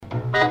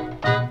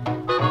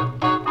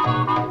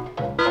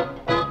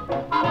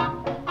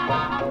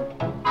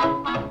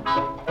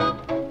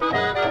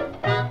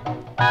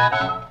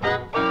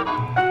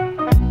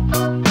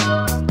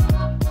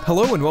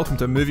and welcome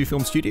to Movie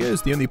Film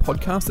Studios, the only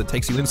podcast that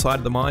takes you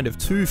inside the mind of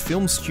two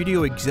film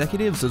studio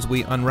executives as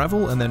we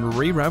unravel and then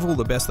re-ravel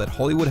the best that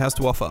Hollywood has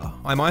to offer.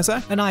 I'm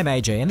Isaac. And I'm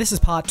AJ, and this is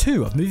part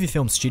 2 of Movie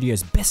Film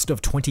Studios' Best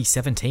of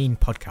 2017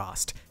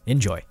 podcast.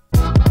 Enjoy.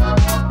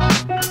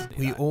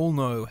 We all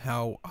know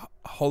how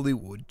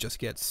Hollywood just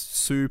gets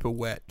super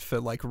wet for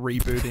like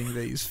rebooting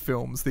these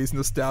films, these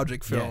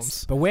nostalgic films.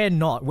 Yes, but we're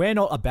not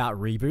about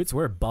reboots,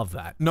 we're above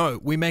that. No,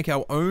 we make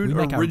our own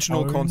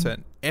original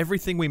content.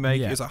 Everything we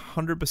make is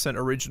 100%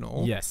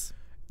 original. Yes.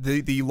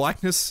 The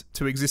likeness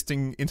to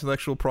existing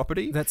intellectual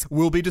property That's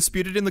will be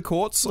disputed in the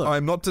courts. Look,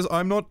 I'm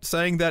not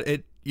saying that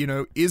it,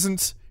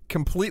 isn't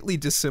completely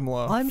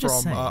dissimilar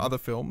from other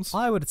films.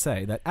 I would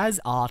say that as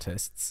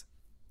artists,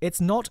 it's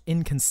not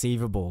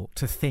inconceivable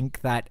to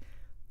think that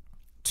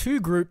two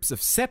groups of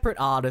separate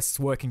artists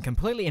working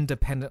completely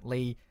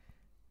independently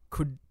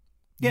could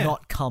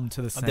not come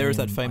to the same There is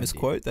that famous idea.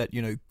 quote that,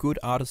 good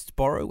artists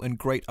borrow and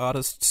great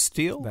artists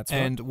steal. That's right.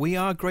 And we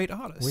are great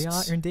artists. We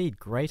are indeed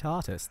great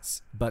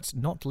artists, but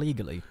not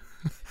legally.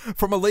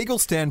 From a legal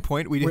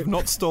standpoint, we have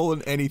not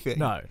stolen anything.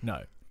 No.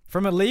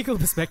 From a legal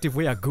perspective,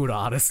 we are good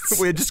artists.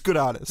 We're just good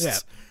artists. Yeah.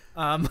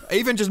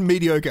 Even just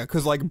mediocre,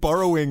 because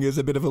borrowing is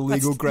a bit of a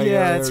legal grey area.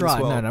 Yeah, that's right.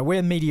 As well. No,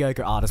 we're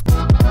mediocre artists.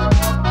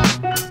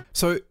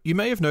 So you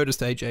may have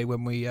noticed, AJ,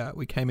 when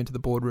we came into the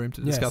boardroom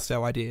to discuss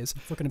our ideas,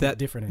 it's looking a bit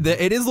different.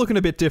 It is looking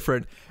a bit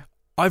different.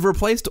 I've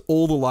replaced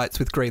all the lights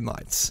with green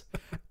lights,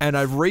 and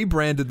I've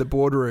rebranded the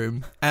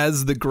boardroom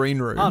as the green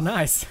room. Oh,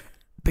 nice.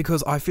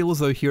 Because I feel as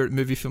though here at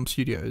Movie Film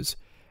Studios,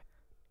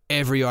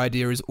 every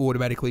idea is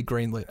automatically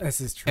greenlit. This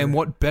is true. And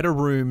what better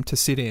room to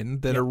sit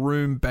in than a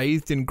room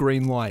bathed in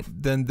green light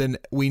than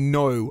we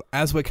know,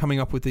 as we're coming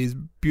up with these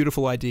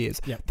beautiful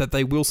ideas, that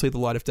they will see the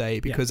light of day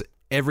because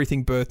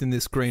everything birthed in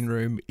this green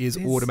room is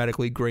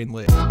automatically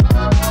greenlit.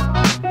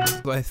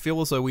 I feel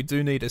as though we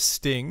do need a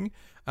sting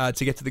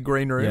to get to the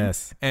green room.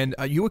 Yes. And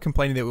you were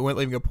complaining that we weren't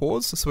leaving a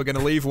pause, so we're going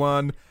to leave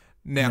one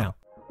now.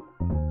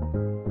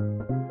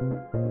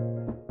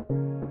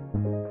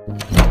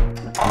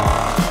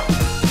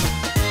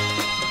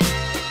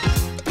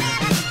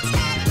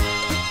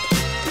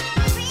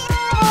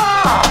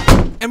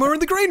 And we're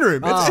in the green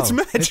room. It's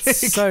magic.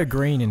 It's so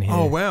green in here.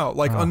 Oh wow!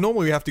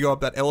 Normally we have to go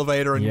up that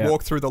elevator and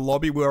walk through the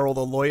lobby where all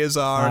the lawyers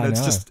are, and it's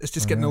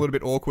just getting a little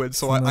bit awkward.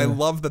 So I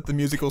love that the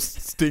musical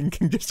sting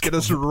can just get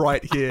us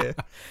right here.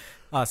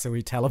 So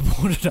we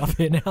teleported up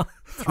here now.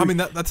 I mean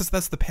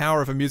that's the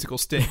power of a musical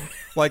sting.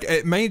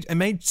 It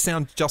may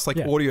sound just like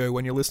audio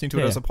when you're listening to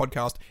it as a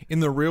podcast. In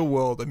the real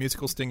world, a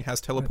musical sting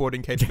has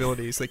teleporting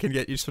capabilities that can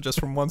get you just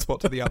from one spot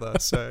to the other.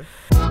 So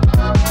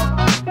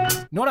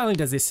not only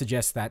does this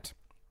suggest that,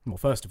 well,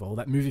 first of all,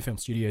 that Movie Film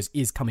Studios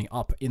is coming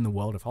up in the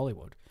world of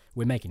Hollywood.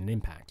 We're making an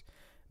impact.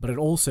 But it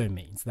also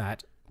means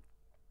that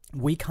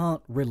we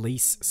can't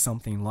release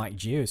something like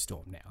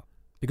Geostorm now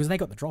because they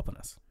got the drop on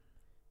us.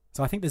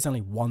 So I think there's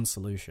only one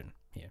solution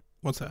here.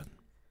 What's that?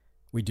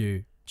 We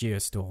do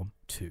Geostorm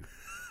 2.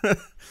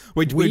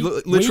 we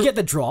get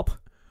the drop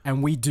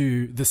and we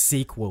do the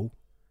sequel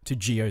to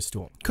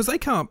Geostorm. Because they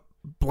can't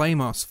blame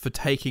us for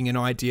taking an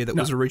idea that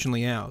was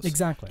originally ours.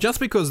 Exactly.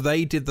 Just because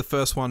they did the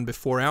first one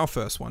before our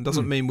first one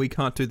doesn't mean we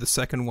can't do the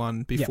second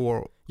one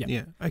before.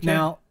 Yeah. Okay.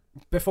 Now,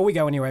 before we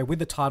go anywhere, with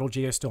the title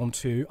Geostorm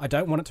 2, I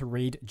don't want it to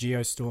read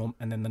Geostorm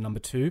and then the number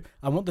 2.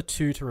 I want the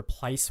 2 to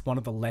replace one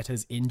of the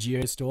letters in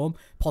Geostorm,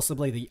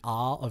 possibly the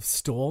R of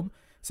Storm.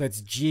 So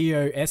it's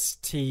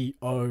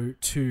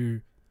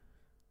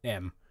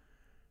Geosto2M.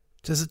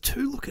 Does a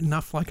 2 look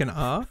enough like an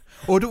R?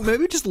 Or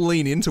maybe just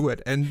lean into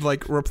it and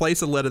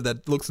replace a letter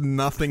that looks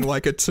nothing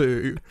like a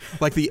 2,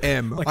 like the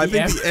M. I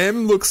think the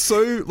M looks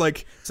so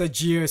So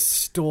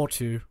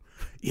Geostor2.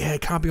 Yeah,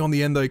 it can't be on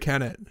the end though,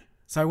 can it?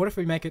 So what if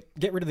we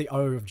get rid of the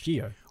O of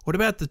Geo? What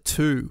about the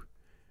 2?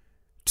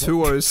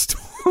 2O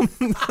Storm?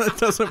 That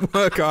doesn't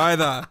work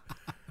either.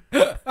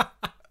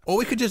 Or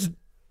we could just...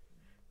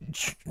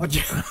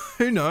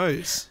 Who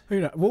knows?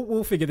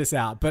 We'll figure this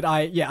out. But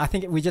I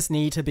think we just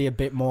need to be a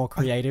bit more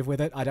creative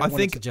with it. I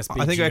think it to just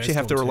be I think I actually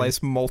have to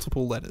replace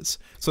multiple letters.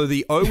 So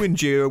the O in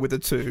Geo with a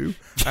 2,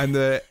 and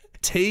the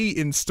T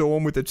in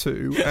Storm with a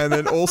 2, and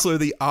then also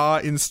the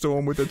R in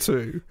Storm with a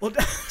 2.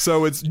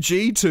 So it's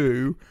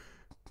G2,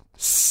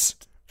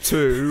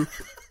 S2,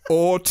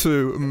 or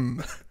 2.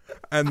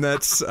 And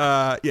that's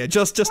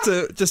just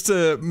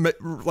to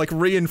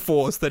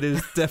reinforce that it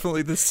is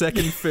definitely the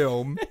second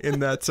film in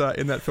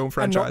that film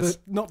franchise. And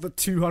not the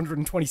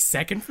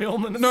 222nd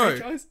film in the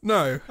franchise?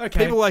 No.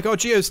 Okay. People are like,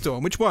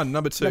 Geostorm, which one?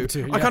 Number 2. Number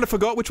 2, I kind of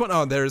forgot which one.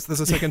 Oh, there's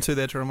a second 2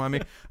 there to remind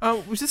me.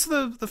 Was this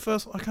the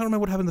first? I can't remember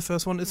what happened in the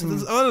first one. There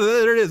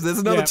it is. There's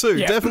another 2.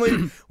 Yeah.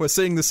 Definitely, we're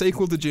seeing the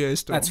sequel to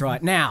Geostorm. That's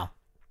right.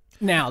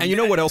 Now, and you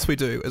know what else we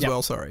do as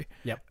well, sorry?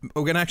 Yep.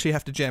 We're going to actually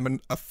have to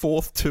jam a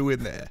fourth 2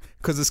 in there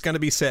because it's going to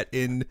be set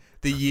in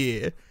the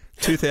year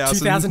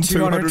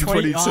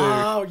 2222.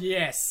 Oh,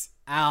 yes.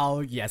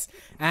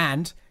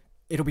 And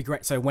it'll be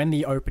great. So when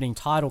the opening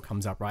title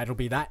comes up, right, it'll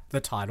be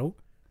the title.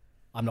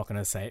 I'm not going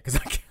to say it because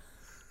I can't.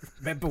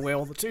 remember where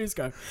all the twos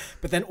go.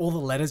 But then all the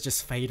letters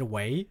just fade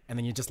away, and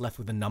then you're just left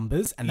with the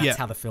numbers, and that's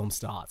how the film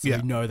starts. So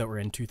you know that we're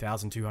in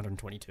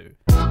 2222.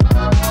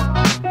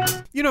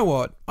 You know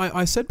what?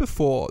 I said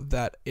before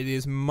that it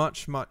is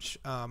much, much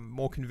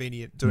more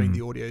convenient doing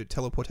the audio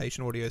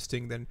teleportation audio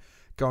sting than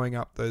going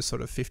up those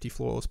sort of 50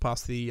 floors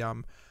past the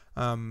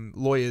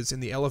lawyers in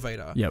the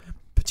elevator. Yep.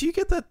 But do you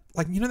get that,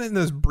 like, you know, in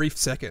those brief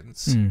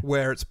seconds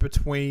where it's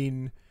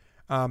between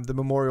the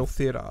Memorial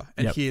Theatre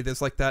and here,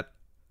 there's like that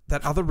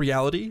other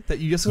reality that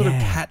you just sort of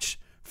catch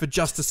for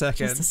just a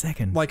second. Just a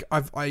second. Like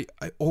I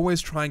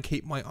always try and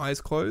keep my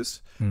eyes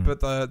closed, but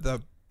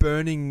the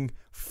burning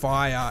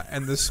fire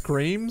and the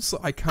screams,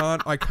 I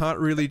can't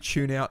really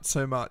tune out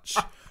so much.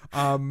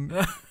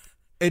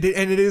 It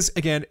is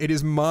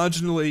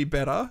marginally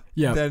better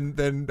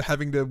than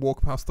having to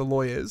walk past the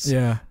lawyers.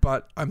 Yeah.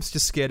 But I'm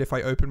just scared if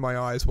I open my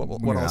eyes what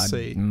I'll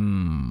see.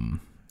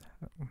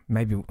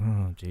 Maybe.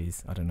 Oh,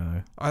 geez, I don't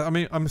know. I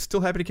mean, I'm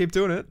still happy to keep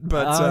doing it,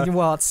 but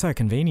well, it's so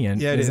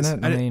convenient,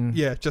 isn't it? I mean,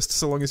 just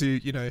so long as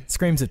you know.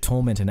 Screams of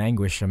torment and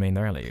anguish. I mean,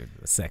 they're only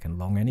a second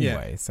long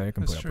anyway, so you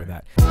can put up with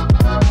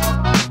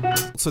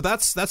that. So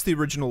that's the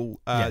original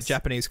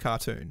Japanese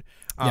cartoon.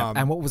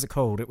 And what was it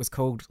called? It was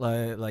called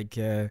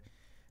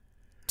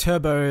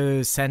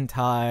Turbo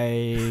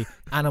Sentai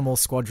Animal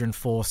Squadron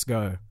Force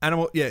Go.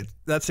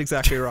 That's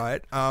exactly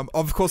right.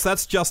 Of course,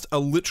 that's just a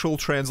literal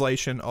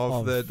translation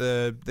of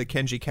the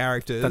Kenji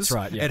characters. That's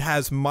right. Yeah. It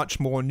has much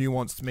more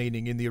nuanced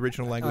meaning in the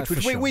original language,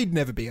 which we'd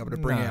never be able to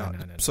bring out.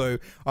 No. So,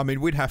 I mean,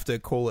 we'd have to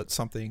call it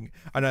something.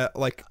 I know,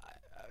 like,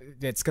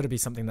 it's got to be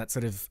something that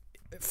sort of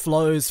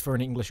flows for an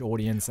English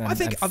audience. And I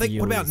think. What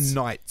about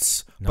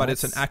Knights? But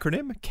it's an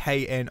acronym: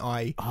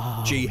 KNIGHTS.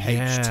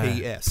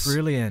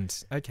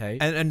 Brilliant. Okay.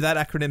 And that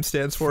acronym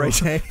stands for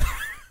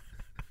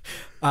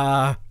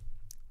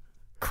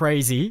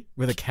crazy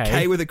with a K.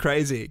 K with a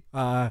crazy.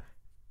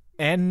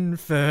 N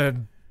for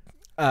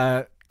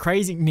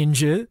crazy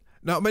ninja.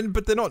 No, I mean,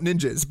 but they're not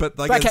ninjas. But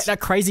like,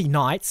 crazy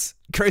knights.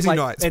 Crazy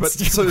knights. But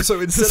so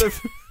instead of.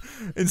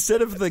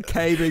 Instead of the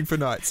K being for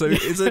knight, so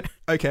is it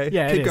okay?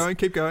 Yeah,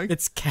 keep going.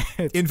 It's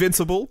K.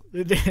 Invincible.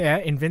 Yeah,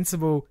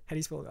 invincible. How do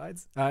you spell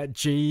knights?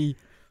 G.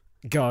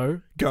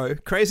 Go.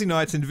 Crazy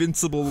Knights,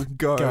 Invincible.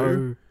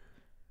 Go.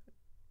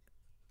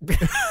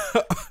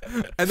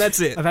 And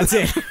that's it. That's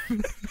it.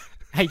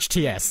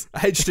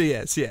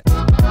 HTS. Yeah.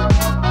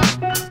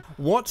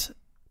 What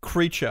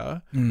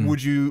creature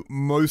would you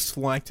most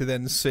like to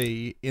then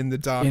see in the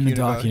dark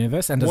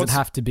universe? And does it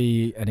have to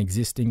be an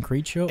existing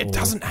creature? It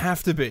doesn't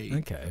have to be.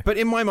 Okay. But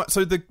in my mind,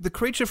 so the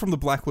creature from the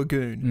Black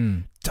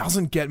Lagoon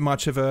doesn't get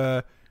much of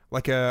a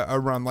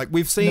run. Like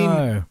we've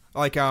seen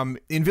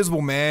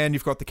Invisible Man,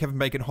 you've got the Kevin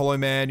Bacon Hollow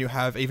Man, you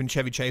have even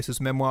Chevy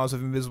Chase's Memoirs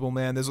of Invisible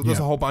Man. There's a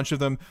whole bunch of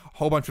them, a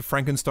whole bunch of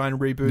Frankenstein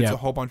reboots, a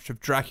whole bunch of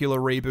Dracula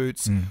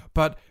reboots.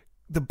 But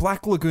the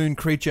Black Lagoon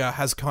creature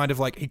has kind of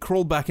like, he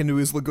crawled back into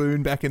his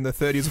lagoon back in the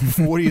 30s and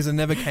 40s and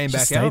never came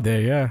back out. Stayed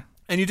there, yeah.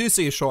 And you do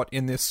see a shot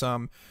in this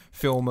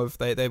film of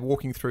they're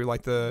walking through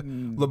like the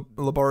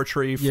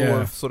laboratory full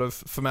of sort of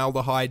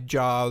formaldehyde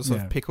jars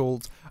of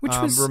pickled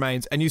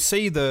remains, and you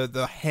see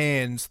the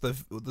hands, the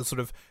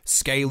sort of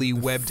scaly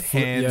webbed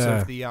hands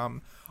of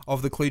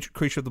the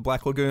creature of the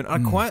Black Lagoon.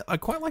 I'd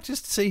quite like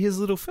just to see his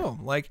little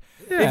film. Like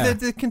if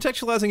they're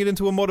contextualizing it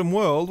into a modern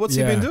world, what's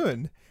he been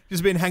doing?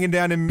 Just been hanging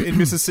down in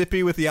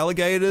Mississippi with the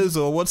alligators,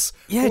 or what's?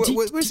 Yeah,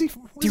 where's he? Do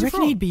you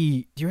reckon Do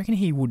you reckon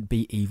he would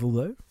be evil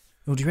though,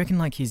 or do you reckon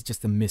like he's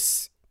just a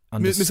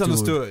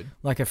misunderstood,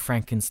 like a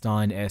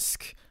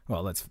Frankenstein-esque?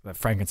 Well,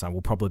 Frankenstein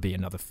will probably be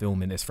another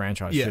film in this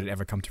franchise should it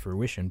ever come to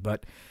fruition.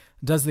 But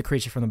does the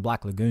creature from the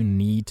Black Lagoon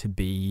need to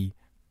be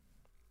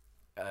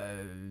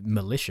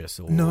malicious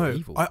or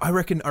evil? I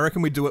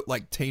reckon we do it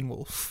like Teen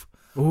Wolf.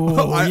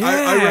 Oh,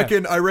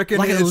 I reckon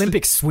like an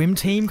Olympic swim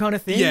team kind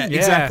of thing. Yeah,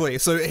 exactly.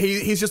 So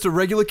he's just a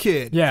regular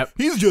kid. Yeah,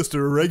 he's just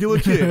a regular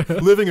kid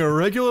living a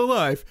regular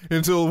life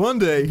until one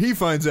day he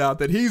finds out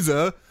that he's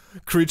a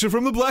creature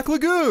from the Black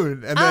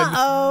Lagoon,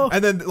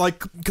 and then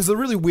like, because the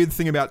really weird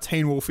thing about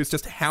Teen Wolf is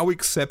just how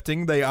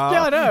accepting they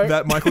are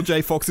that Michael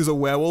J. Fox is a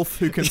werewolf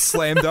who can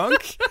slam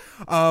dunk.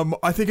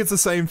 I think it's the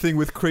same thing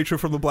with Creature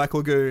from the Black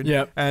Lagoon.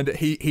 Yep. And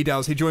he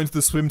joins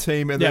the swim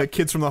team, and the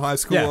kids from the high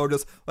school are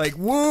just like,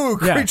 woo,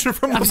 Creature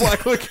from the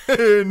Black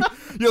Lagoon,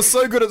 you're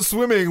so good at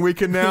swimming, we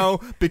can now,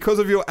 because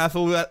of your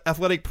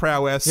athletic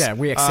prowess,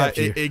 we accept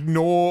you.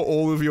 Ignore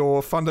all of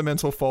your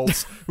fundamental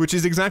faults, which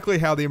is exactly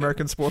how the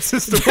American sports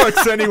system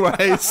works anyway.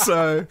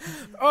 So,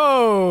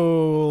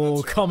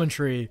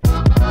 commentary.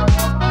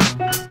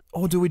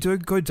 Or do we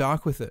go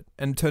dark with it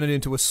and turn it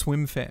into a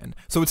swim fan?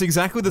 So it's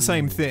exactly the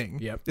same thing.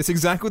 Yep. It's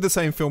exactly the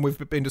same film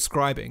we've been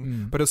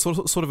describing, but it's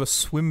sort of a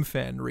swim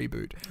fan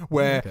reboot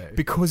where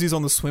because he's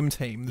on the swim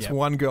team, this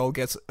one girl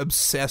gets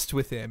obsessed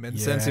with him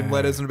and sends him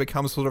letters, and it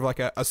becomes sort of like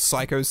a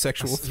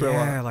psychosexual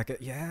thriller.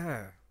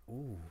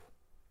 Ooh.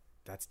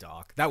 That's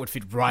dark. That would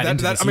fit right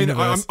into this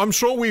universe. I'm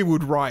sure we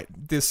would write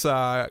this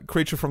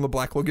Creature from the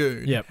Black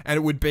Lagoon, Yep. and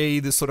it would be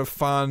this sort of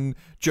fun,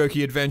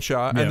 jokey adventure.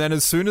 Yep. And then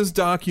as soon as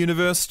Dark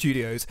Universe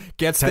Studios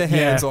gets their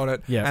hands on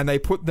it, and they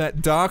put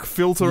that dark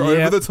filter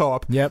over the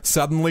top,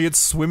 suddenly it's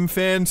Swim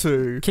Fan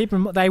 2.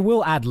 They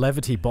will add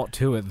Levity Bot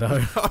to it,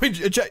 though. I mean,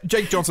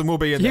 Jake Johnson will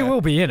be in there. He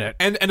will be in it.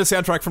 And a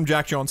soundtrack from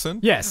Jack Johnson.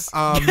 Yes.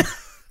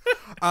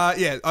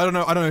 Yeah, I don't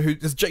know who.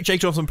 Jake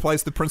Johnson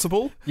plays the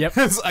principal. Yep.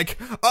 It's like,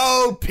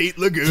 oh, Pete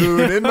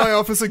Lagoon in my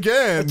office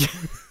again.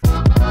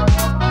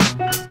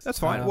 That's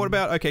fine. What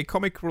about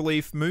comic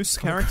relief Moose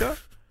character?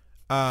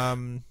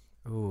 Do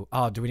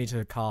we need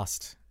to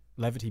cast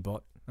Levity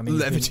Bot? I mean,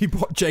 Levity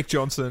Bot Jake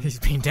Johnson. He's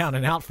been down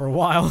and out for a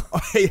while.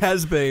 He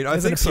has been. I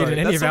think so.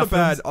 That's not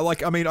bad.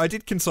 I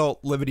did consult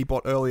Levity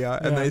Bot earlier,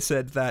 and they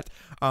said that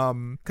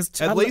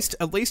at least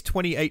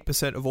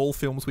 28% of all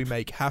films we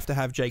make have to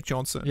have Jake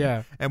Johnson.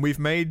 Yeah, and we've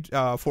made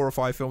 4 or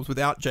 5 films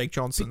without Jake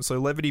Johnson. So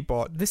Levity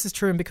Bot. This is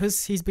true, and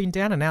because he's been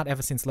down and out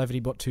ever since Levity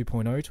Bot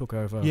 2.0 took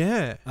over.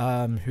 Yeah.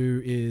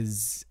 Who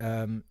is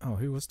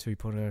who was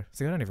 2.0?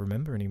 So I don't even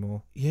remember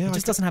anymore. Yeah, it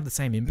just doesn't have the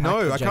same impact.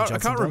 No, that I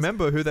can't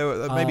remember who they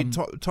were. Maybe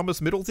Thomas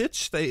Middleditch.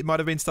 They might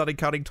have been started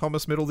cutting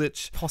Thomas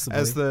Middleditch possibly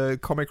as the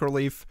comic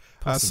relief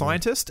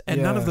scientist,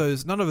 and none of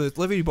those.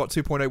 Levity Bot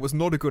 2.0 was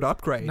not a good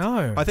upgrade.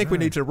 No, I think we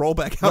need to roll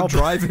back our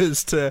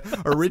drivers to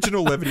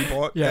original Levity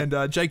Bot,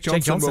 and Jake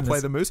Johnson will play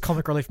the Moose.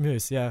 Comic relief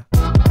Moose, yeah.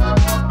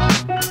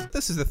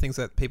 This is the things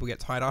that people get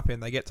tied up in.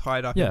 They get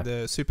tied up in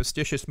the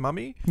superstitious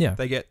mummy. Yeah.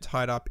 They get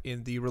tied up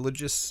in the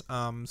religious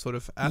sort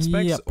of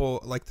aspects,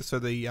 or like the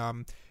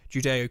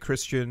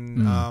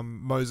Judeo-Christian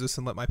Moses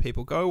and Let My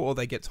People Go, or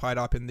they get tied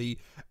up in the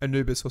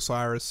Anubis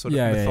Osiris sort of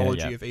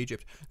mythology of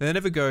Egypt. They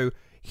never go,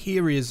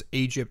 here is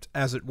Egypt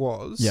as it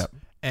was,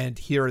 and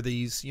here are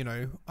these,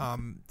 the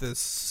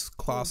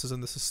classes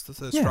and the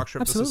structure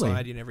of the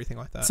society and everything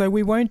like that. So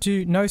we won't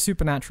do no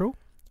supernatural,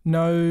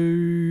 no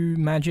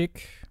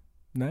magic,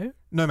 no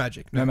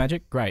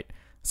magic. Great.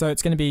 So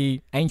it's going to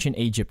be ancient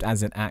Egypt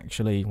as it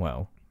actually,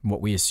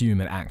 what we assume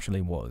it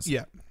actually was.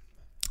 Yeah.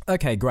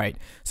 Okay, great.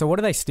 So what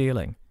are they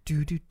stealing?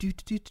 I'm just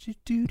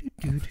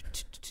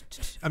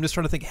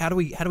trying to think, how do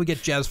we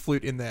get jazz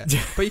flute in there?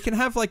 But you can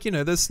have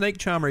the snake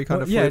charmer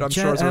kind of flute. I'm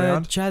sure is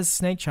around. Jazz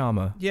snake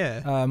charmer.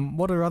 Yeah.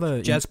 What are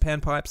other jazz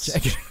panpipes?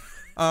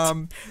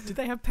 Did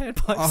they have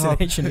panpipes in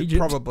ancient Egypt?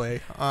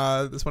 Probably.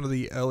 That's one of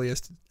the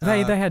earliest.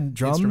 They had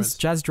drums, instruments.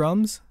 Jazz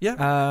drums. Yeah.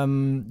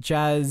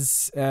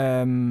 Jazz.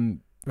 Glockenspiel.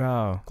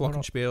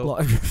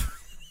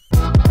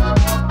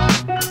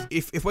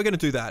 If we're going to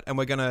do that and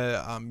we're going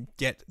to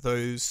get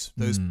those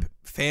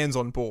fans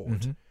on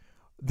board,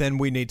 then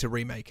we need to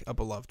remake a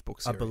beloved book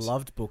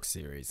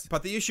series.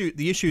 But the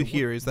issue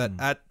here is that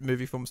at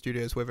Movie Film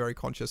Studios, we're very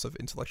conscious of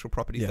intellectual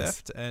property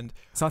theft, and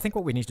so I think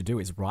what we need to do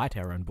is write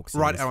our own book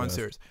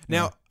series.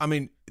 Now, I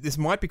mean, this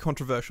might be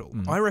controversial.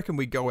 I reckon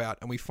we go out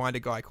and we find a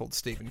guy called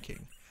Stephen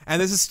King. And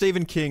this is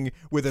Stephen King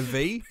with a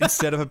V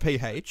instead of a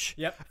PH.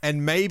 Yep.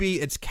 And maybe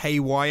it's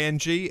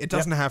KYNG. It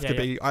doesn't have to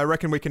be. I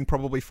reckon we can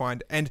probably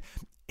find... And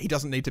he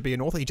doesn't need to be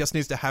an author. He just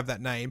needs to have that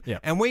name.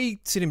 Yep. And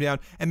we sit him down,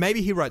 and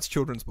maybe he writes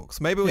children's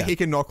books. Maybe he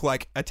can knock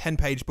like a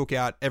 10-page book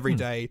out every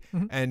day.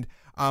 And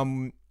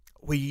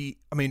we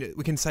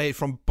can say it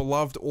from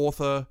beloved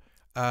author...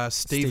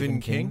 Stephen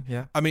King.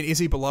 Yeah. I mean, is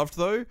he beloved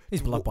though?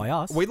 He's beloved by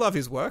us. We love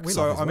his work.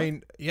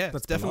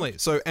 That's definitely.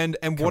 So and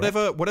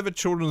whatever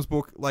children's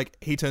book like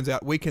he turns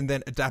out, we can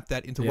then adapt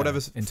that into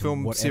whatever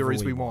film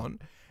series we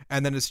want.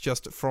 And then it's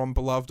just from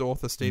beloved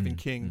author Stephen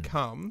King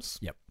comes.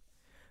 Yep.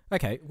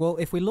 Okay. Well,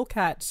 if we look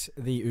at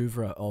the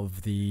oeuvre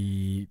of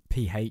the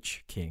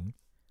PH King.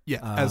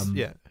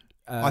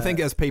 I think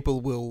as people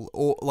will,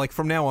 or like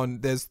from now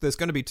on, there's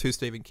going to be 2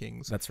 Stephen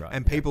Kings. That's right.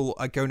 And people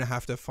are going to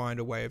have to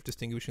find a way of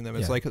distinguishing them.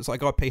 It's like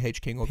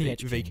PH King or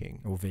PH V King.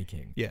 Or V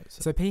King. Yes.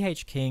 So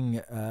PH King,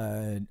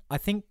 I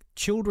think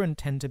children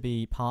tend to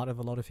be part of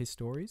a lot of his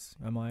stories.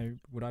 Would I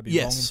be wrong?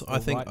 Yes, I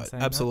think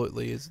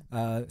absolutely is.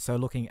 So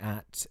looking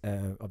at,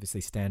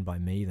 obviously Stand By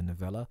Me, the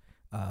novella,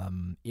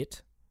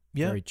 It.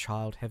 Yeah. Very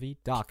child heavy.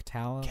 Dark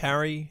Tower.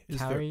 Carrie is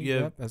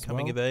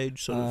coming of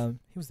age sort of.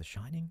 He was The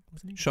Shining,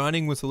 wasn't he?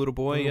 Shining was the little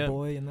boy,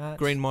 boy in that.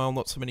 Green Mile,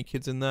 not so many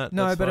kids in that.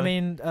 No, That's but fine. I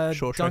mean,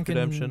 Shawshank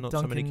Redemption, not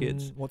so many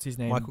kids. What's his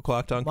name? Michael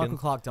Clark Duncan. Michael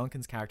Clark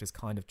Duncan's character is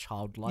kind of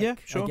childlike. Yeah,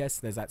 sure. I guess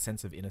there's that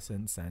sense of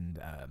innocence and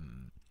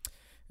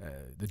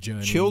the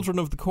journey. Children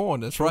of the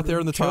Corn. It's right there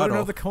in the title.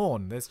 Children of the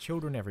Corn. There's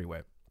children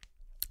everywhere.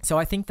 So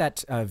I think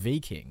that V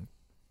King,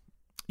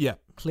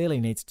 clearly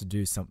needs to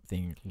do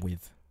something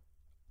with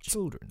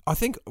children. I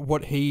think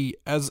what he,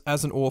 as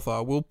an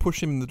author, will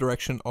push him in the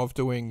direction of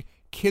doing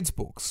kids'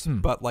 books,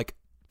 but like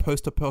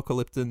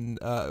post-apocalyptic,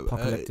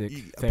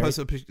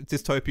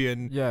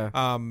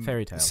 dystopian,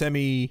 fairy tale,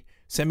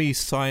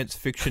 semi-science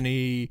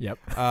fiction-y,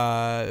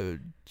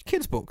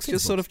 kids' books.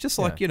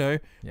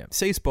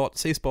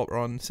 C-Spot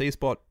Ron,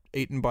 C-Spot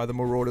eaten by the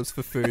marauders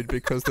for food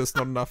because there's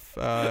not enough,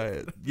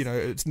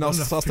 it's not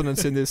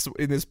sustenance in this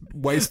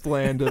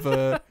wasteland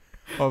of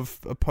of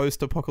a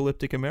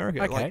post-apocalyptic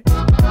America. Okay.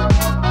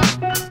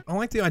 I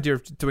like the idea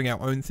of doing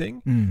our own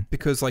thing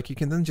because, like, you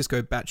can then just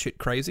go batshit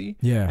crazy.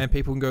 Yeah. And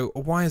people can go,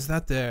 oh, why is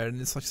that there?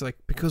 And it's like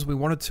because we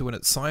wanted to, and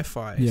it's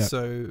sci-fi. Yeah.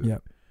 So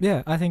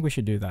Yeah, I think we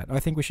should do that. I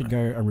think we should go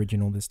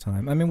original this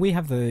time. I mean, we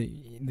have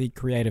the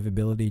creative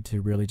ability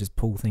to really just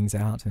pull things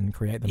out and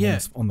create them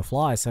on the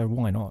fly, so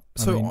why not?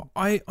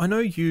 I know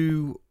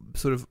you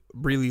sort of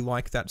really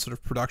like that sort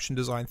of production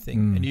design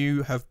thing, and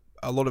you have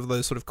a lot of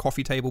those sort of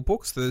coffee table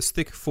books, those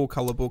thick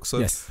full-color books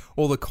of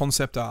all the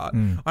concept art.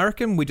 I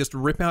reckon we just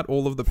rip out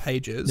all of the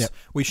pages,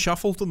 we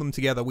shuffle them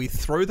together, we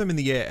throw them in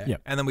the air,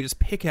 and then we just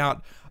pick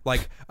out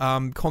like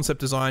concept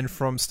design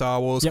from Star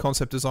Wars,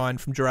 concept design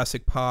from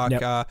Jurassic Park,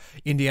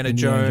 Indiana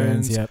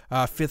Jones,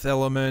 Fifth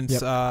Element,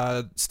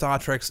 Star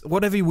Trek,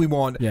 whatever we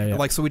want.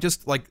 Like, so we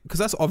just like, because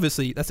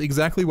that's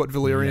exactly what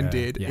Valerian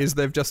did. Is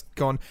they've just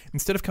gone,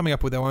 instead of coming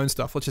up with our own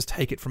stuff, let's just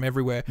take it from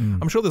everywhere.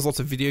 I'm sure there's lots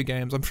of video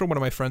games. I'm sure one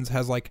of my friends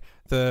has like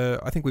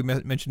I think we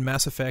mentioned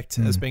Mass Effect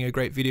as being a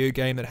great video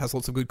game that has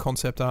lots of good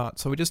concept art.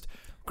 So we just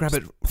grab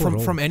it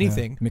from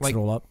anything, mix it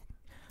all up.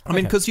 I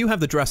mean, because you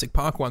have the Jurassic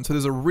Park one, so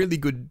there's a really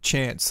good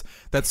chance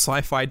that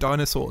sci-fi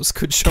dinosaurs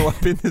could show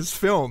up in this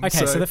film.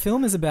 Okay, so the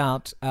film is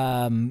about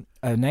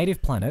a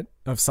native planet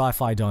of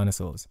sci-fi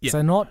dinosaurs.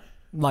 So not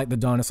like the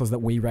dinosaurs that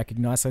we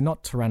recognize, so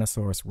not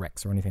Tyrannosaurus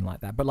Rex or anything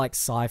like that, but like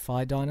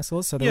sci-fi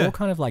dinosaurs. So they're all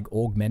kind of like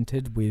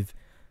augmented with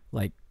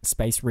like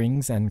space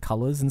rings and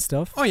colors and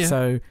stuff. Oh, yeah.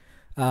 So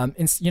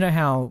you know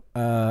how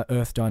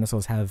Earth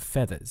dinosaurs have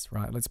feathers,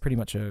 right? It's pretty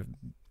much a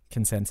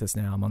consensus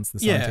now amongst the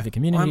scientific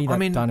community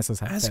that dinosaurs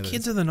have as feathers.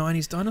 Kids of the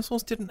 90s,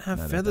 dinosaurs didn't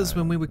have feathers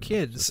when we were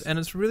kids. And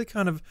it's really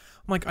kind of,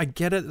 I'm like, I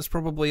get it. It's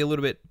probably a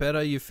little bit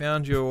better. You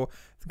found your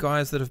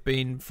guys that have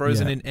been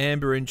frozen in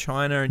amber in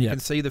China and you can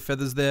see the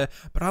feathers there.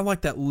 But I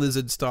like that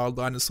lizard-style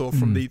dinosaur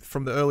from the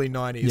early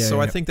 90s.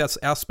 So I think that's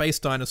our space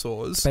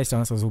dinosaurs. Space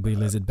dinosaurs will be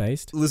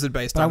lizard-based.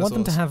 Lizard-based but dinosaurs. I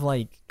want them to have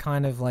like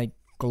kind of like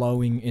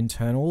glowing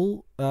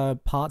internal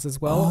parts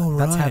as well. Oh,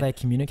 That's how they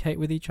communicate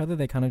with each other.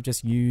 They kind of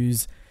just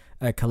use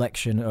a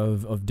collection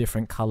of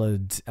different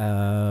coloured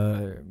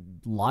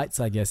lights,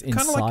 I guess, inside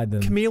kind of like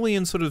them.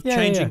 Chameleon sort of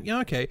changing.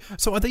 Yeah, okay.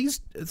 So are these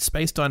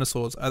space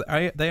dinosaurs,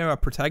 are they our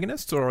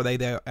protagonists or are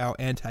they our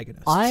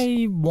antagonists?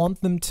 I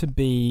want them to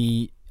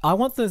be... I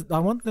want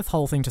the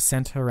whole thing to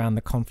center around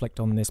the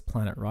conflict on this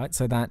planet, right?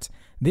 So that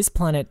this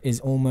planet is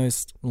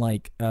almost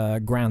like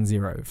ground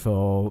zero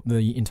for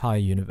the entire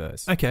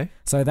universe. Okay.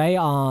 So they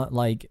are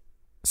like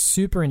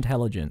super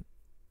intelligent,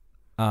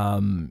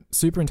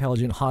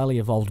 highly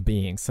evolved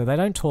beings. So they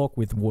don't talk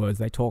with words;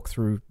 they talk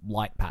through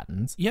light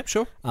patterns. Yep,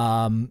 sure.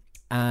 And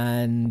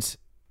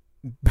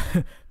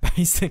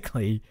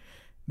basically,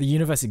 the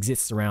universe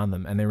exists around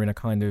them, and they're in a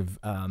kind of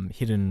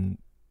hidden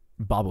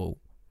bubble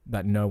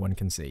that no one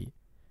can see.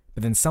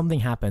 But then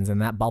something happens,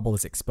 and that bubble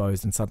is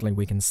exposed, and suddenly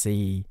we can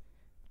see,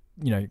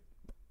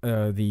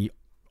 the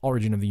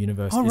origin of the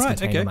universe is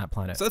contained on that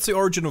planet. So that's the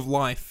origin of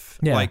life.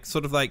 Yeah. Like,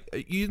 sort of like,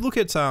 you look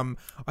at, I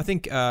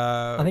think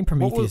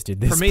Prometheus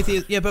did this.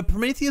 Prometheus, but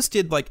Prometheus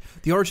did, like,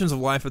 the origins of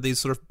life are these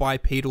sort of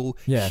bipedal,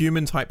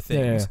 human-type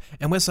things. Yeah.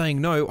 And we're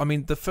saying, no, I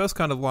mean, the first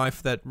kind of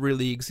life that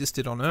really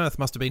existed on Earth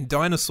must have been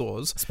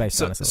dinosaurs.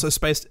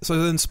 Dinosaurs.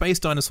 So then space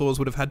dinosaurs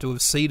would have had to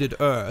have seeded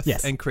Earth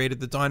and created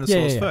the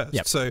dinosaurs first.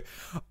 Yep. So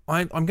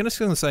I'm going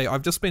to say,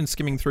 I've just been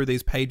skimming through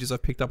these pages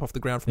I've picked up off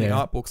the ground from the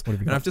art books,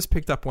 and I've just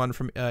picked up one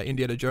from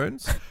Indiana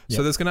Jones.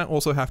 So there's going to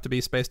also have to be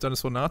space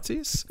dinosaur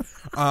Nazis.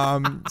 All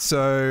right.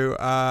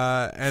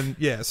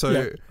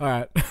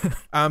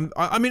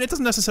 I mean, it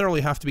doesn't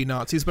necessarily have to be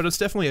Nazis, but it's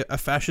definitely a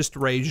fascist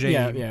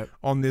regime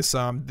on this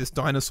this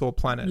dinosaur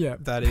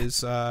planet that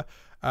is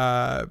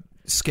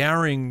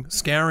scouring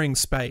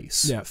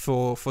space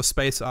for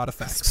space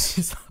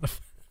artifacts.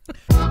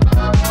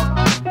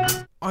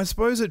 I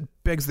suppose it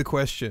begs the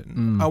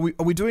question: Are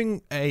we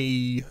doing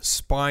a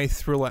spy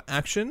thriller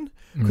action?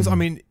 Because I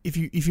mean,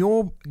 if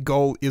your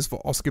goal is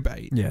for Oscar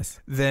bait,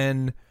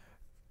 then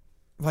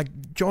like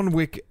John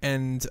Wick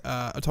and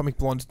Atomic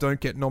Blonde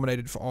don't get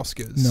nominated for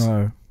Oscars.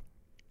 No.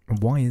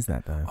 Why is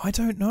that though? I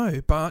don't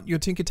know, but your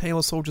Tinker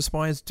Tailor Soldier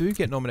Spies do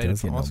get nominated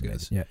for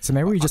Oscars. Yeah. So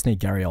maybe we just need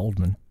Gary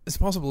Oldman. It's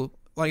possible.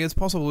 Like, it's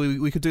possible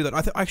we could do that.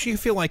 I actually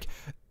feel like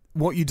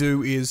what you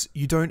do is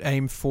you don't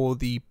aim for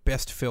the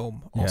best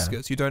film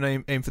Oscars. You don't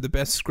aim for the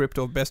best script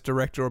or best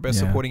director or best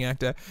supporting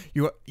actor.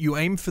 You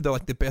aim for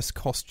the best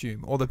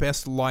costume or the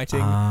best lighting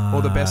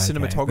or the best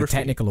cinematography. The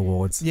technical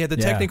awards. Yeah, the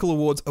technical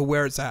awards are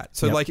where it's at.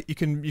 So like you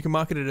can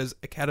market it as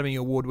Academy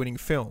Award winning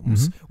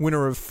films,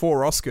 winner of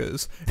 4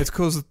 Oscars. It's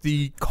because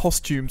the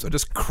costumes are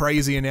just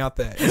crazy and out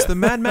there. It's the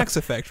Mad Max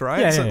effect,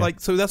 right?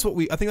 So that's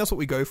what I think that's what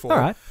we go for. All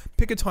right.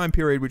 Pick a time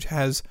period which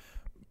has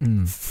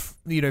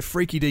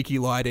freaky deaky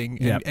lighting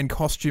and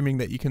costuming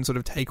that you can sort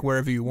of take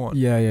wherever you want.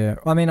 Yeah.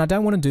 I mean, I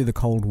don't want to do the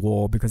Cold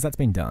War because that's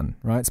been done,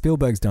 right?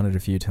 Spielberg's done it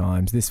a few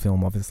times. This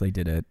film obviously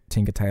did it.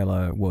 Tinker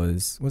Tailor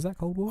was that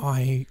Cold War?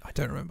 I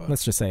don't remember.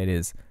 Let's just say it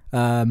is.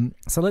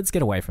 So let's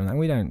get away from that.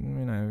 We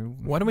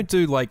don't, Why don't we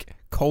do like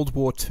Cold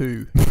War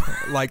 2,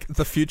 like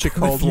the future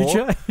Cold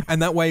future? War,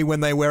 and that way when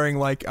they're wearing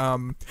like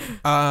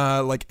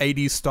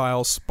 80s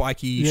style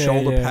spiky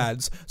shoulder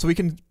pads, so we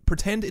can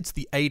pretend it's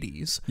the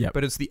 80s,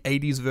 but it's the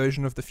 80s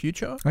version of the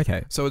future.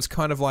 Okay. So it's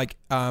kind of like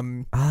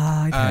like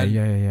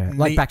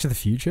Back to the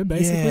Future,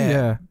 basically.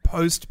 Yeah.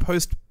 Post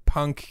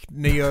punk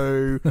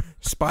neo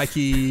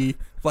spiky,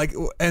 like,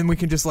 and we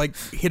can just like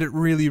hit it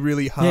really,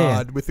 really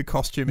hard with the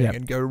costuming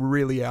and go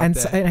really out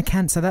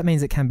there. So that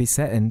means it can be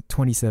set in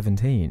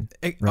 2017,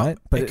 right?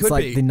 But it it's could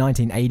like be the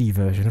 1980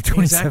 version of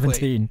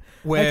 2017,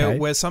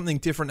 where something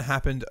different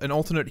happened, an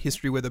alternate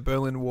history where the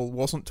Berlin Wall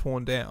wasn't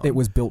torn down. It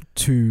was built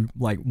 2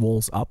 like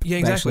walls up. Yeah,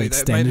 exactly.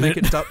 They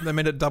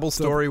made a double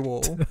story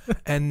wall,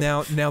 and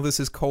now this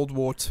is Cold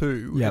War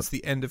 2. It's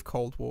the end of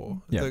Cold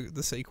War,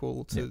 the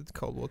sequel to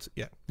Cold War 2.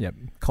 Yeah,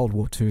 Cold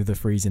War 2, the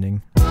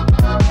freezing.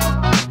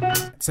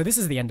 So this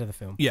is the end of the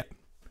film. Yeah.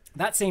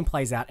 That scene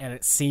plays out and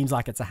it seems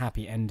like it's a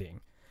happy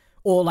ending.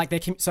 Or like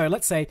so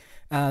let's say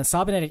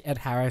Cybernetic Ed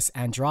Harris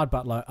and Gerard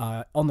Butler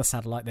are on the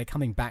satellite. They're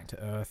coming back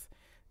to Earth.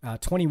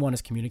 21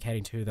 is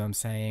communicating to them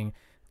saying,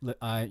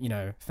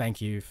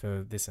 thank you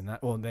for this and that.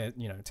 Or they're,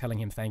 telling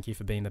him thank you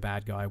for being the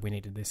bad guy. We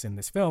needed this in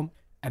this film.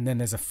 And then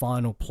there's a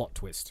final plot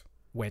twist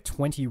where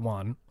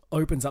 21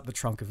 opens up the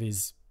trunk of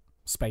his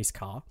space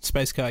car,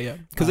 yeah,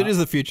 because it is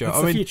the future.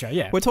 The future,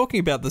 yeah. We're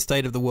talking about the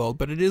state of the world,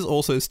 but it is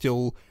also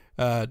still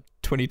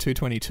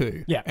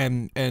 2222. Yeah,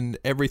 and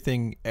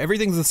everything's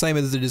the same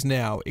as it is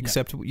now,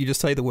 except you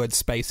just say the word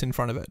space in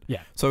front of it.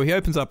 Yeah. So he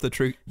opens up the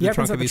trunk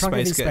of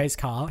his space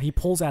car. He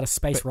pulls out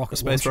a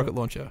rocket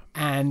launcher,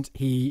 and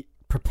he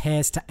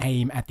prepares to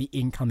aim at the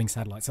incoming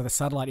satellite. So the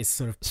satellite is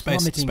sort of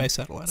plummeting. Space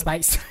satellite.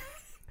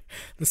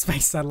 The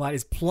space satellite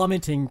is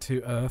plummeting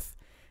to Earth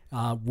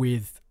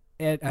with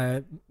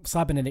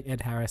Cybernetic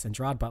Ed Harris and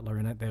Gerard Butler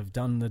in it. They've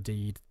done the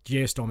deed.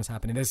 Geostorm is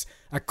happening. There's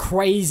a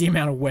crazy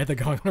amount of weather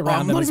going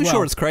around. I'm not even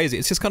sure it's crazy.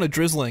 It's just kind of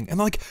drizzling. And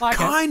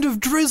kind of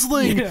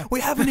drizzling. Yeah.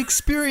 We haven't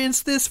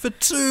experienced this for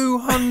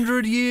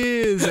 200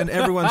 years. And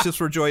everyone's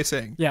just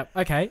rejoicing. Yeah,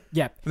 okay,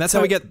 yeah. And that's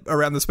how we get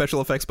around the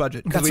special effects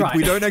budget. Because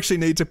we don't actually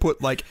need to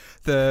put like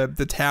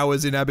the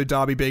towers in Abu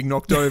Dhabi being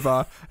knocked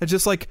over. It's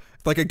just like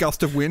a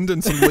gust of wind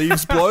and some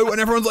leaves blow,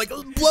 and everyone's like,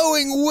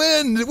 blowing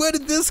wind. Where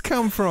did this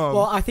come from?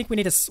 Well, I think we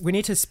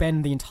need to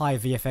spend the entire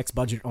VFX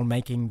budget on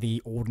making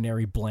the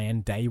ordinary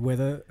bland day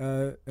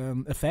weather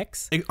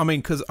effects. I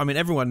mean, because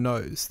everyone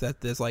knows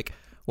that there's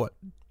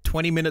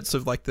 20 minutes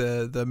of like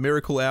the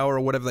miracle hour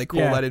or whatever they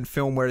call that in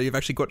film, where you've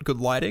actually got good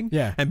lighting.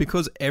 Yeah. And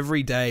because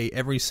every day,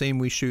 every scene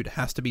we shoot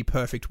has to be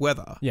perfect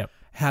weather. Yeah.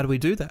 How do we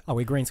do that? Oh,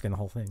 we green screen the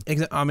whole thing.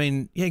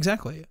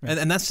 Exactly. Yeah.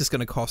 And that's just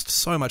going to cost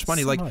so much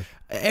money.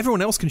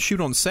 Everyone else can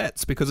shoot on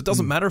sets because it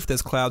doesn't matter if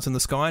there's clouds in the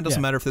sky. It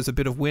doesn't matter if there's a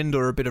bit of wind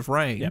or a bit of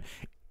rain. Yep.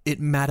 It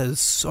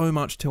matters so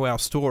much to our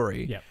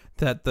story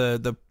that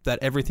that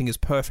everything is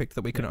perfect,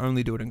 that we can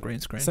only do it in green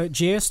screen. So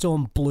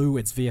Geostorm blew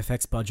its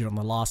VFX budget on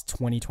the last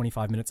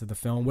 20-25 minutes of the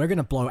film. We're going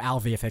to blow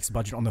our VFX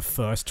budget on the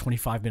first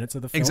 25 minutes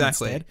of the film.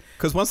 Exactly.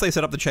 Because once they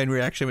set up the chain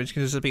reaction, it's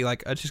going to just be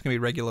like, it's just going to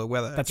be regular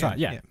weather. That's right,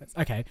 yeah.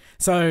 Okay.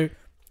 So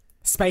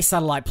space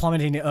satellite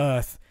plummeting to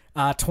Earth.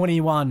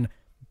 21,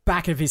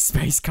 back of his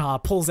space car,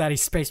 pulls out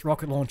his space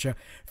rocket launcher,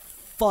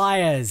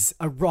 fires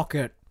a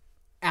rocket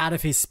out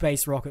of his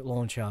space rocket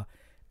launcher,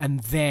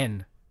 and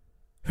then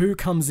who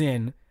comes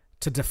in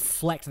to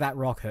deflect that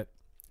rocket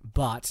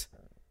but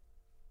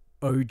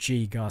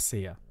OG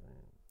Garcia?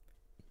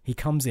 He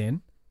comes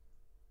in,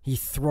 he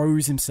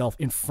throws himself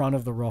in front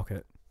of the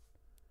rocket,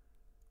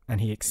 and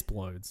he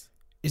explodes.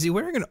 Is he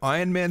wearing an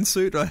Iron Man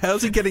suit, or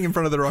how's he getting in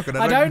front of the rocket?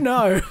 I don't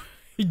know.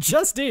 He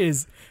just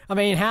is. I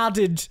mean, how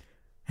did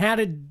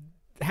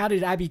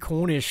Abby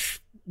Cornish,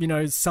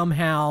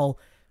 somehow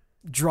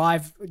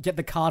get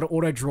the car to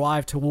auto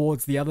drive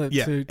towards the other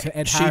to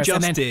Ed Harris,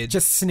 and then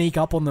just sneak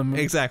up on them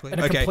exactly in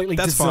a completely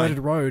deserted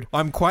road.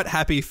 I'm quite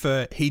happy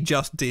for he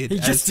just did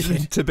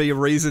to be a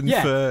reason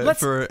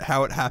for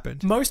how it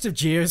happened. Most of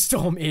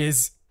Geostorm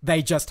is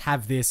they just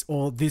have this,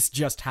 or this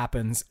just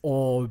happens,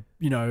 or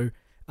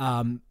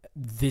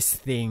this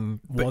thing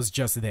was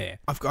just there.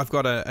 I've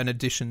got an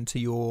addition to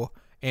your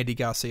Andy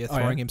Garcia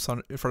throwing him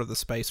in front of the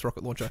space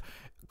rocket launcher,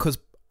 because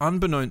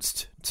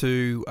unbeknownst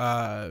to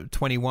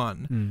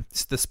 21,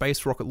 the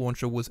space rocket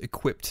launcher was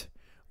equipped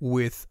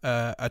with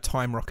a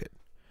time rocket.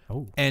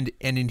 Oh. And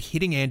in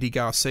hitting Andy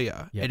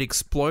Garcia, it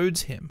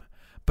explodes him,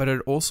 but it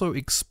also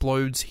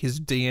explodes his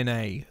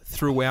DNA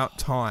throughout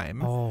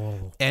time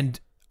and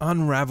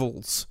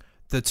unravels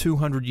the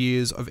 200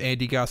 years of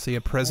Andy Garcia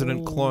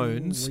president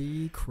clones.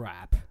 Holy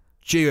crap.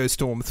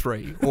 Geostorm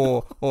 3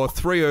 or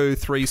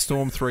 303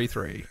 Storm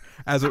 33,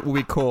 as it will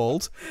be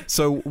called.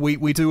 So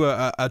we do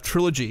a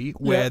trilogy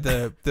where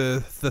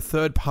the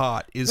third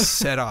part is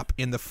set up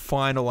in the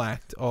final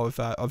act of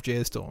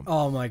Geostorm.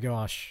 Oh my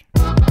gosh.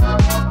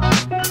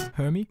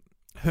 Hermie?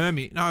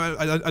 No,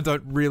 I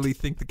don't really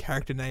think the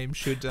character name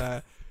should...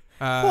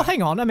 well,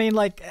 hang on. I mean,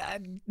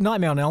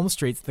 Nightmare on Elm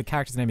Street, the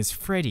character's name is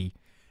Freddy.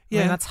 I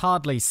mean, that's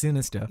hardly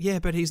sinister. Yeah,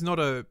 but he's not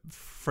a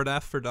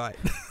hermaphrodite.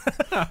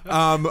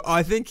 I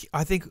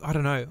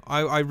don't know.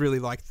 I really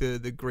like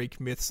the Greek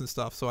myths and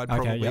stuff, so I'd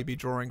probably be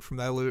drawing from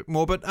that a little bit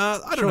more. But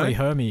I don't know.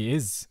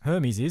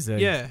 Hermes is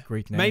a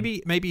Greek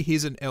name. Maybe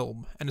he's an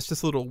elm, and it's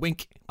just a little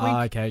wink.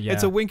 Okay, yeah.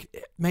 It's a wink.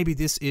 Maybe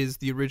this is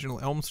the original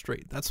Elm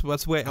Street. That's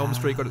where Elm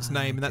Street got its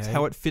name, and that's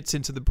how it fits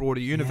into the broader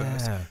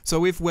universe. Yeah.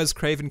 So if Wes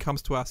Craven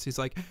comes to us, he's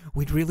like,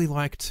 "We'd really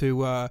like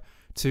to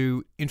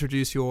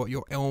introduce your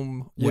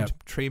Elmwood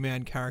Tree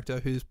Man character,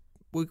 who's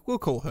we'll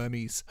call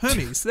Hermes.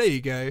 Hermes, there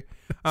you go.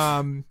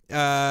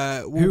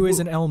 Who is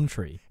an elm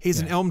tree? He's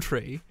an elm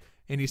tree,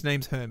 and his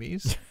name's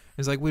Hermes."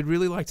 It's like, we'd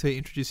really like to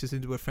introduce this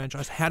into a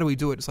franchise. How do we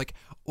do it? It's like,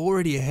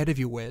 already ahead of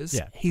you, Wes.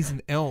 Yeah. He's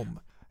an elm.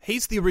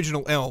 He's the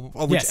original elm,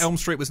 of which Elm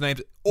Street was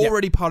named.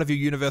 Already part of your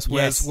universe,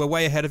 Wes. We're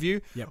way ahead of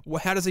you. Yep.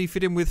 Well, how does he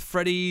fit in with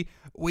Freddy?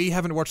 We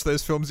haven't watched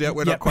those films yet.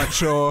 We're not quite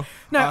sure.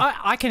 No,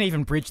 I can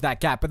even bridge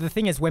that gap. But the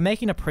thing is, we're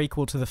making a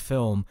prequel to the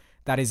film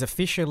that is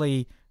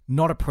officially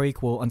not a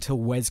prequel until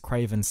Wes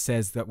Craven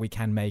says that we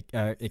can make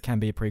it can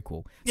be a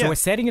prequel. So we're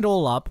setting it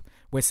all up.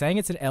 We're saying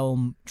it's an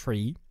elm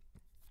tree,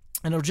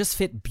 and it'll just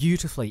fit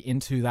beautifully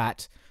into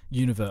that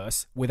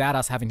universe without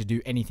us having to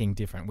do anything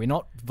different. We're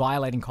not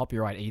violating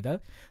copyright either.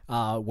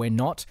 We're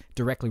not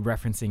directly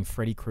referencing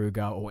Freddy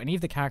Krueger or any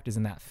of the characters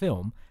in that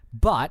film,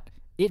 but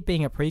it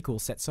being a prequel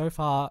set so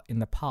far in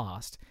the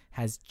past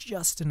has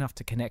just enough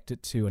to connect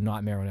it to A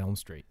Nightmare on Elm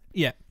Street.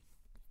 Yeah.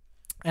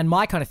 And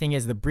my kind of thing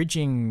is the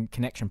bridging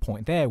connection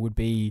point there would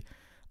be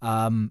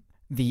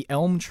the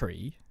elm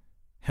tree,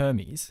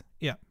 Hermes.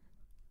 Yeah.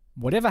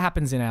 Whatever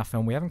happens in our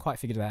film, we haven't quite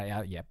figured that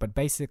out yet, but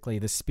basically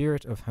the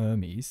spirit of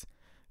Hermes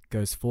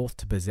goes forth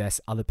to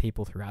possess other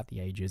people throughout the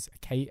ages.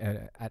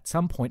 At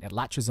some point, it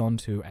latches on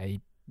to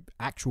a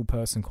actual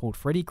person called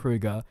Freddy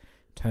Krueger,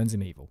 turns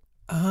him evil.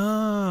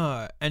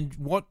 And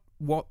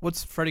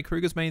what's Freddy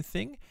Krueger's main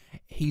thing?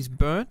 He's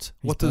burnt.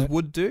 What does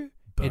wood do?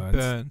 It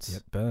burns.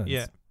 It burns.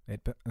 Yeah.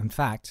 In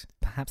fact,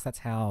 perhaps that's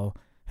how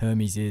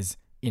Hermes is,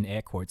 in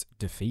air quotes,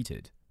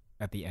 defeated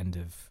at the end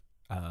of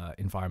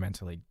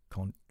Environmentally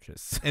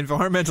Conscious.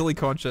 Environmentally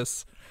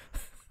Conscious.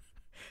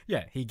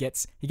 Yeah, he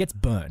gets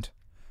burnt.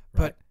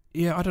 Right? But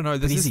yeah, I don't know.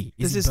 Is he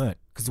burnt?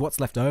 Because what's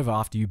left over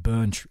after you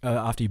burn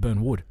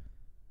wood?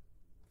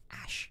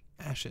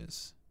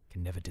 Ashes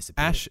can never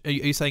disappear. Ash? Are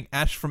you saying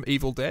Ash from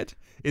Evil Dead?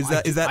 Is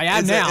that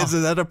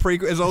a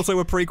prequel? Is also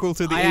a prequel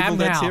to the Evil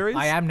Dead series?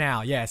 I am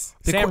now. Yes.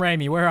 Sam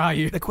Raimi, where are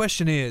you? The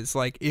question is,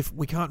 like, if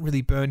we can't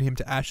really burn him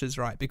to ashes,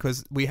 right?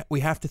 Because we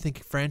have to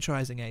think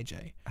franchising,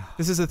 AJ.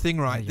 This is the thing,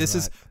 right? This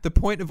is the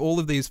point of all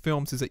of these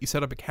films, is that you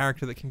set up a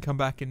character that can come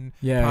back in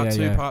part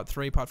 2, part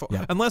 3, part 4.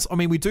 Yeah. Unless,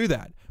 we do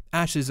that.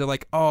 Ashes are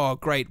like, oh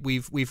great,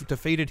 we've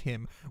defeated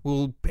him.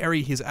 We'll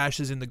bury his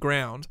ashes in the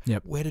ground.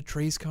 Yep. Where do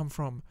trees come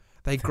from?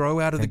 They grow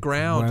out of the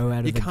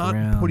ground. You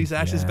can't put his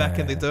ashes back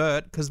in the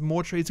dirt because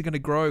more trees are going to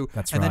grow.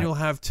 That's and then you'll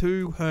have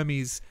two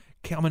Hermes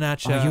coming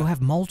at you. You'll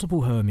have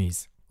multiple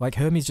Hermes. Like,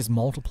 Hermes just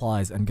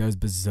multiplies and goes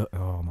berserk.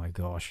 Oh my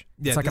gosh.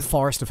 It's like a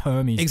forest of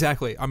Hermes.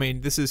 Exactly.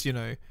 This is,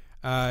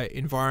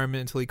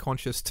 environmentally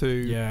conscious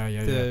to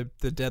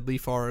the deadly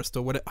forest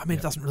or whatever.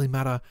 It doesn't really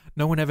matter.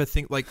 No one ever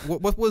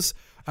what was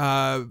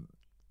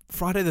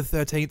Friday the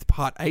 13th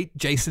Part 8,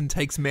 Jason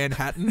Takes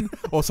Manhattan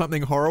or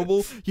something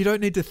horrible. You don't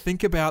need to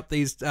think about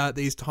these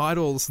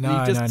titles. You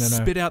just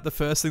spit out the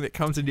first thing that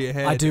comes into your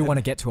head. I do want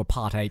to get to a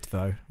Part 8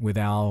 though with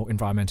our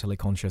environmentally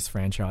conscious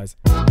franchise.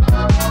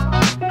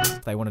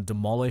 They want to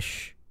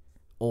demolish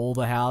all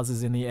the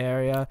houses in the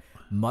area,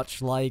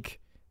 much like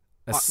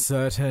a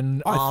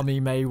certain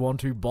army may want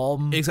to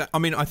bomb.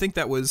 Exactly. I think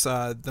that was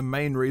the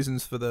main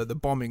reasons for the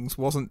bombings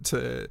wasn't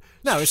to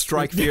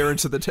strike fear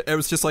into the... it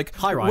was just like,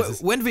 high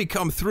rises. When we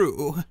come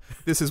through,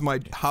 this is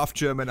my half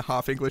German,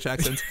 half English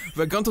accent.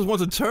 We're going to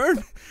want to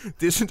turn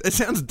this... It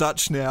sounds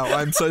Dutch now.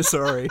 I'm so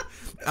sorry.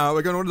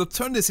 We're going to want to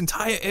turn this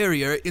entire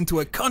area into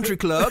a country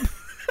club.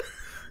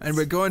 And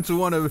we're going to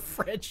want to...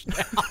 French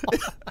now.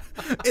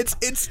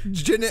 It's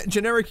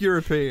generic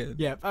European.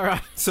 Yeah, all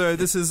right. So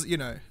this is,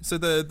 so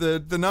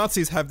the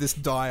Nazis have this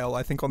dial,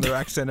 I think, on their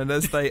accent, and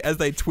as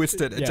they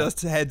twist it, it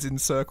just heads in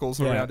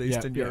circles around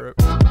Eastern Europe.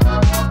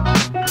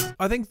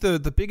 I think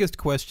the biggest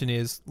question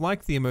is,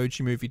 like the Emoji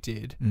Movie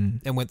did,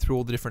 and went through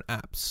all the different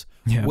apps,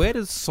 where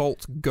does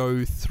Salt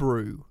go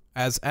through?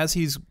 As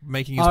he's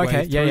making his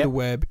way through the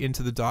web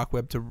into the dark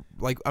web to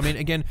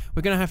again,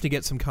 we're going to have to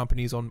get some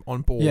companies on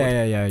board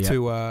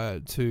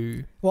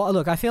to Well,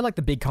 look, I feel like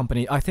the big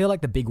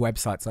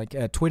websites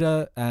like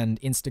Twitter and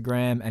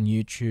Instagram and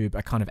YouTube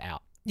are kind of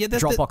out. Yeah,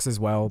 Dropbox as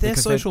well. They're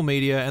social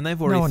media, and they've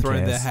already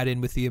thrown their hat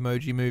in with the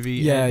Emoji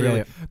Movie.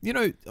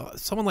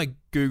 Someone like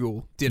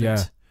Google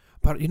didn't.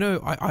 But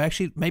I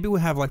actually, maybe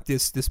we'll have like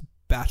this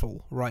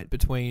battle right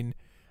between.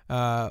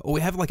 Or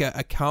we have like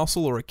a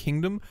castle or a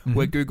kingdom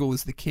where Google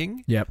is the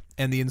king,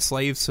 and the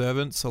enslaved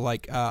servants are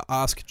like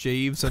Ask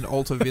Jeeves and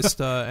Alta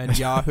Vista and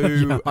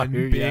Yahoo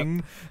and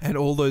Bing and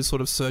all those sort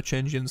of search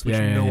engines which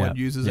no one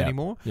uses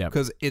anymore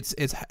because it's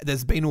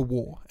there's been a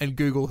war and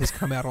Google has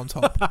come out on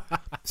top.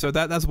 So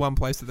that's one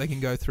place that they can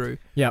go through.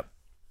 Yep.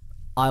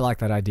 I like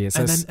that idea.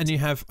 So and you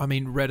have, I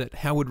mean, Reddit.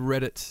 How would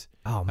Reddit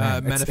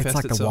manifest it's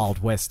like itself? the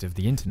Wild West of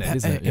the internet,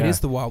 isn't it? It is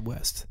the Wild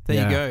West.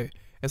 There you go.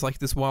 It's like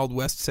this Wild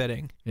West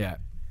setting. Yeah.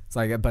 It's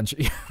like a bunch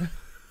of...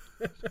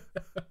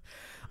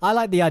 I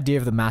like the idea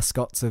of the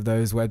mascots of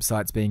those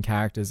websites being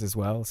characters as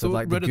well. So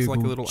like Reddit's the Google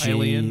like a little G,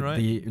 alien, right?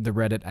 The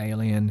Reddit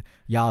alien.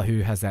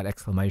 Yahoo has that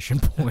exclamation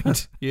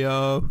point.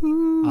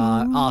 Yahoo.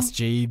 Ask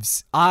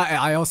Jeeves.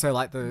 I also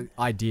like the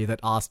idea that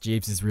Ask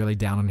Jeeves is really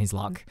down on his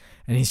luck,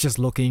 and he's just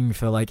looking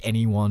for like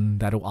anyone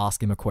that'll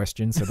ask him a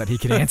question so that he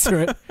can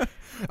answer it.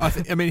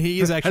 I mean,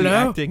 he is actually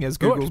acting as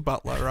Google's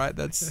butler, right?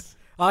 That's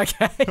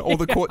okay. Or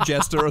the court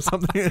jester or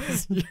something.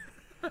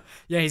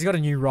 Yeah, he's got a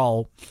new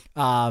role.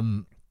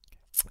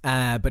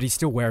 But he's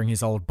still wearing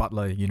his old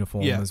butler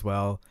uniform as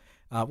well.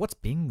 What's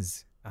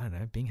Bing's? I don't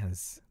know. Bing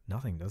has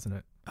nothing, doesn't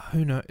it?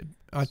 Who knows?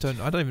 I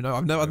don't even know.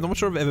 I'm not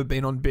sure I've ever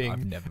been on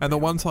Bing. And the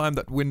one time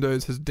that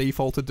Windows has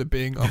defaulted to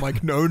Bing, I'm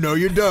like, no,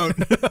 you don't.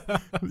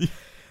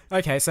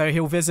 Okay, so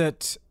he'll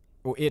visit,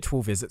 or it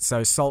will visit.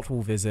 So Salt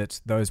will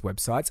visit those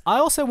websites. I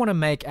also want to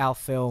make our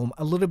film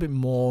a little bit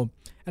more.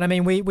 And I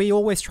mean, we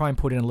always try and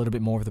put in a little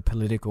bit more of the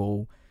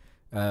political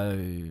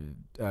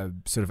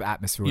sort of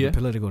atmosphere, or the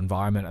political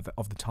environment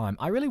of the time.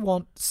 I really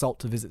want Salt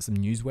to visit some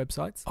news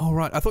websites. Oh,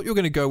 right. I thought you were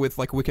going to go with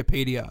like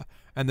Wikipedia,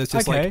 and there's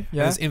just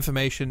there's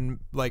information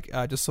like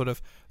just sort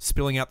of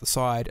spilling out the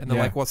side, and they're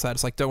like, "What's that?"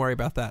 It's like, "Don't worry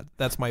about that.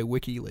 That's my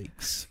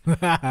WikiLeaks."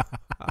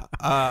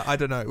 I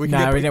don't know. We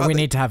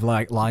need to have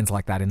like lines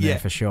like that in there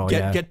for sure.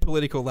 Get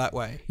political that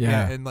way.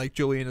 Yeah, and like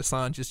Julian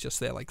Assange is just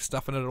there, like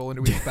stuffing it all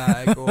into his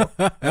bag, or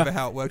ever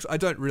how it works. I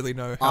don't really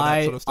know how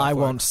that sort of stuff works.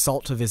 Want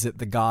Salt to visit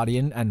The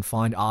Guardian and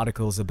find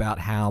articles about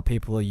how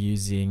people are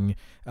using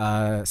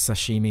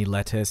sashimi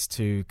lettuce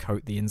to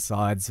coat the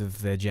insides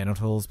of their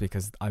genitals,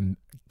 because I'm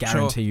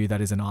guarantee you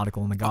that is an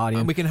article in The Guardian.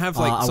 And we can have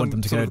like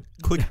some sort of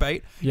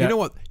clickbait. You know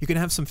what? You can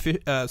have some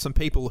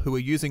people who are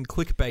using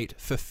clickbait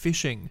for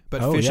fishing,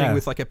 but fishing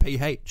with like a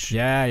PH.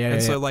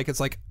 So like it's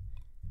like,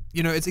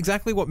 you know, it's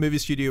exactly what movie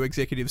studio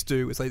executives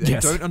do. Is they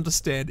don't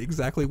understand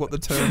exactly what the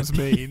terms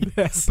mean,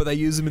 but they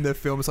use them in their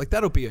film. It's like,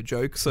 that'll be a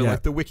joke. So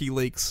like the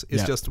WikiLeaks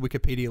is just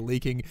Wikipedia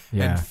leaking,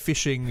 and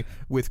fishing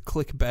with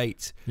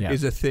clickbait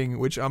is a thing,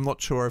 which I'm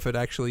not sure if it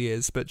actually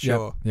is, but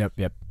sure. Yep.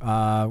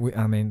 I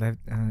mean,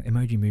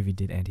 Emoji Movie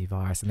did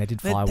antivirus, and they did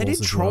firewalls. They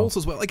did trolls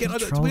as well. Again, we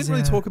didn't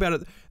really talk about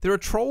it. There are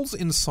trolls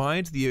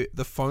inside the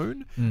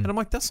phone, and I'm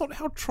like, that's not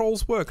how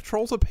trolls work.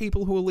 Trolls are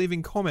people who are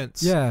leaving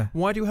comments. Yeah.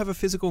 Why do you have a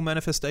physical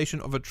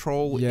manifestation of a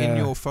troll in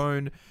your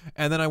phone?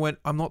 And then I went,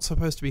 I'm not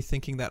supposed to be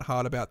thinking that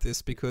hard about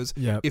this, because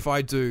if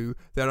I do,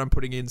 then I'm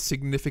putting in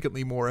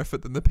significantly more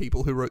effort than the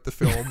people who wrote the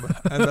film,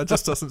 and that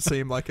just doesn't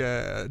seem like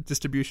a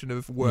distribution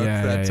of work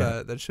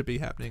that should be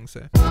happening.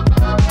 So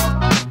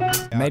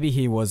maybe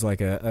he was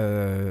like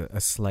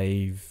a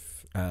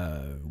slave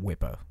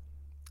whipper.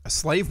 A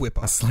slave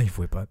whipper. A slave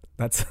whipper.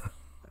 That's.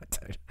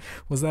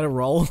 Was that a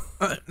role?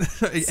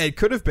 It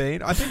could have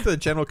been. I think the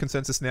general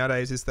consensus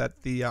nowadays is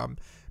that the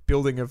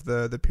building of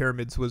the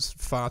pyramids was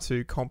far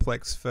too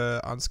complex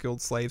for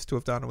unskilled slaves to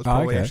have done. It was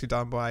probably actually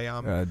done by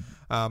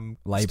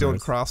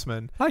skilled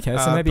craftsmen. Okay,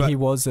 so maybe he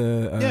was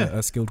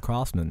a skilled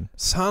craftsman.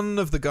 Son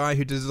of the guy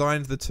who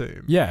designed the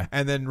tomb. Yeah.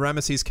 And then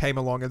Ramesses came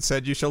along and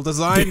said, "You shall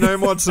design no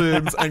more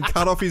tombs," and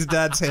cut off his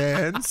dad's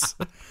hands.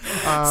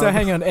 So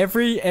hang on,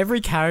 every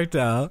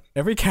character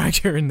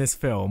in this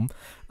film,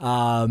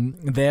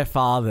 their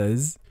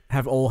fathers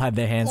have all had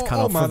their hands cut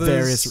off for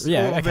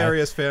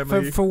various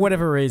family for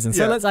whatever reason.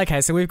 So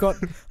so we've got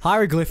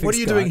hieroglyphics. What are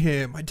you doing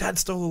here? My dad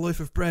stole a loaf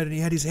of bread and he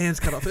had his hands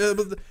cut off.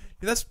 But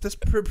that's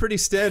pretty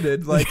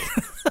standard. Like,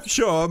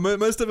 sure,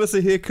 most of us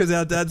are here because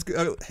our dad's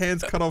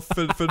hands cut off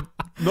for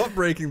not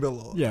breaking the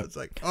law. Yeah, it's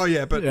like, oh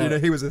yeah, but you know,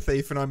 he was a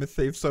thief and I'm a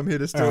thief, so I'm here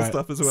to steal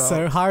stuff as well.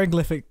 So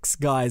hieroglyphics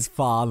guy's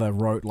father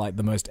wrote like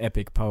the most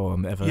epic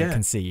poem ever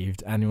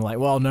conceived, and you're like,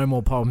 well, no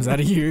more poems out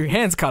of you,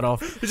 hands cut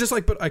off. It's just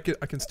like, but I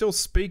can still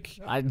speak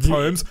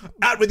poems.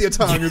 Out with your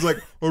tongue. It's like,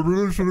 I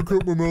really should have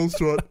kept my mouth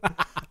shut.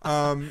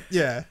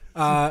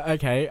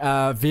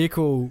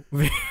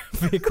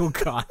 Vehicle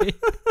guy.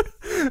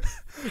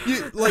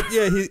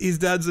 His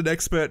dad's an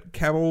expert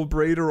camel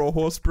breeder or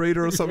horse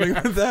breeder or something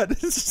like that.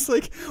 It's just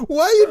like,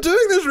 why are you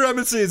doing this,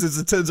 Ramesses? As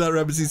it turns out,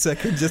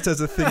 Ramesses II just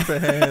has a thing for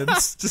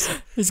hands.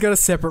 He's got a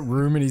separate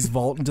room in his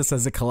vault and just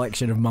has a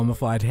collection of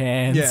mummified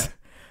hands.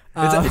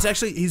 Yeah, he's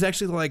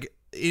actually like,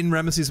 in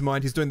Ramesses'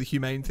 mind, he's doing the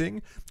humane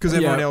thing, because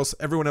everyone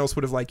else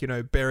would have, like, you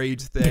know, buried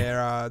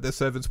their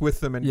servants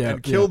with them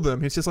and killed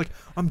them. He's just like,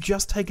 I'm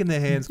just taking their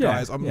hands,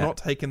 guys. I'm not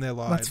taking their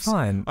lives. That's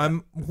fine.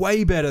 I'm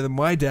way better than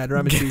my dad,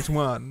 Ramesses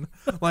I.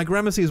 Like,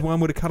 Ramesses I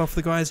would have cut off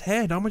the guy's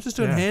head. I'm just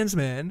doing hands,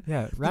 man.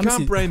 Yeah, you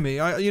can't blame me.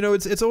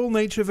 It's all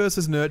nature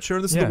versus nurture,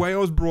 and this is the way I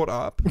was brought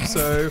up.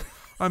 So.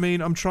 I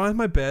mean, I'm trying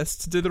my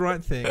best to do the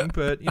right thing,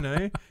 but, you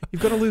know,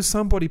 you've got to lose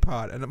some body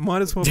part, and it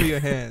might as well be your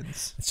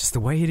hands. It's just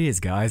the way it is,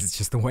 guys. It's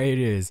just the way it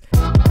is.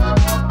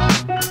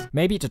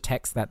 Maybe it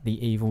detects that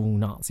the evil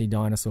Nazi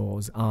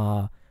dinosaurs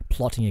are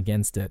plotting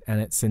against it, and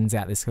it sends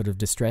out this sort of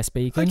distress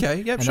beacon.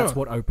 Okay, yep, and sure. that's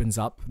what opens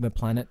up the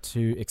planet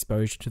to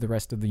exposure to the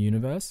rest of the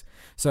universe.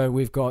 So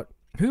we've got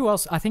who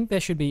else? I think there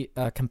should be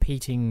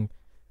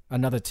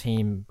another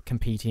team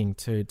competing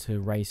to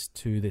race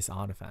to this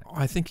artifact.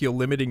 I think you're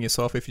limiting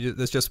yourself if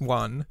there's just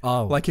one.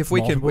 Oh, like if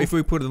we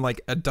put in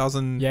like a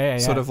dozen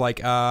sort of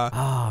like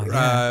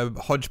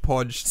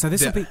hodgepodge. So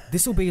this is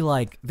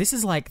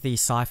like the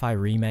sci-fi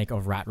remake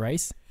of Rat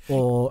Race.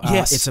 Or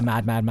It's a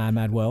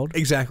Mad World.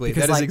 Exactly.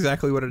 Because, that is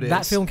exactly what it is.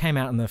 That film came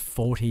out in the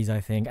 40s,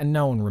 I think, and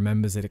no one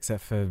remembers it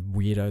except for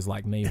weirdos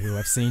like me who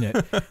have seen it.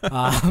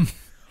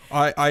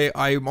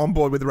 I'm on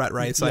board with Rat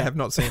Race. Yeah. I have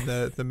not seen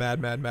the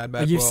Mad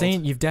World.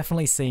 You've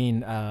definitely seen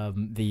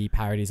the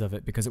parodies of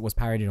it because it was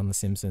parodied on The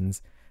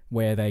Simpsons,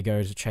 where they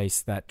go to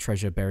chase that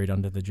treasure buried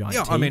under the giant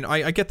teeth. I mean,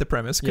 I get the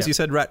premise because you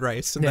said Rat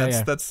Race, and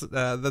that's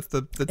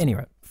the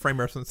anyway frame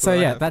reference. So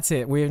that's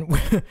it.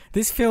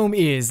 This film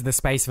is the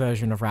space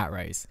version of Rat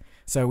Race.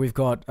 So we've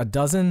got a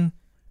dozen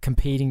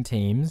competing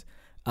teams,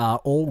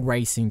 all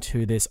racing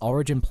to this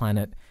origin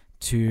planet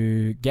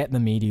to get the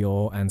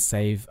meteor and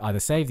either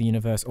save the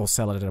universe or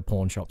sell it at a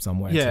pawn shop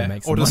somewhere to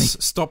make some money.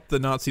 Stop the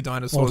Nazi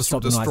dinosaurs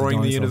from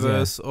destroying the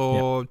universe,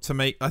 or to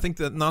make... I think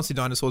the Nazi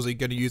dinosaurs are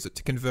going to use it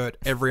to convert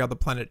every other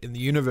planet in the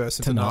universe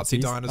into Nazi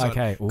dinosaurs.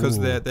 Okay, because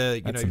they're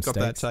you've got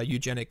that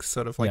eugenics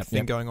sort of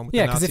thing going on with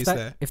the Nazis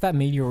there. If that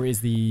meteor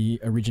is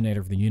the originator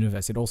of the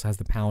universe, it also has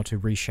the power to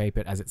reshape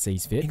it as it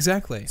sees fit.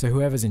 Exactly. So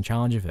whoever's in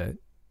charge of it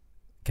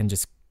can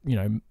just,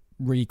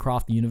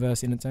 recraft the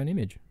universe in its own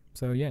image.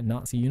 So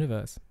Nazi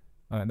universe.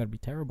 That'd be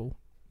terrible.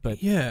 But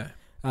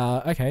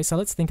okay, so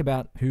let's think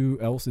about who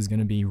else is going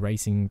to be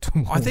racing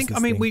towards this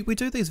thing. We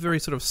do these very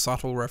sort of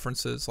subtle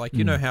references. Like,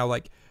 you know how,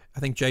 like, I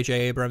think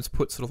J.J. Abrams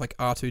put sort of like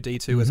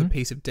R2-D2 as a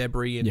piece of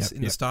debris in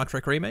the Star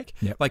Trek remake.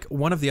 Yep. Like,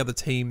 one of the other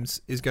teams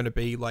is going to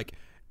be, like,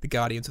 the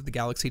Guardians of the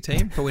Galaxy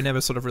team, but we never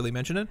sort of really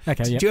mention it.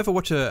 Okay, Did you ever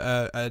watch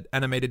an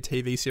animated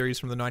TV series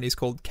from the 90s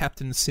called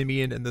Captain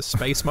Simeon and the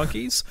Space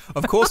Monkeys?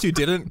 Of course you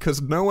didn't,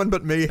 because no one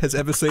but me has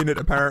ever seen it,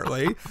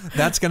 apparently.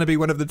 That's going to be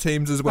one of the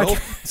teams as well.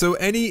 Okay. So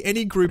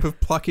any group of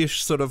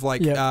pluckish sort of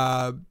like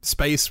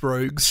space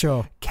rogues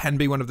can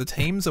be one of the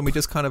teams, and we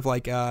just kind of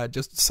like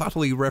just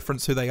subtly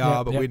reference who they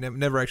are, but we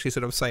never actually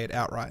sort of say it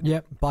outright.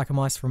 Yep, Biker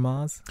Mice from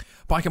Mars.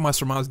 Biker Mice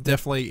from Mars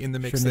definitely in the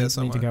mix there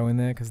somewhere. Need to go in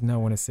there because no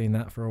one has seen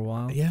that for a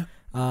while. Yeah.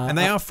 And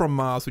they are from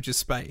Mars, which is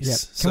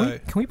space.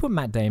 Yep. Can we put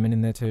Matt Damon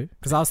in there too?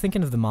 Because I was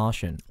thinking of The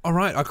Martian. All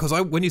right, because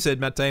when you said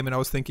Matt Damon, I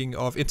was thinking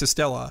of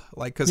Interstellar,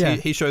 like because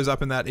he shows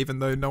up in that, even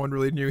though no one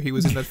really knew he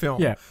was in that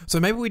film.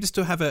 So maybe we just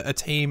do have a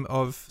team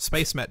of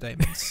space Matt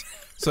Damons.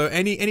 So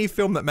any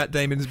film that Matt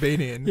Damon's been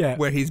in,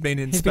 where he's been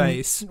in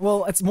space.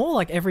 Well, it's more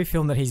like every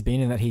film that he's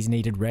been in that he's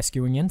needed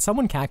rescuing in.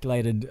 Someone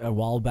calculated a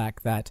while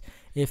back that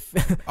if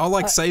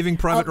Saving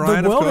Private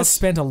Ryan, the world of course. has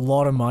spent a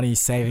lot of money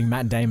saving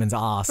Matt Damon's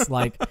ass.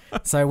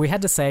 So we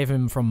had to save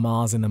him from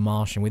Mars in The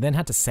Martian. We then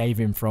had to save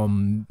him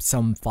from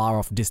some far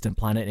off distant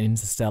planet in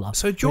Interstellar.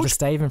 So we had to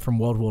save him from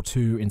World War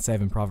II in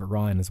Saving Private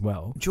Ryan as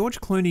well. George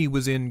Clooney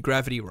was in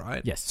Gravity,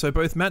 right? Yes. So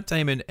both Matt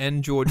Damon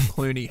and George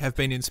Clooney have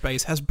been in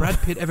space. Has Brad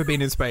Pitt ever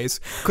been in space?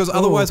 Because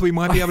otherwise we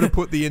might be able to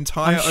put the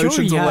entire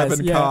Ocean's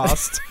 11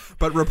 cast,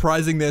 but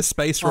reprising their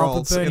space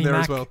roles in there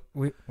as well.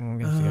 We're going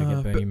to go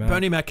get Bernie Mac.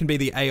 Bernie Mac can be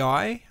the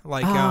AI. Great.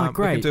 We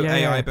can do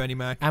AI Bernie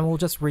Mac. And we'll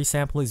just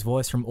resample his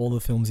voice from all the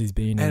films he's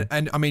been in.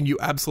 And I mean, you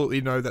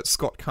absolutely know that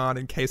Scott Caan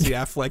and Casey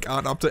Affleck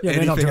aren't up to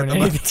anything at the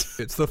moment.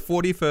 It's the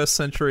 41st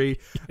century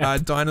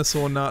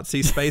dinosaur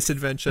Nazi space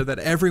adventure that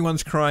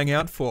everyone's crying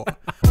out for.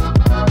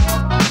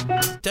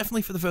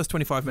 Definitely for the first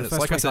 25 minutes.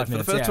 Like I said, for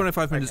the first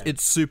 25 minutes,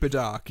 it's super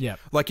dark. Yeah.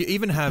 Like, you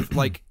even have,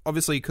 like,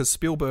 obviously, because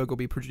Spielberg will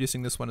be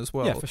producing this one as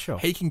well. Yeah, for sure.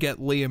 He can get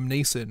Liam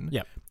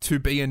Neeson to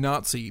be a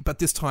Nazi, but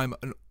this time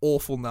an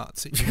awful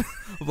Nazi.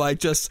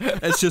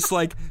 It's just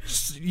like,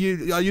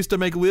 I used to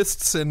make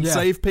lists and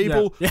save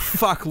people. Yeah.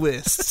 Fuck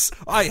lists.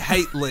 I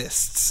hate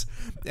lists.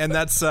 And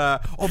that's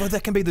although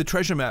that can be the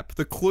treasure map.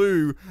 The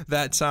clue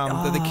that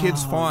the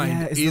kids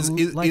find is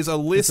a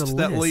list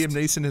that Liam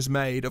Neeson has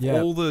made of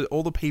all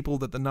the people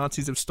that the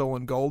Nazis have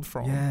stolen gold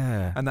from.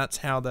 Yeah. And that's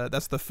how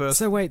that's the first.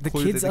 So wait, the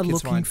kids are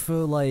looking find. For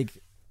like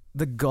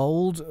the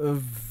gold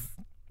of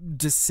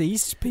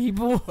deceased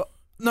people.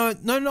 No,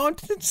 I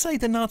didn't say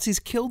the Nazis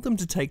killed them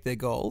to take their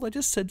gold. I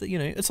just said that,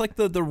 it's like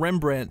the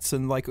Rembrandts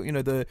and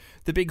the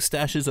big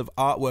stashes of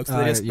artwork.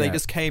 So they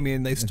just came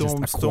in, they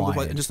stormed the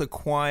place and just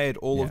acquired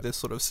all of this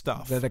sort of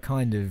stuff. They're the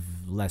kind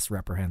of less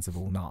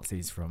reprehensible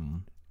Nazis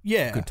from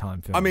Good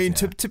Time films. I mean,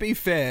 to be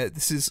fair,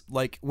 this is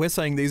like, we're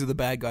saying these are the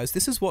bad guys.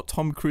 This is what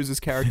Tom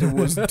Cruise's character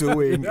was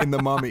doing in The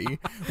Mummy,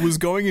 was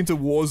going into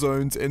war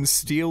zones and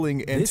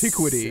stealing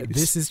antiquities.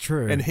 This is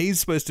true. And he's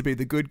supposed to be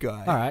the good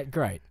guy. All right,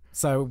 great.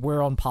 So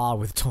we're on par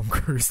with Tom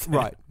Cruise then.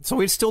 Right. So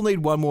we still need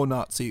one more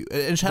Nazi.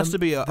 It has to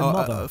be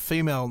a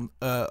female,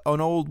 an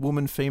old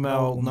woman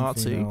female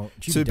Nazi.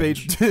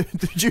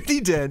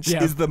 Judi Dench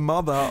is the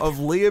mother of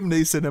Liam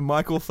Neeson and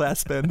Michael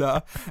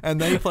Fassbender, and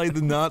they play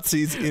the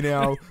Nazis in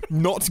our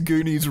Not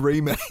Goonies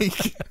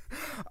remake.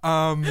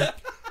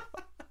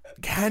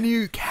 Can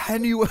you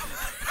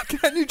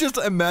Can you just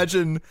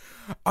imagine?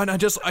 And I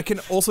can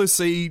also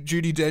see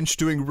Judi Dench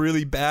doing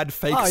really bad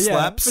fake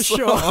slaps. For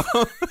sure.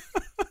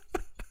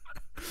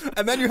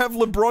 And then you have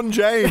LeBron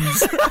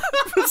James,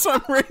 for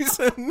some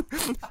reason,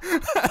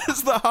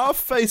 as the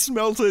half-face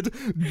melted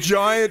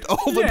giant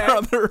older brother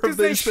of these people. Because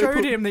they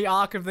showed him the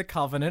Ark of the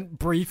Covenant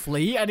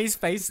briefly, and his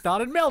face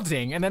started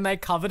melting, and then they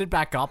covered it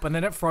back up, and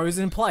then it froze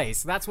in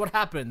place. That's what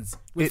happens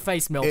with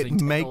face melting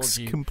technology.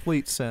 It makes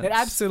complete sense. It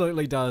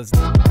absolutely does.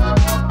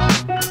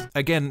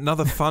 Again,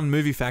 another fun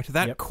movie fact.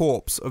 That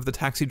corpse of the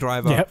taxi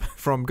driver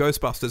from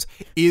Ghostbusters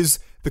is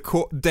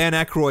Dan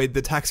Aykroyd,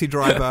 the taxi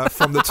driver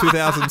from the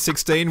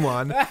 2016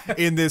 one,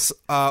 in this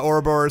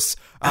Ouroboros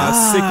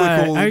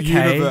cyclical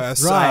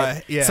universe.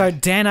 Right. So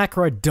Dan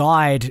Aykroyd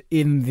died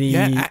in the...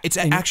 Yeah, it's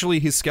actually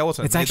his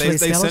skeleton. It's actually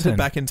they sent it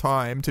back in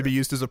time to be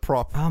used as a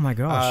prop. Oh my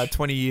gosh.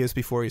 20 years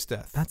before his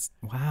death.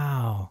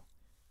 Wow.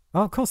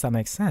 Oh, of course, that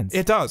makes sense.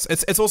 It does.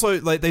 It's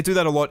also like they do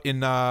that a lot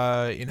in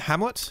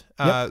Hamlet.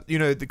 You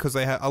know, because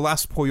they have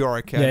Alas Poor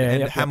Yorick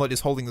and Hamlet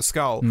is holding the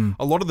skull.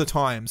 A lot of the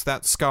times,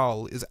 that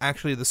skull is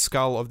actually the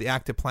skull of the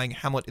actor playing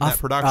Hamlet in that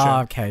production.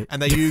 Okay.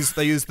 And they use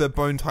the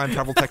bone time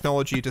travel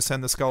technology to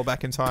send the skull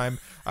back in time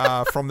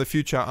from the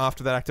future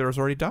after that actor has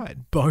already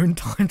died. Bone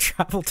time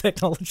travel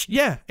technology.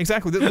 Yeah,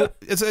 exactly.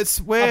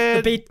 It's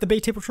where the B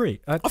triple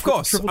tree. Of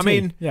course. I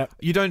mean,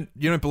 you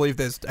don't believe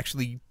there's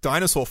actually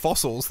dinosaur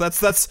fossils.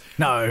 That's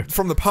no.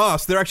 From the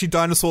past. They're actually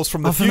dinosaurs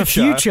from the future. From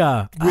the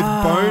future. With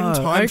bone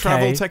time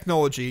travel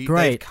technology.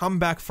 Great. They've come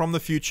back from the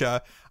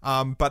future,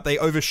 but they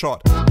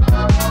overshot.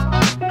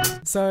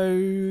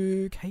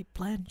 So, Cate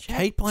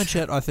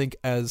Blanchett, I think,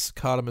 as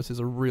Cardamus is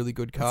a really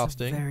good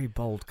casting. That's a very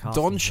bold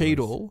casting. Don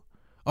Cheadle.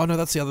 Oh no,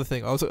 that's the other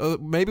thing. I was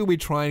maybe we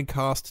try and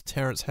cast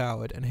Terrence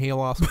Howard, and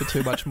he'll ask for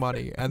too much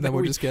money, and then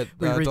we'll just get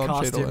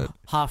Don Cheadle in.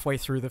 Halfway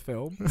through the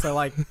film. So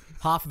like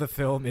half of the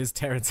film is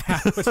Terrence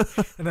Howard,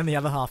 and then the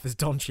other half is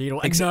Don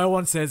Cheadle, and no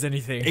one says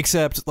anything.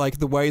 Except like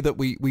the way that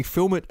we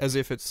film it as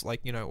if it's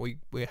like, you know, we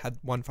had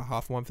one for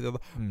half, one for the other,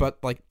 but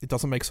like it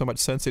doesn't make so much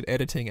sense in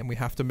editing, and we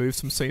have to move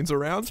some scenes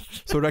around.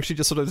 So it actually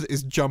just sort of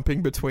is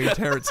jumping between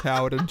Terrence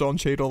Howard and Don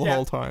Cheadle the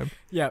whole time.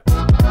 Yeah.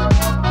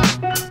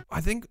 I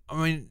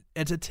mean,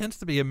 it tends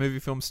to be a movie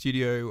film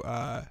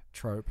studio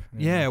trope.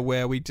 Yeah,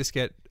 where we just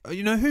get,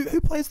 you know,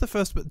 who plays the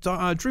first?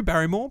 Drew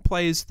Barrymore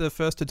plays the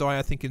first to die,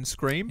 I think, in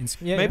Scream.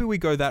 Maybe we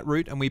go that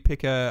route and we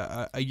pick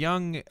a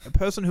young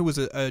person who was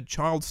a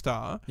child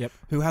star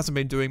who hasn't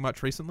been doing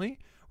much recently.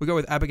 We go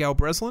with Abigail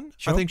Breslin.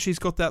 Sure. I think she's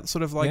got that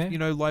sort of like, you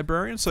know,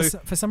 librarian. So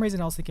for some reason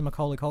I was thinking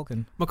Macaulay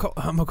Culkin.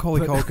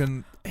 Macaulay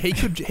Culkin,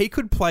 he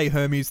could play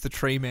Hermes the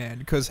Tree Man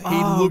because he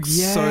looks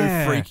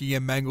so freaky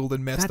and mangled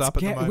and messed up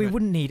at the moment. We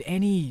wouldn't need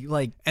any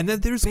like. And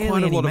then there's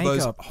quite a lot of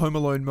those Home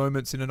Alone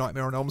moments in A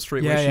Nightmare on Elm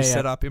Street where she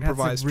set up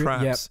improvised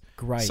traps.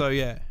 Great. So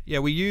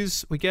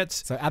we get.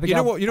 So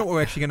Abigail, you know what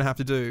we're actually going to have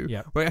to do.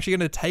 We're actually going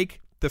to take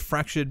the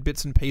fractured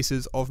bits and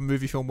pieces of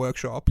Movie Film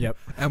Workshop,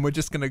 and we're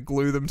just going to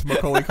glue them to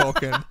Macaulay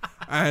Culkin,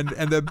 and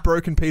the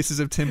broken pieces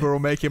of timber will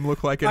make him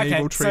look like an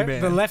evil tree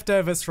man. The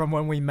leftovers from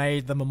when we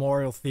made the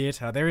Memorial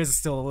Theatre, there is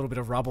still a little bit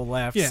of rubble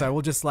left, so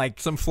we'll just like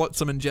some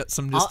flotsam and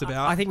jetsam just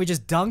about. I think we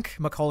just dunk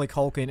Macaulay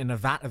Culkin in a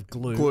vat of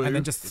glue. And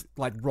then just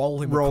like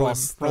roll him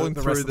across the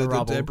rest of the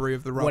rubble. Debris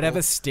of the rubble.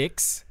 Whatever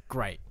sticks,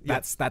 great.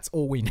 That's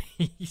all we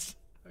need.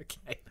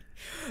 Okay.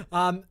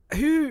 That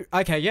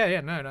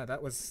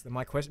was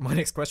my question. My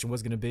next question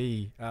was going to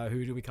be,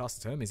 who do we cast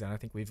as Hermes? And I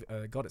think we've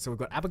got it. So we've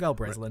got Abigail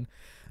Breslin,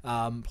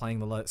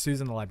 playing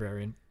Susan the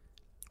librarian.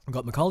 We've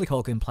got Macaulay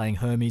Culkin playing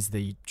Hermes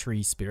the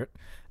tree spirit.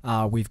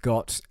 We've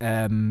got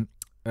a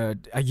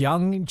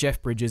young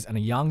Jeff Bridges and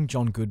a young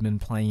John Goodman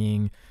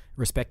playing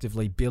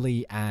respectively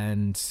Billy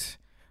and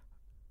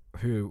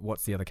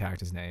what's the other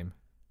character's name?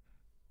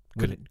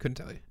 Couldn't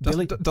tell you.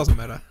 Doesn't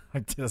matter.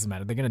 It doesn't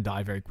matter. They're going to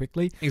die very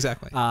quickly.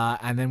 Exactly.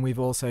 And then we've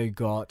also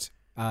got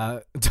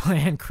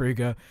Diane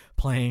Kruger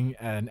playing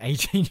an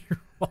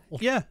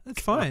 18-year-old. Yeah,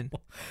 that's fine.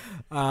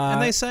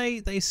 And they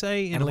say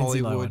in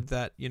Hollywood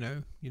that you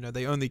know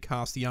they only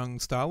cast young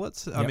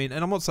starlets. I mean,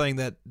 and I'm not saying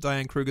that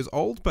Diane Kruger's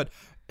old, but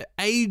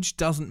age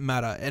doesn't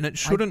matter, and it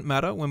shouldn't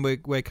matter when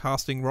we're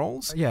casting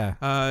roles.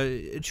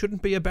 It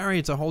shouldn't be a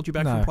barrier to hold you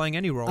back from playing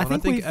any role. I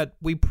think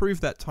we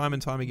prove that time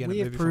and time again. We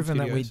have proven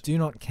that we do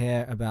not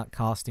care about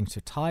casting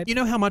to type. You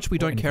know how much we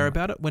don't care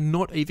about it? We're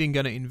not even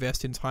going to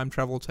invest in time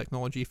travel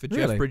technology for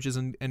Jeff Bridges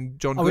and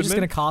John Goodman. We're just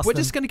going to cast them.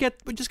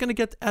 We're just going to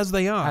get as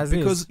they are,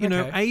 because you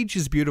know age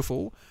is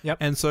beautiful.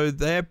 And so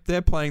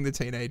they're playing the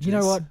teenagers. You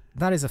know what?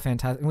 That is a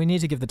fantastic. We need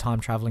to give the time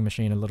traveling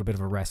machine a little bit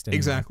of a rest. Anyway.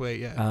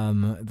 Exactly. Yeah.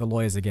 The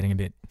lawyers are getting a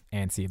bit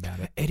antsy about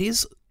it. It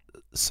is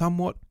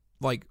somewhat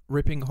like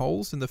ripping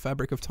holes in the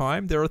fabric of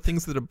time. There are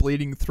things that are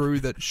bleeding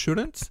through that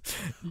shouldn't.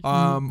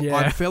 I'm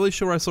fairly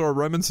sure I saw a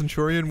Roman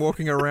centurion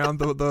walking around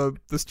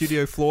the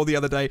studio floor the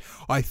other day.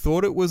 I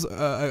thought it was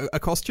a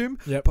costume,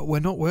 but we're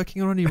not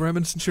working on any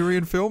Roman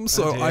centurion films,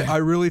 so I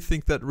really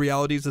think that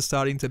realities are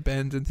starting to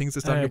bend and things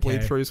are starting to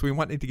bleed through, so we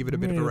might need to give it a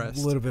bit of a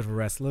rest. A little bit of a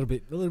rest, a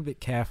little bit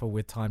careful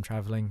with time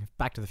traveling.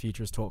 Back to the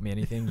Future has taught me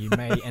anything. You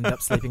may end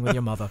up sleeping with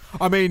your mother.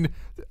 I mean,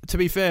 to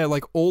be fair,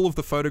 like all of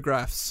the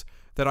photographs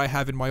that I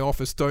have in my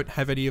office don't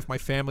have any of my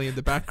family in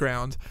the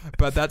background,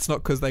 but that's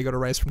not because they got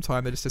erased from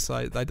time. They just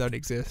decide they don't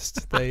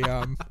exist.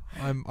 I'm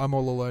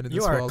all alone in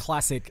this world.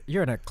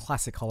 You're a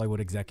classic Hollywood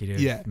executive.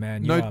 Yeah,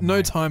 man.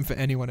 No time for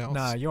anyone else.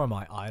 No, you're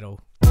my idol.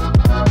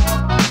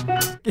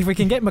 If we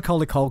can get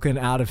Macaulay Culkin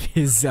out of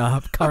his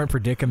current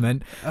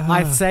predicament,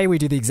 I'd say we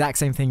do the exact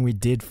same thing we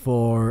did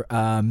for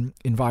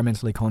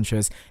Environmentally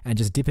Conscious and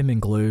just dip him in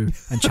glue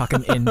and chuck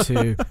him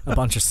into a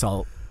bunch of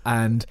salt.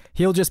 And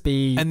he'll just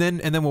be... And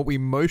then what we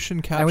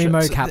motion capture... And we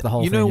mocap the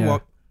whole thing,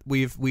 what?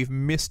 We've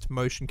missed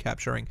motion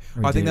capturing.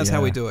 I think that's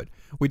how we do it.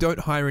 We don't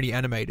hire any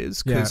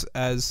animators because,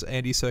 as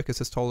Andy Serkis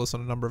has told us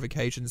on a number of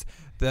occasions,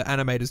 the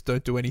animators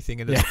don't do anything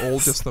and it's all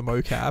just the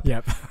mocap.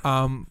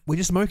 We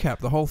just mocap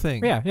the whole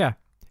thing. Yeah.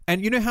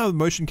 And you know how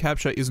motion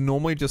capture is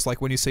normally just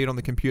like when you see it on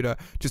the computer,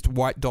 just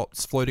white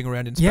dots floating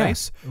around in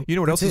space? You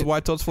know what else is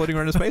white dots floating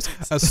around in space?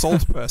 A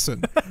salt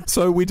person.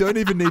 So we don't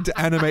even need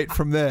to animate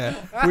from there.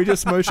 We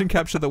just motion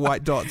capture the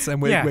white dots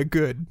and we're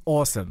good.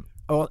 Awesome.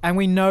 And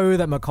we know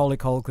that Macaulay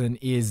Culkin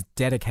is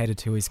dedicated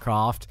to his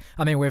craft.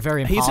 I mean, we're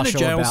very impartial. He's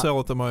in a jail cell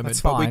at the moment,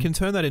 but we can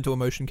turn that into a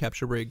motion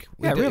capture rig.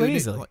 Really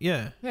easily.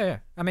 Yeah.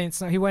 I mean,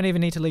 he won't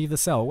even need to leave the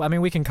cell. I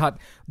mean, we can cut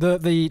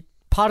the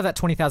part of that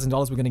 $20,000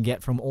 we're going to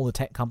get from all the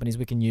tech companies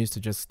we can use to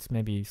just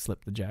maybe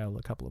slip the jail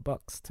a couple of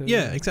bucks too.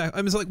 Yeah, exactly.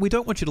 I mean, it's like we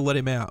don't want you to let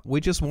him out. We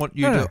just want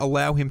you to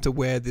allow him to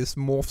wear this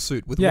morph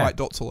suit with white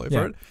dots all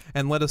over it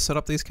and let us set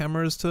up these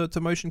cameras to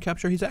motion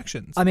capture his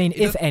actions. I mean,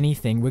 if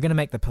anything, we're going to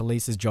make the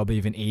police's job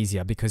even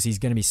easier because he's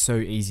going to be so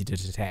easy to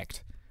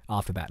detect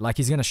after that. Like,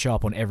 he's going to show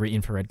up on every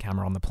infrared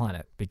camera on the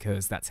planet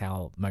because that's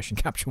how motion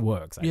capture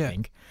works, I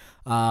think.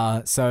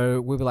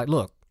 So we'll be like,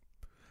 look,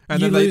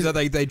 and then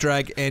they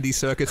drag Andy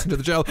Serkis into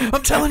the jail.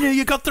 I'm telling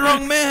you got the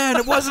wrong man.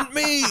 It wasn't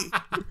me.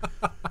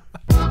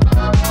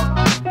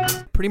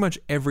 Pretty much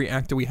every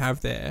actor we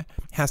have there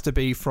has to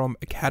be from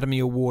Academy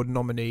Award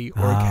nominee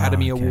or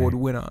Academy Award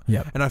winner.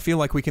 And I feel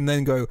like we can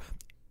then go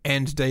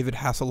and David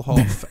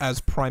Hasselhoff as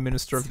Prime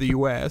Minister of the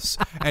US,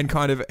 and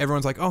kind of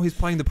everyone's like, oh, he's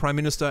playing the Prime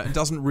Minister, and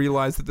doesn't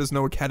realize that there's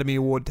no Academy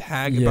Award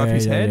tag above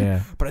his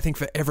head. But I think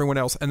for everyone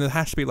else, and there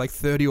has to be like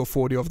 30 or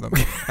 40 of them,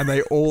 and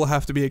they all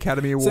have to be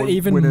Academy Award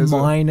winners.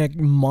 So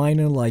even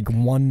minor like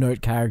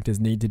one-note characters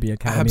need to be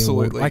Academy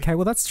Award. Okay,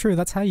 well that's true.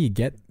 That's how you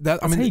get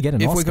that. How you get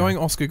an Oscar. If we're going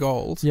Oscar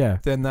Gold,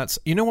 then that's,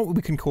 you know what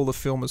we can call the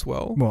film as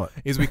well? What?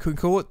 Is we could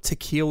call it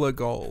Tequila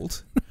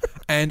Gold.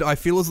 And I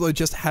feel as though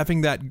just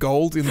having that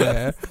gold in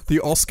there, the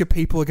Oscar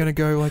people are going to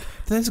go like,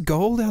 there's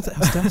gold out there.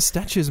 Our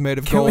statue's made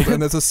of gold.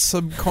 And there's a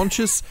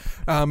subconscious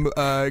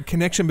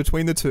connection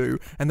between the two.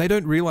 And they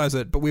don't realize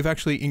it, but we've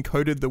actually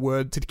encoded the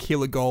word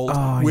tequila gold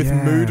with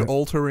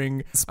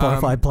mood-altering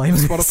Spotify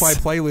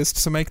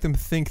playlists to make them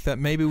think that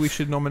maybe we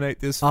should nominate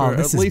this for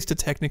at least a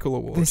technical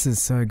award. This is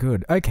so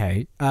good.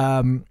 Okay.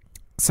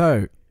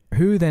 So...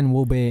 who then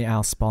will be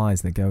our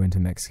spies that go into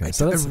Mexico?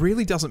 It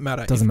really doesn't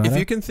matter. If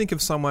you can think of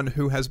someone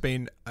who has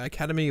been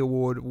Academy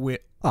Award winner.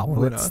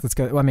 Let's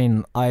go. I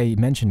mean, I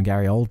mentioned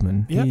Gary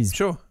Oldman. Yeah,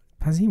 sure.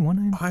 Has he won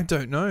it? I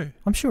don't know.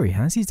 I'm sure he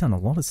has. He's done a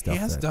lot of stuff. He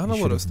has done a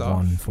lot of stuff.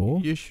 Won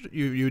for.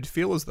 You'd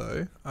feel as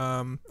though.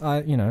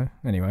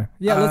 Anyway.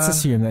 Yeah, let's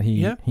assume that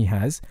he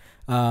has.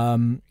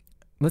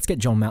 Let's get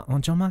John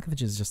Malkovich. John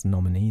Malkovich is just a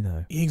nominee,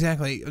 though.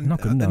 Exactly. Not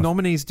good enough. The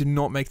nominees did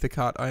not make the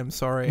cut. I am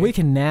sorry. We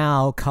can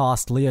now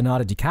cast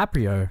Leonardo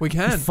DiCaprio. We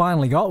can. We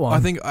finally got one. I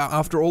think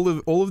after all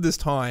of this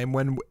time,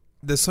 when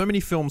there's so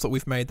many films that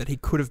we've made that he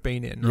could have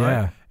been in,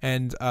 right?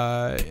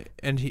 Yeah.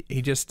 And he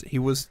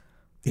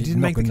didn't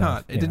make the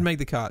cut. It didn't make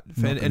the cut.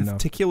 And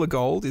Tequila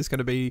Gold is going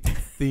to be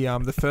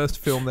the first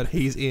film that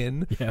he's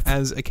in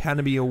as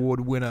Academy Award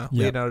winner,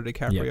 Leonardo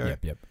DiCaprio.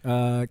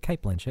 Yep.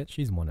 Kate Blanchett,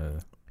 she's won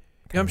a...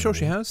 Yeah, I'm sure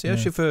she has. Yeah,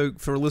 she for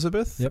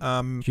Elizabeth. Yep.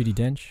 Judi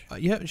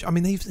Dench. I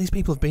mean these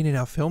people have been in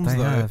our films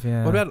though. Have,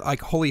 yeah. What about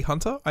like Holly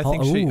Hunter? I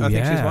think she's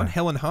won.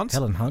 Helen Hunt.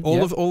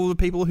 All of the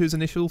people whose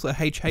initials are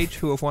HH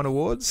who have won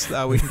awards.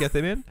 We can get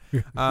them in.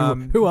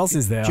 Who else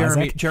is there?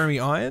 Jeremy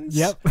Irons.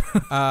 Yep.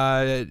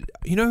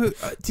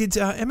 Did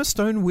Emma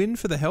Stone win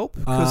for The Help?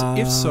 Because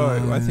if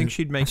so, I think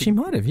she'd make. She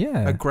might have.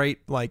 Yeah. A great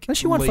like. And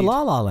she won for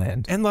La La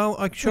Land. And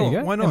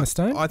sure, why not? Emma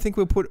Stone. I think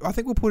we'll put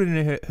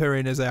her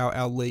in as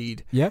our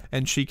lead. Yep.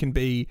 And she can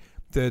be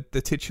the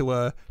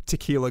titular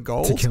Tequila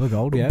Gold. Tequila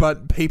Gold, yeah.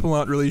 But people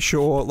aren't really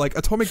sure. Like,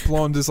 Atomic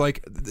Blonde is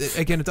like,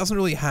 again, it doesn't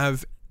really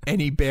have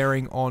any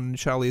bearing on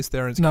Charlize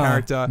Theron's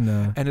character,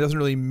 and it doesn't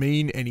really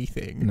mean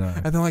anything. No.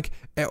 And they're like,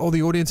 all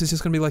the audience is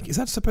just going to be like, is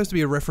that supposed to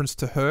be a reference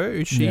to her?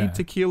 Is she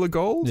Tequila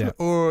Gold? Yeah.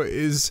 Or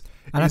is...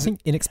 And I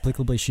think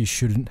inexplicably she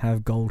shouldn't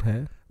have gold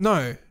hair.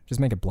 No. Just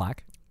make it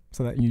black.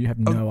 so that you have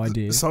no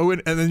idea. So,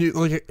 and then you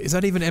like, is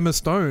that even Emma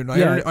Stone?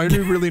 I only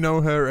really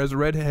know her as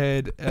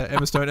redhead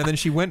Emma Stone, and then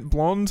she went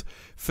blonde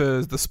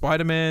for the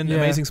Spider-Man,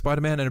 Amazing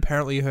Spider-Man, and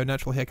apparently her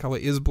natural hair color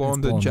is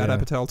blonde, and Judd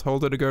Apatow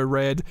told her to go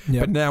red.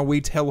 But now we're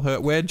Judd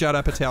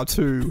Apatow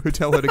too, who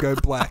tell her to go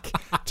black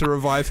to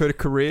revive her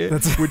career,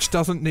 which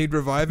doesn't need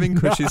reviving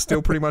because she's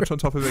still pretty much on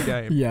top of her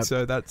game. Yep.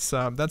 So that's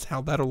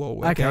how that'll all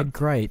work out. Okay,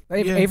 great.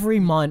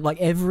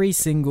 Every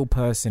single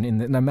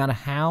person no matter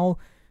how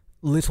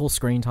little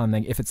screen time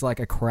if it's like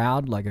a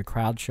crowd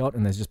shot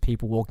and there's just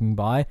people walking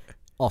by,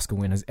 Oscar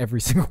winners,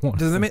 every single one.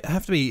 Does it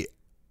have to be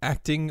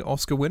acting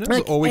Oscar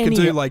winners, or we could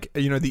do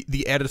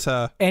the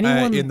editor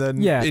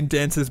in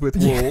Dances with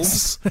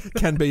Wolves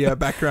can be a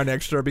background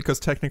extra because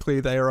technically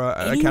they are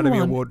an Academy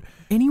Award.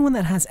 Anyone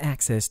that has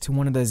access to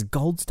one of those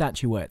gold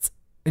statuettes.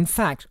 In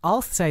fact,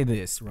 I'll say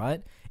this,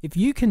 right? If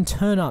you can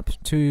turn up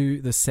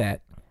to the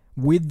set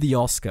with the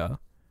Oscar,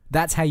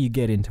 that's how you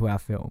get into our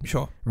film.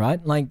 Sure. Right?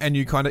 And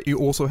you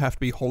also have to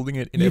be holding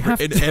it in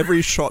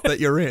every shot that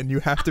you're in. You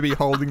have to be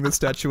holding the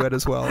statuette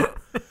as well.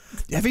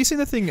 Have you seen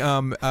the thing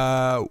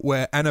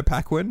where Anna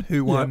Paquin,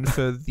 who won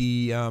for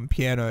the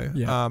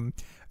piano,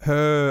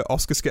 her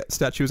Oscar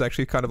statue is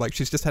actually kind of like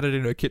she's just had it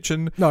in her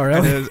kitchen. Oh,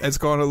 really? And it's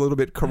gone a little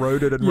bit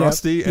corroded and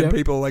rusty, and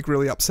people are like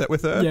really upset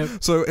with her. Yep.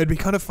 So it'd be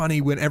kind of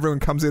funny when everyone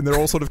comes in, they're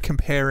all sort of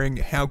comparing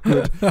how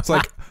good. It's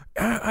like,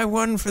 I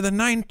won for the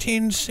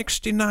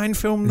 1969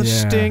 film The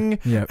Sting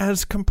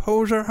as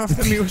composer of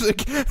the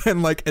music,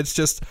 and like it's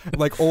just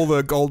like all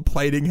the gold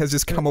plating has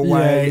just come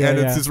away, and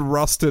it's this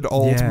rusted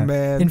old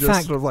man in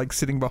fact, sort of like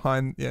sitting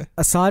behind.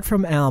 Aside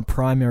from our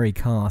primary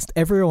cast,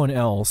 everyone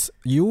else,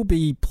 you'll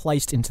be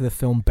placed into the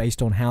film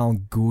based on how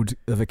good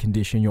of a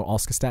condition your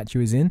Oscar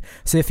statue is in.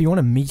 So if you want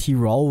a meaty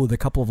role with a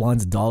couple of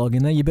lines of dialogue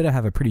in there, you better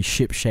have a pretty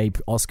ship-shape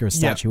Oscar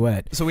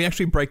statuette. So we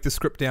actually break the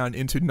script down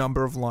into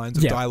number of lines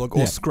of dialogue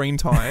or screen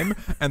time.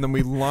 And then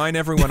we line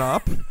everyone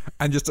up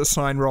and just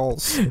assign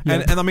roles.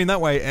 And I mean,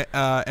 that way,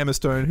 Emma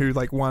Stone, who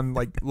won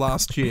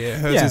last year,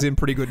 hers is in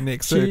pretty good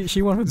nick. So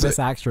she won for Best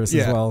Actress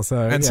as well.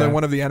 So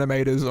one of the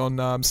animators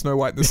on Snow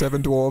White and the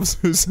Seven Dwarfs,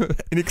 who's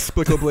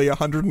inexplicably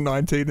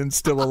 119 and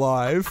still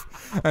alive,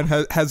 and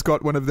has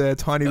got one of their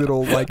tiny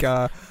little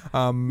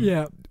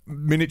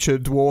miniature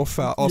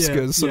dwarf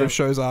Oscars sort of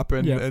shows up,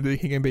 and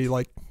he can be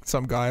like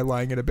some guy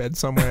lying in a bed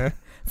somewhere.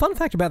 Fun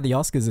fact about the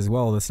Oscars as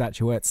well, the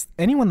statuettes,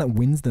 anyone that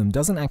wins them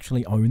doesn't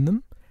actually own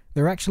them.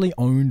 They're actually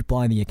owned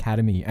by the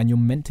Academy, and you're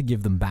meant to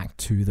give them back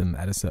to them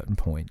at a certain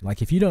point.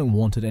 Like, if you don't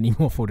want it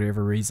anymore for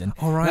whatever reason,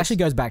 it actually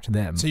goes back to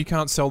them. So you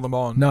can't sell them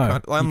on. No,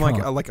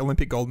 like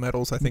Olympic gold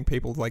medals, I think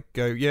people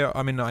go,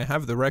 I mean, I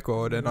have the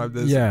record, and I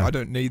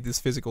don't need this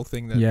physical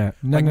thing.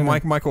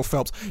 Michael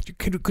Phelps.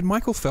 Could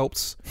Michael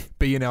Phelps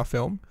be in our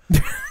film?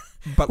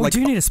 But we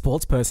do need a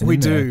sports person. We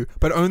do,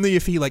 but only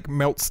if he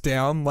melts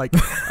down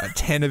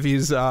 10 of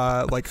his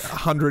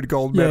 100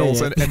 gold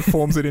medals and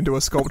forms it into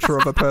a sculpture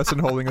of a person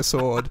holding a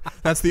sword.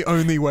 That's the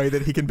only way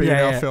that he can be in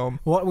our film.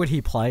 What would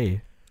he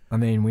play? I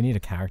mean, we need a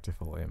character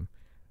for him.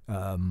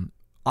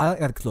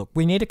 Look,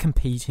 we need a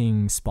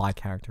competing spy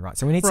character, right?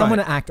 So we need someone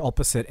to act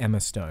opposite Emma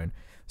Stone.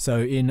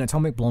 So in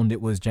Atomic Blonde,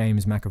 it was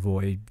James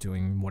McAvoy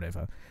doing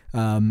whatever.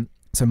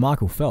 So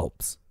Michael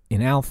Phelps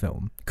in our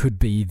film could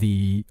be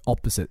the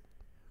opposite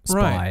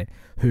spy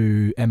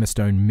who Emma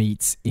Stone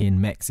meets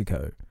in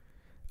Mexico.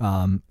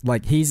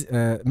 He's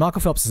Michael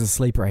Phelps is a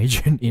sleeper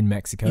agent in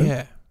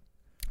Mexico.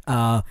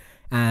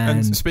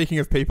 And speaking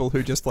of people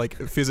who just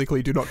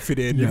physically do not fit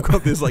in, you've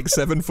got this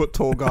 7 foot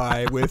tall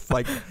guy with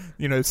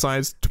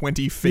size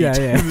 20 feet.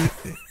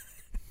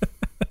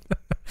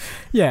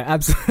 Yeah,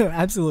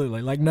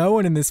 absolutely. No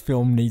one in this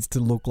film needs to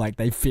look like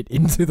they fit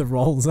into the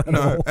roles at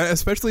all.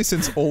 Especially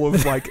since all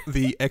of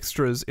the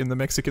extras in the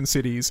Mexican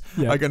cities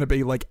are going to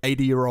be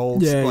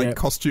 80-year-olds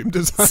costume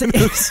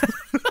designers.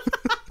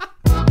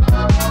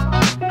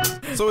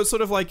 So it's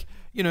sort of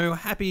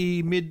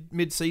happy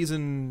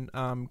mid-season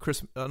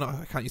Christmas. No,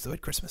 I can't use the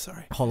word Christmas.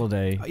 Sorry,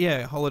 holiday.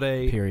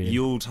 Holiday period.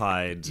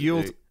 Yuletide.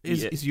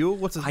 Is Yule?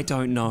 What's I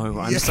don't know.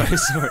 I'm so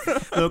sorry.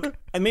 Look,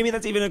 and maybe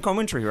that's even a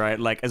commentary, right?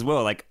 As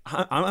well. I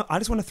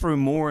just want to throw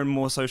more and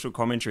more social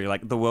commentary.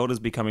 The world is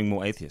becoming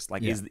more atheist.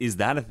 Is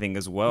that a thing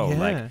as well?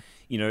 Yeah.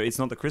 It's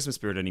not the Christmas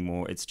spirit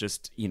anymore. It's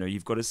just,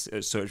 you've got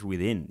to search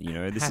within.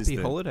 This Happy is the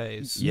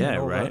holidays.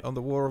 Right. On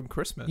the war on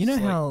Christmas. You know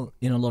how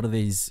in a lot of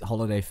these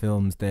holiday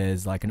films,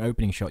 there's an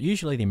opening shot.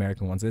 Usually the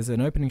American ones, there's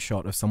an opening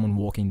shot of someone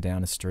walking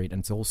down a street and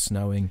it's all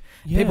snowing.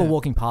 Yeah. People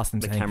walking past them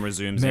the saying, camera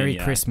zooms Merry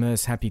in,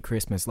 Christmas, Happy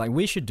Christmas.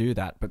 We should do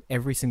that, but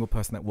every single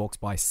person that walks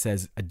by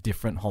says a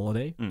different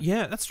holiday.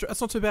 Yeah, that's true.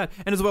 That's not too bad.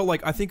 And as well,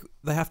 I think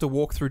they have to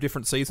walk through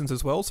different seasons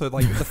as well. So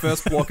the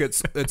first block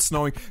it's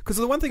snowing. Because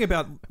the one thing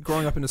about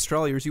growing up in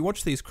Australia is you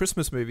watch these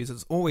Christmas movies,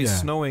 it's always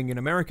snowing in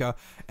America,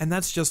 and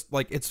that's just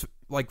it's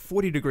like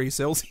 40 degrees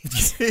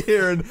Celsius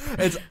here, and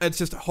it's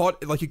just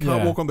hot. Like you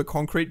can't walk on the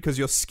concrete because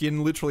your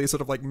skin literally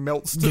sort of like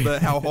melts to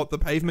how hot the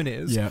pavement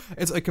is. Yeah.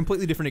 It's a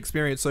completely different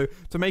experience. So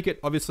to make it,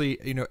 obviously,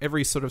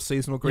 every sort of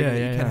seasonal green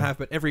that you can have,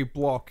 but every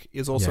block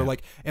is also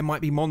like, it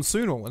might be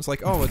monsoonal. It's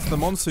like, oh, it's the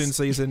monsoon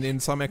season in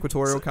some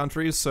equatorial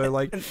countries. So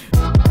like,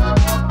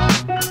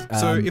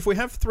 so if we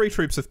have 3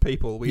 troops of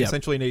people, we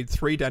essentially need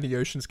 3 Danny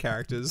Ocean's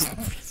characters,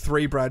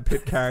 3 Brad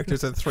Pitt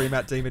characters, and 3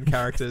 Matt Damon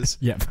characters.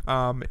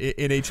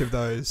 In each of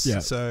those. Yeah.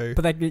 So,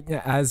 but they,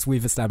 as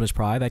we've established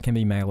prior, they can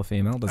be male or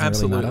female.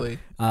 Doesn't really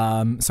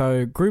matter.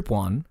 So group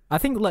 1, I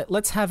think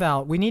let's have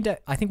our.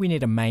 I think we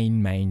need a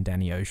main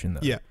Danny Ocean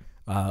though. Yeah.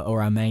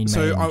 Or our main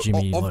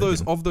Jimmy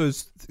Logan. Of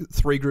those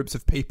 3 groups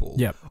of people.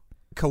 Yep.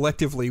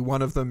 Collectively,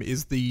 one of them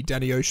is the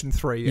Danny Ocean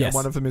 3, and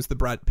one of them is the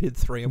Brad Pitt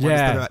 3, and one is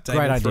the Matt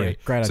Damon 3.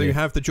 Great so you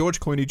have the George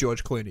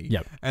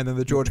Clooney, and then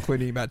the George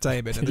Clooney Matt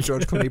Damon, and the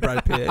George Clooney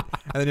Brad Pitt,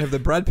 and then you have the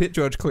Brad Pitt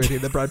George Clooney,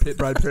 the Brad Pitt,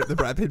 the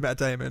Brad Pitt Matt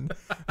Damon,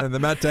 and the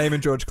Matt Damon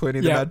George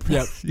Clooney, the Brad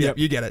Pitt. Yep.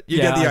 You get it. You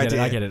get the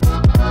idea. I get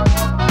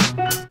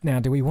it. Now,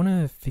 do we want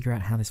to figure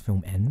out how this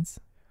film ends?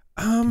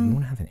 Do we want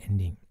to have an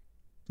ending?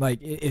 Like,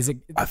 is it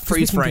a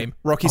freeze frame,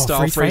 Rocky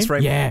style freeze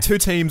frame? Yeah. 2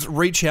 teams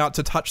reach out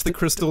to touch the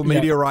crystal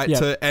meteorite,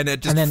 and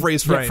it just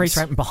freeze frames. Freeze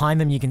frame. Behind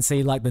them, you can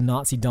see like the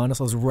Nazi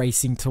dinosaurs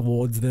racing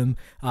towards them.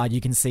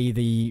 You can see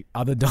the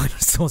other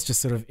dinosaurs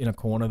just sort of in a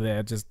corner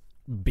there, just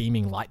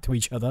beaming light to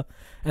each other.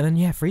 And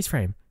then freeze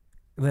frame,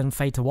 then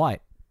fade to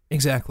white.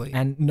 Exactly.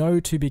 And no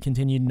to be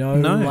continued. No.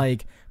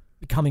 Like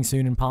coming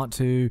soon in part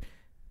 2.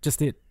 Just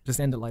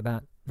end it like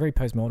that. Very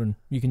postmodern.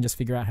 You can just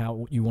figure out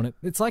how you want it.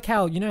 It's like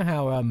how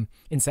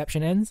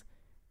Inception ends,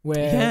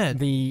 where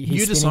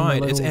you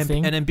decide it's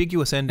an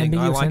ambiguous ending.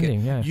 I like it.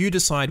 Yeah. You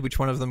decide which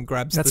one of them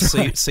grabs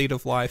the seed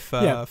of life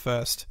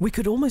first. We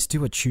could almost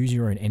do a choose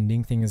your own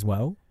ending thing as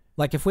well.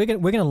 Like if we're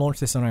gonna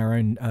launch this on our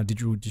own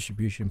digital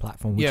distribution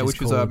platform, which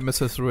is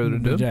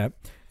Mrs.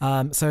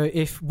 So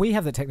if we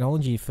have the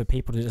technology for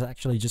people to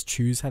actually just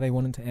choose how they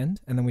want it to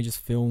end, and then we just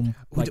film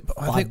I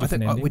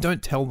think we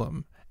don't tell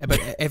them. But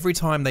every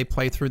time they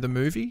play through the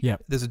movie,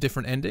 there's a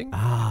different ending.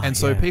 And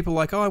so people are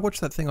like, I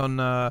watched that thing on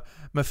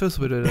my first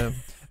video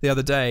the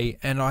other day,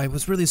 and I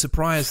was really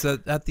surprised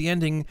that at the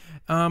ending,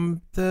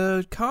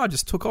 the car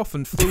just took off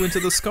and flew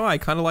into the sky,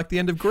 kind of like the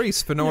end of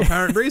Grease for no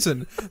apparent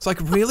reason. It's like,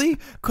 really?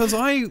 Because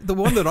the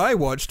one that I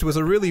watched was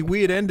a really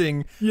weird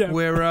ending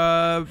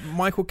where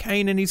Michael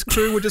Caine and his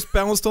crew were just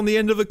balanced on the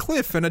end of a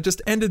cliff, and it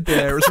just ended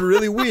there. It was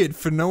really weird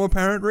for no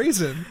apparent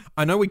reason.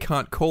 I know we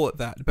can't call it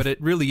that, but it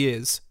really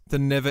is. The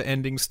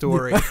never-ending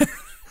story.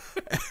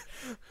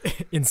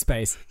 In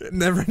space.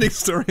 Never-ending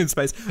story in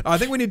space. I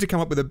think we need to come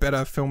up with a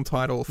better film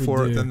title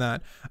for it than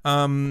that.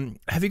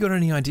 Have you got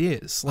any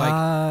ideas?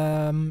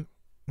 Not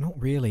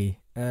really.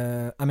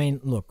 I mean,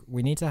 look,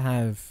 we need to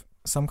have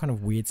some kind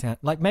of weird sound.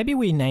 Like, maybe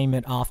we name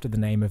it after the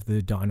name of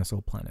the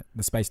dinosaur planet,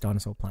 the space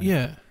dinosaur planet.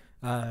 Yeah.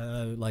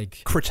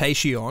 Like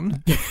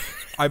Cretaceon,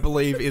 I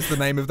believe, is the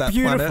name of that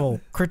planet.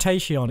 Beautiful.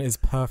 Cretaceon is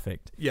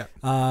perfect. Yeah.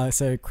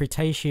 So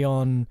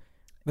Cretaceon...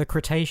 The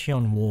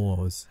Cretaceon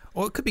Wars.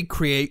 Or it could be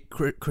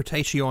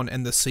Cretaceon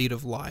and the Seed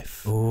of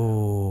Life.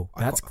 Oh,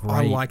 that's great.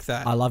 I like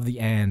that. I love the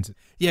and.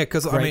 Yeah,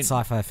 because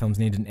sci-fi films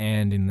need an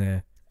and in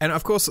there. And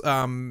of course,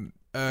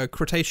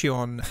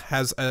 Cretaceon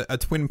has a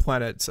twin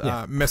planet,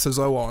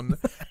 Mesozoon,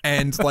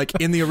 and like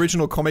in the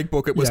original comic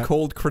book, it was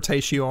called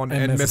Cretaceon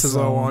and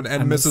Mesozoon,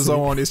 and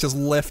Mesozoon is just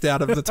left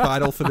out of the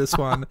title for this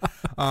one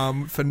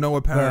for no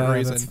apparent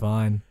reason. That's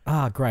fine.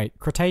 Great.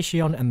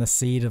 Cretaceon and the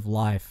Seed of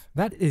Life.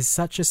 That is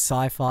such a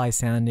sci-fi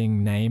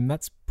sounding name.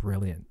 That's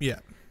brilliant. Yeah.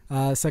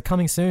 So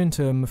coming soon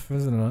to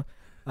Methuselah.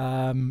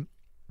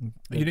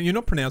 You're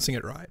not pronouncing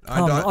it right.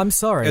 I'm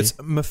sorry.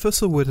 It's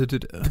Methuselah.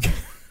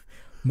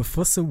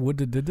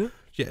 Methuselah.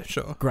 Yeah,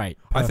 sure. Great.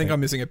 Perfect. I think I'm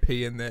missing a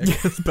P in there,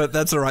 but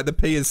that's all right. The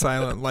P is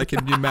silent, like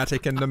in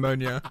pneumatic and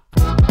pneumonia.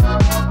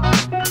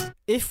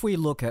 If we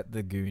look at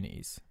the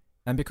Goonies,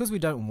 and because we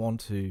don't want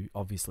to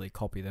obviously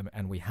copy them,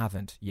 and we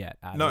haven't yet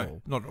at all.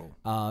 No, not at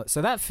all.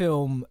 So that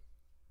film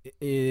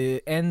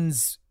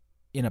ends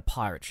in a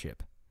pirate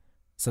ship.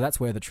 So that's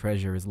where the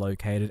treasure is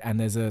located, and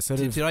there's a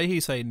sort of... Did I hear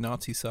you say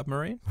Nazi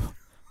submarine?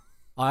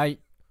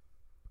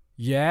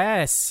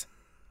 Yes.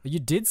 You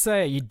did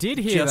say it. You did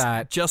hear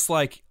that. Just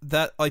like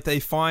that, like they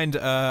find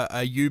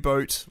a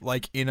U-boat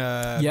like in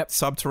a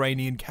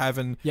subterranean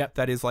cavern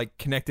that is like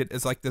connected.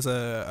 It's like there's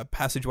a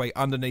passageway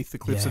underneath the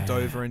cliffs of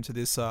Dover into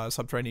this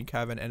subterranean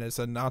cavern, and it's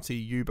a Nazi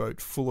U-boat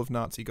full of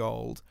Nazi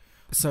gold.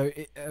 So,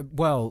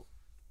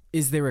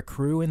 is there a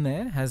crew in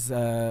there?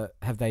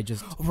 Have they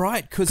just...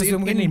 Right, because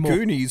in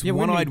Goonies,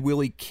 One-Eyed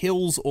Willie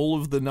kills all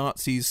of the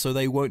Nazis so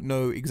they won't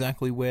know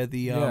exactly where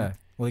the...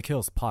 Well, he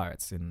kills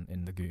pirates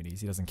in the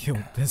Goonies. He doesn't kill...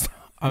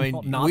 I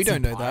mean, we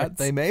don't know that.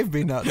 They may have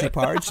been Nazi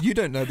pirates. You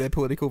don't know their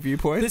political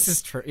viewpoints. This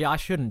is true. Yeah, I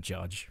shouldn't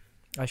judge.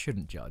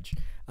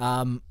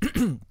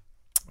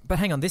 But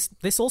hang on,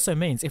 this also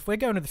means if we're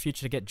going to the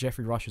future to get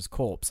Jeffrey Rush's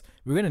corpse,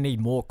 we're going to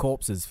need more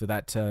corpses for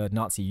that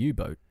Nazi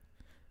U-boat.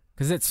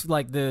 Because it's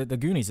like the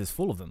Goonies is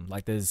full of them.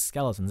 Like there's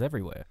skeletons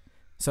everywhere.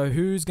 So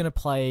who's going to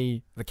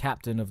play the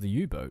captain of the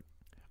U-boat?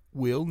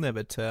 We'll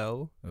never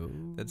tell.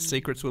 Ooh. That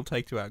secrets we'll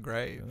take to our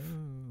grave.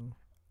 Oh.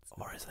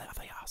 Or is that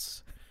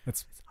us?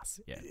 That's us,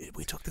 yeah.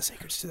 We took the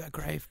secrets to our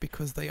grave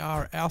because they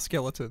are our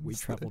skeletons. We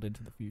travelled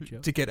into the future.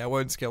 To get our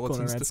own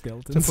skeletons.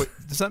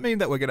 Does that mean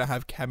that we're going to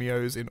have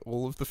cameos in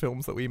all of the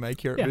films that we make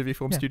here at Movie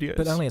Film Studios?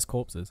 But only as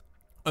corpses.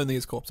 Only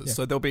as corpses. Yeah.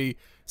 So there'll be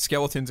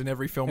skeletons in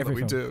every film that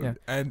we do.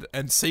 Yeah.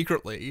 And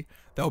secretly,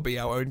 there'll be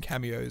our own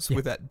cameos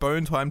with that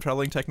bone time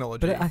traveling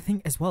technology. But I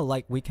think as well,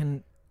 like, we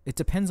can... It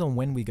depends on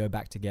when we go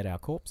back to get our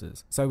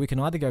corpses. So we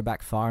can either go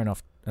back far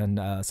enough and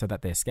so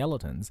that they're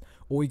skeletons,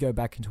 or we go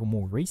back into a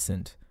more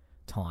recent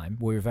time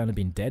where we've only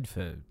been dead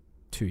for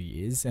 2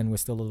 years and we're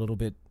still a little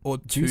bit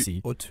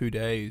juicy. Or 2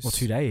 days. Or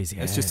 2 days,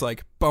 yeah. It's just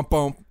like, bump,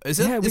 bump. Is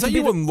that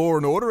you on Law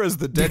and Order as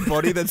the dead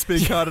body that's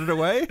been carted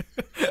away?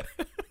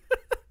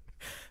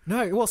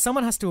 No, well,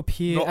 someone has to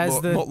appear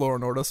Not Law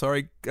and Order,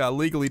 sorry.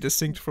 Legally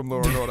distinct from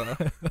Law and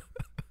Order.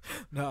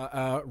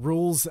 No,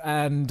 rules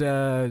and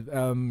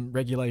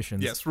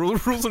regulations. Yes,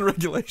 rules and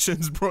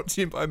regulations brought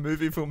to you by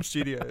Movie Film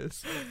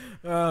Studios.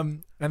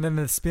 And then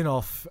the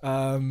spin-off.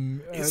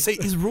 See,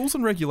 is rules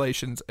and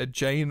regulations a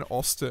Jane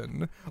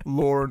Austen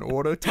Law and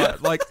Order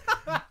type? Like,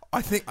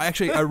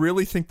 I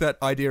really think that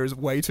idea is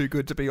way too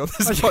good to be on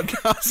this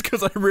podcast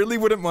because I really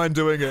wouldn't mind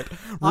doing it.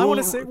 I want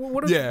to say,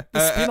 what are the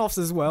spin-offs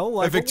as well?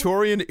 Like, a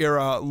Victorian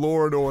era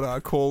Law and Order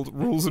called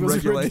Rules and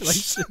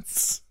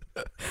Regulations.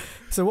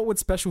 So what would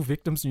Special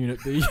Victims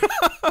Unit be?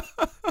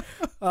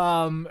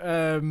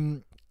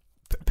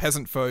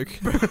 Peasant folk.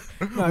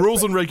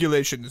 Rules and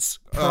regulations.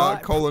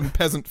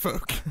 Peasant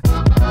folk.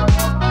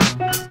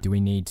 Do we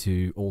need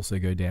to also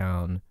go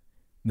down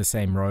the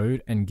same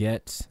road and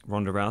get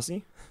Ronda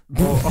Rousey?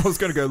 Well, I was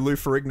going to go Lou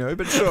Ferrigno,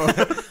 but sure.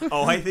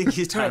 I think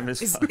his time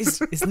is Lou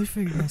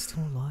Ferrigno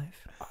still alive?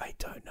 I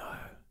don't know.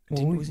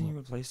 Wasn't he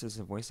replaced as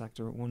a voice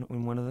actor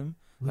in one of them?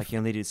 Like he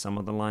only did some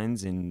of the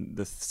lines in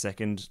the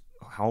second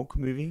Hulk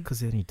movie?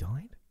 Because then he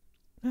died?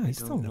 No, he's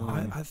still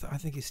alive. I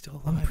think he's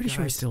still alive. I'm pretty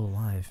sure he's still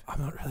alive.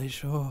 I'm not really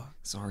sure.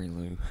 Sorry,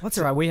 Lou. That's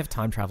alright. We have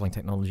time traveling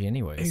technology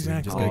anyway.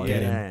 Exactly. So we can just go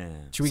get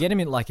him. Should we get him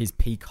in like his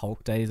peak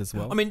Hulk days as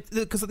well? I mean,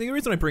 because the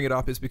reason I bring it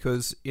up is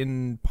because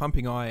in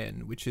Pumping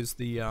Iron, which is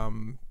the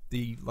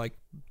like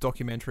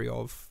documentary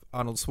of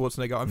Arnold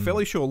Schwarzenegger, I'm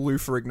fairly sure Lou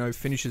Ferrigno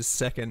finishes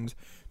second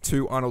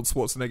to Arnold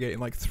Schwarzenegger in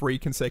like 3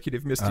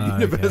 consecutive Mr.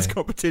 Universe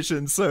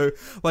competitions. So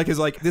like, it's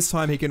like this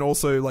time he can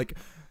also like.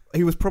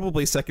 He was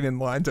probably second in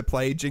line to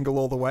play Jingle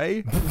All the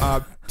Way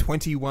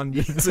 21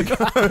 years ago.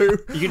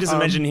 You can just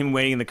imagine him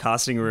waiting in the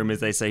casting room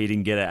as they say he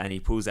didn't get it, and he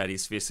pulls out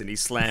his fist and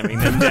he's slamming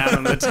them down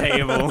on the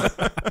table.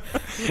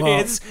 Well,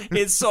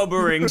 it's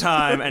sobering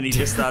time, and he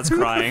just starts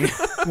crying.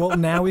 Well,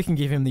 now we can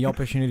give him the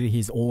opportunity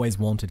he's always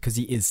wanted because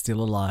he is still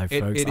alive,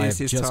 folks. I have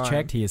just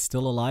checked. He is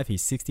still alive.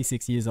 He's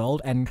 66 years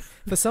old, and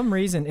for some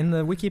reason, in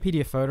the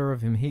Wikipedia photo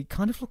of him, he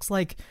kind of looks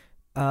like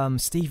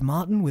Steve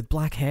Martin with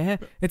black hair.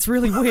 It's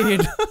really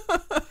weird.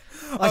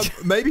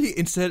 Maybe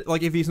instead,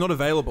 like if he's not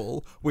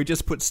available, we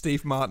just put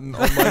Steve Martin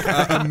on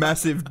like a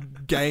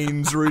massive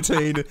gains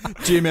routine,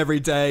 gym every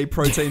day,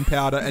 protein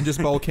powder, and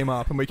just bulk him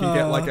up, and we can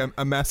get like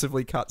a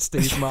massively cut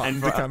Steve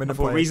Martin to come into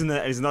play. For a reason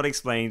that is not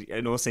explained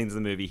in all scenes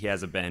of the movie, he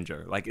has a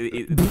banjo. Like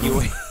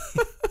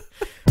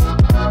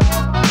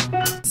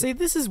See,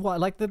 this is why,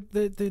 like,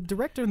 the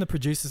director and the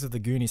producers of The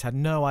Goonies had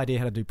no idea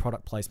how to do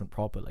product placement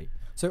properly.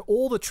 So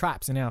all the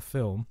traps in our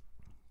film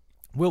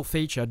will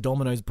feature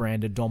Domino's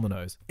branded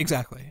Domino's.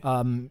 Exactly.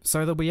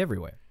 So they'll be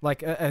everywhere.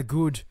 Like a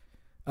good,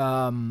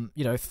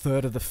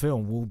 third of the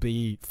film will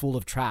be full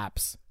of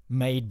traps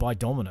made by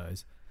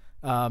Domino's.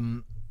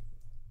 And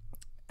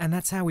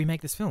that's how we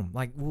make this film.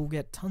 Like, we'll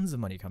get tons of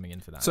money coming in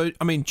for that. So,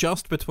 I mean,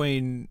 just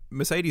between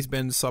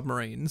Mercedes-Benz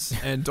submarines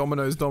and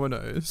Domino's,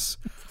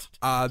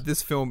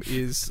 this film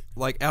is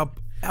like our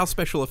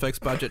special effects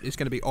budget is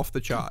going to be off the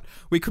chart.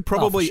 We could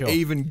probably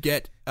even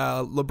get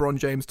LeBron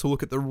James to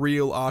look at the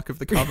real Ark of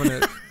the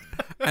Covenant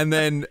and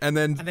then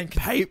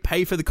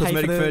pay for the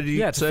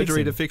cosmetic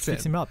surgery to fix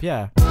him up.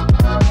 Yeah.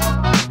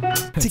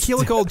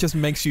 Tequila Gold just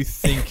makes you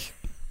think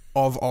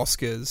of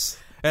Oscars.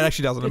 It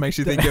actually doesn't. It makes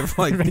you think of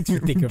like makes you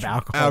think of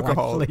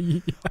alcohol.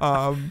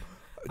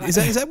 Is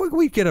that where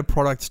we get a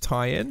product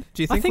tie-in?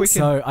 Do you think I think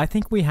so. I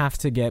think we have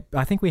to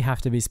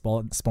be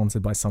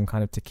sponsored by some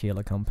kind of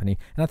tequila company.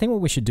 And I think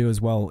what we should do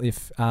as well,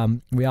 if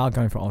we are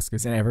going for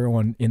Oscars and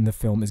everyone in the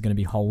film is going to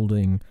be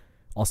holding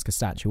Oscar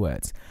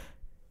statuettes,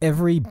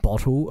 every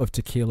bottle of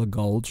Tequila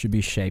Gold should be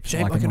shaped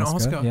like an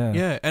Oscar.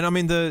 Yeah. And I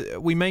mean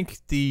we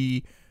make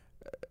the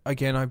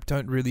again, I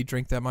don't really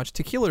drink that much.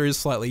 Tequila is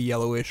slightly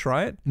yellowish,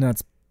 right? No,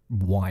 it's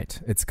white.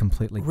 It's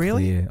completely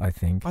clear, I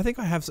think. I think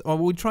I have...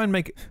 we'll try and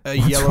make a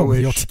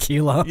yellowish... Your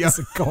tequila? Yeah,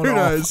 who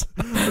knows?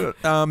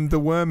 The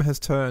worm has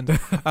turned.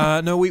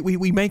 No,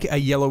 we make a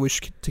yellowish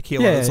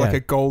tequila. It's like a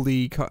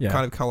goldy kind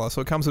of colour.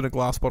 So it comes in a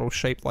glass bottle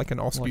shaped like an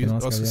Oscar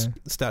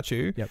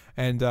statue. Yep.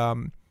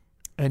 And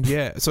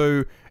yeah,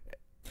 so...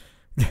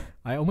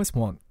 I almost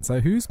want...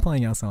 So who's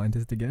playing our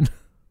scientist again?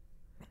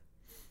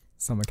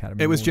 some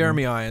Academy It was Award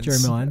Jeremy winner. Irons.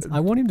 Jeremy Irons. I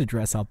want him to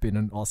dress up in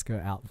an Oscar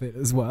outfit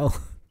as well.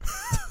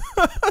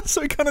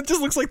 So he kind of just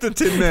looks like the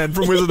Tin Man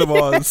from Wizard of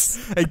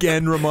Oz.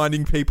 Again,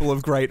 reminding people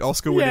of great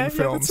Oscar-winning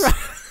films. That's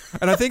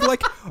right. And I think,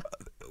 like,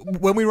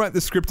 when we write the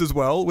script as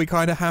well, we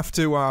kind of have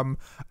to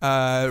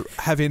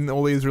have in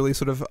all these really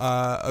sort of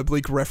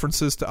oblique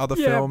references to other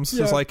films.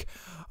 Yeah. It's like,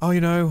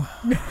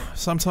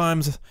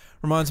 sometimes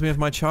reminds me of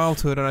my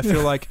childhood, and I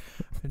feel like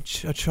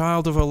a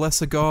child of a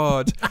lesser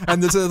god.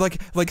 And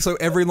there's so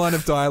every line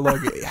of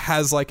dialogue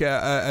has like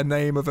a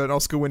name of an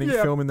Oscar-winning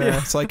film in there. Yeah.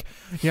 It's like,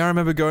 I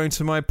remember going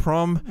to my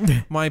prom.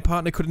 My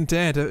partner couldn't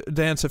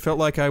dance. It felt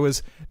like I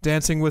was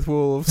dancing with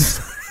wolves.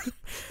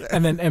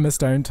 And then Emma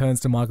Stone turns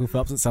to Michael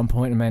Phelps at some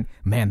point and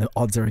man, the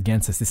odds are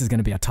against us. This is going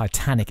to be a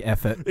titanic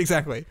effort.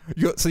 Exactly.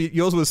 So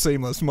yours was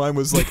seamless. Mine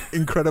was like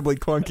incredibly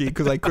clunky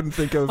because I couldn't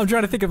think of... I'm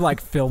trying to think of like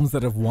films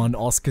that have won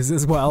Oscars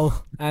as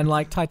well. And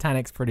like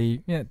Titanic's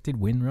it did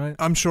win, right?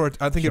 I'm sure.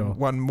 I think it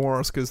won more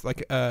Oscars.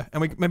 Like,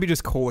 and we maybe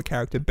just call the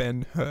character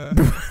Ben-Hur.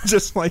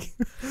 Just like...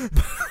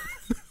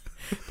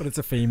 But it's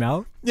a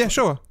female. Yeah,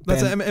 sure.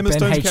 That's Emma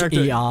Stone's character.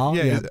 Ben-H-E-R.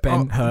 Yeah,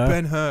 Ben-Hur.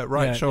 Ben-Hur,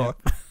 right, yeah, sure.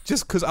 Yeah.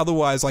 Just because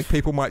otherwise, like,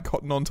 people might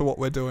cotton on to what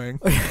we're doing.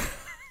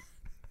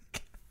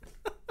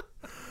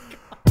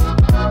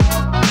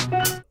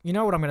 You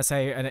know what I'm going to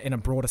say in a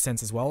broader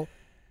sense as well?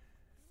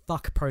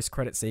 Fuck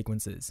post-credit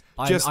sequences.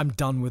 I'm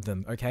done with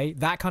them, okay?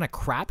 That kind of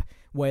crap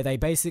where they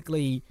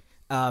basically...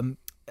 the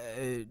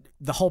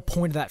whole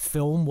point of that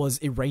film was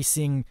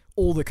erasing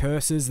all the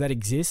curses that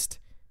exist.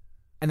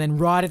 And then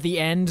right at the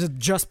end,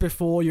 just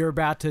before you're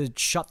about to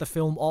shut the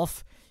film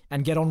off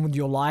and get on with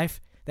your life,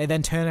 they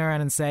then turn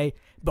around and say,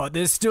 but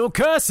there's still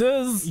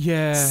curses!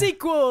 Yeah.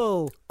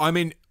 Sequel! I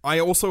mean, I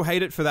also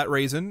hate it for that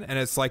reason, and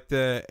it's like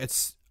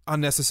it's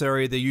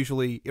unnecessary, they're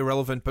usually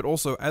irrelevant, but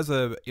also as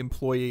a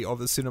employee of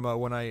the cinema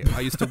when I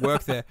used to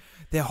work there,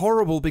 they're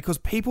horrible because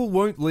people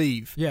won't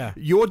leave. Yeah.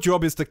 Your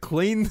job is to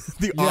clean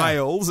the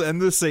aisles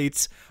and the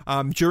seats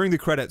during the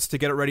credits to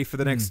get it ready for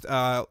the next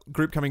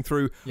group coming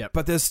through. Yep.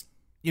 But there's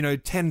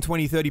 10,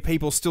 20, 30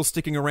 people still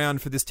sticking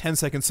around for this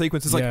 10-second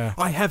sequence. It's like,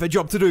 I have a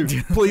job to do.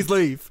 Please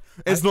leave.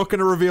 It's not going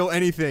to reveal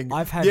anything.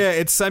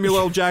 It's Samuel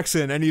L.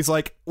 Jackson, and he's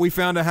like, we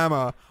found a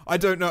hammer. I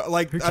don't know.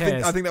 Like,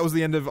 I think that was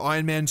the end of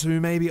Iron Man 2,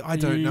 maybe. I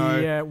don't know.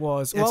 Yeah, it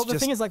was. Well, the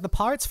thing is, like, the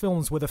Pirates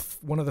films were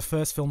one of the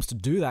first films to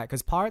do that,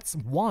 because Pirates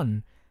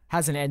 1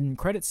 has an end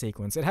credit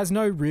sequence. It has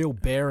no real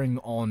bearing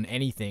on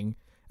anything,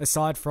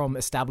 aside from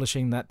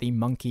establishing that the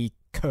monkey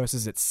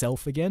curses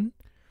itself again.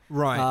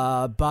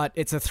 Right. But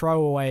it's a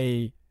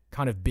throwaway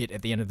kind of bit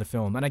at the end of the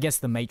film. And I guess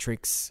The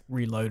Matrix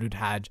Reloaded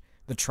had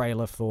the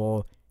trailer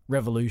for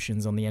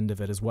Revolutions on the end of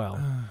it as well.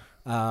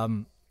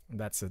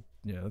 That's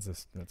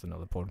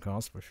another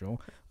podcast for sure.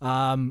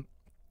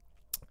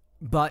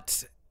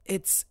 But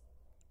it's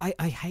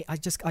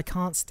I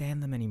can't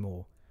stand them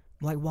anymore.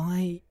 Like,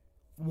 why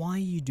are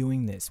you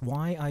doing this?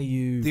 Why are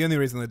you... The only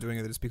reason they're doing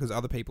it is because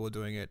other people are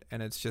doing it,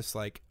 and it's just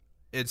like...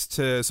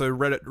 so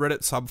Reddit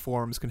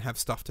subforums can have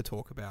stuff to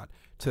talk about.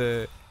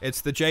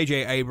 It's the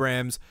J.J.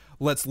 Abrams,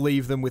 let's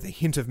leave them with a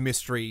hint of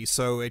mystery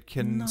so it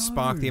can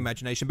spark the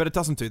imagination, but it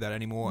doesn't do that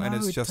anymore, and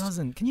it's just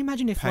doesn't. Can you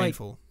imagine if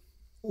painful.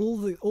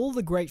 Like all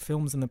the great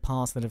films in the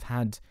past that have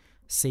had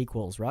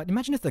sequels, right?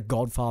 Imagine if The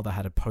Godfather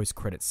had a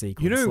post-credit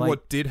sequence. You know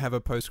what did have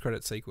a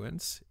post-credit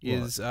sequence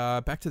is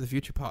Back to the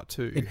Future Part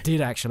 2. It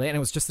did actually, and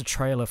it was just the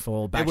trailer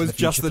for Back to the Future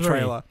 3. It was just the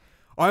trailer.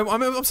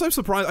 I'm so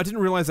surprised. I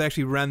didn't realize they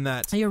actually ran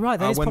that. You're right.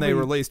 When they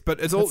released, but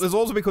it's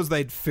also because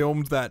they'd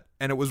filmed that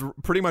and it was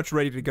pretty much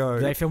ready to go.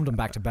 They filmed them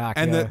back to back,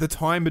 and the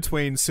time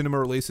between cinema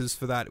releases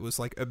for that was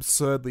like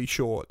absurdly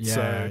short.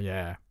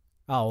 Yeah.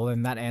 Oh, well,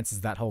 then that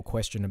answers that whole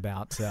question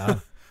about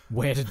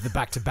where did the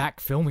back-to-back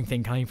filming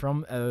thing come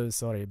from?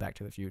 Sorry, Back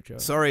to the Future.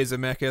 Sorry,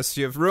 Zemeckis,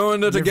 you've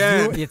ruined it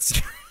again.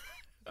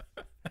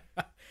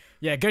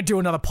 Yeah, go do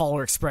another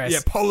Polar Express. Yeah,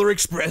 Polar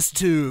Express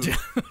 2.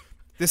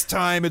 This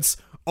time it's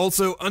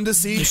also Under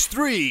Siege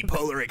 3,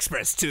 Polar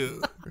Express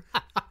 2.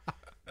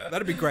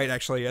 That'd be great,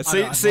 actually.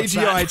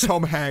 CGI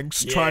Tom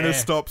Hanks trying to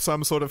stop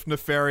some sort of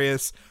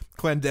nefarious,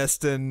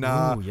 clandestine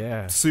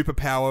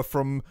superpower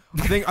from...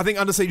 I think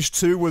Under Siege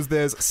 2 was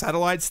there's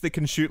satellites that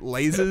can shoot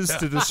lasers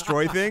to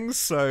destroy things,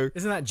 so...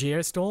 Isn't that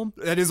Geostorm?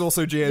 That is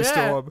also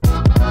Geostorm.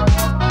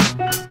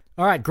 Yeah.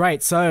 All right,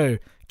 great. So,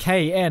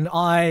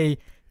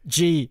 KNIGHGS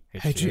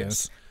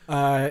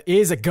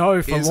is a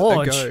go for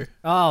launch.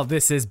 Oh,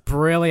 this is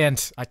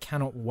brilliant. I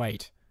cannot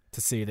wait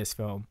to see this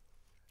film.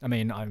 I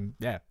mean, and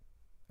it's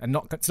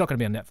not going to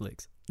be on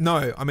Netflix.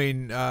 No, I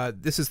mean,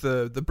 this is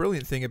the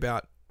brilliant thing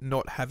about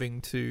not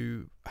having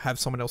to have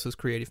someone else's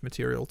creative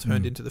material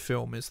turned into the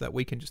film is that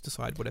we can just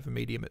decide whatever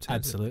medium it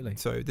turns Absolutely. in.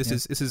 So this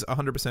is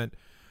 100%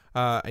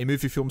 a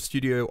movie film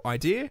studio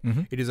idea.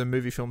 Mm-hmm. It is a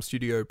movie film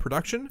studio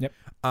production. Yep.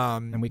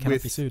 And we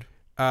cannot be sued.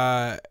 What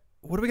are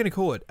we going to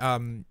call it?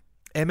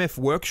 MF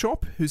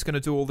Workshop, who's going to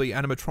do all the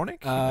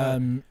animatronic?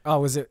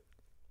 Was it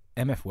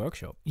MF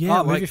Workshop?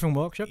 Yeah, Movie Film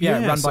Workshop.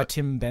 Yeah, run by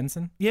Tim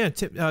Benson. Yeah,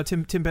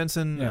 Tim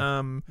Benson.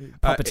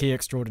 Puppeteer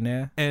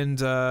extraordinaire. And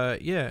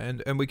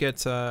we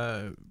get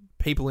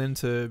people in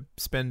to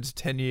spend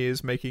 10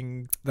 years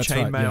making That's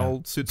right,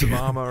 chainmail suits of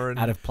armor and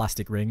out of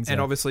plastic rings. and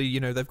obviously, you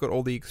know, they've got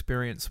all the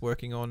experience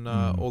working on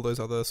all those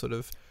other sort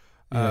of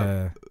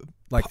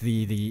like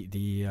the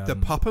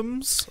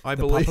Puppums, I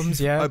believe. Puppums,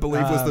 yeah. I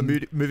believe was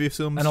the movie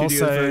film and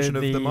studio also version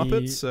of the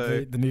Muppets.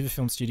 So the movie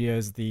film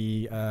studios,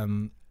 the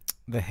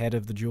head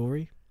of the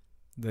jewelry,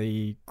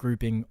 the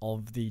grouping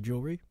of the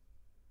jewelry.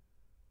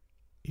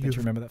 Don't you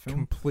remember that film?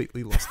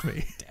 Completely lost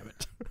me. Damn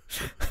it.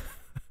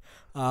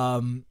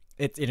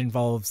 It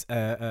involves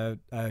a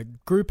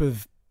group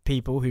of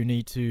people who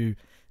need to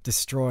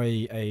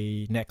destroy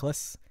a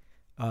necklace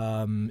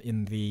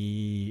in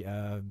the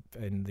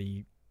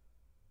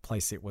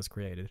place it was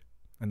created,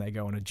 and they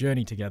go on a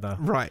journey together.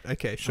 Right.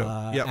 Okay. Sure.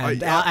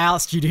 And our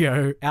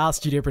studio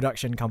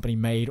production company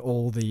made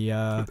all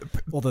the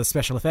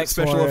special effects.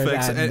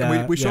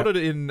 And we shot it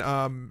in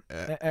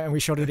and we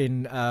shot it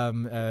in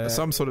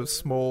some sort of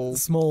small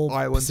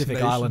island, Pacific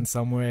nation. Island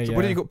somewhere. So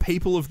what do you got?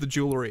 People of the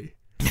jewelry.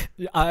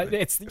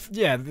 It's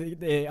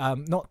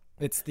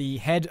it's the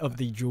head of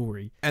the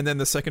jewelry. And then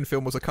the second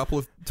film was a couple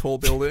of tall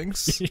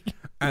buildings,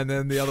 and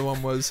then the other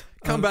one was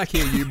 "Come back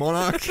here, you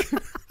monarch."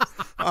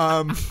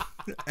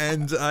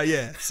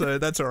 So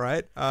that's all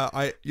right.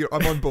 I'm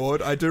on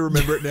board. I do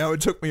remember it now.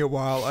 It took me a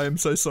while. I am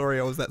so sorry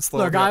I was that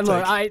slow.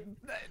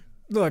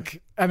 Look,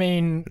 I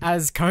mean,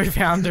 as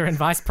co-founder and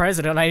vice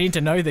president, I need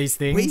to know these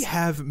things. We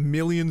have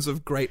millions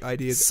of great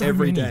ideas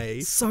every day.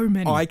 So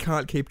many. I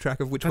can't keep track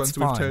of which ones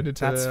we've turned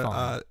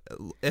into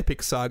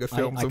epic saga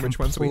films and which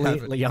ones we haven't. I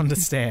completely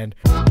understand.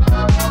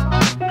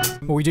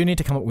 But we do need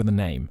to come up with a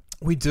name.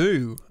 We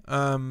do.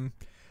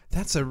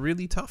 That's a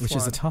really tough one. Which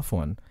is a tough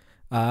one.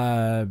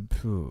 How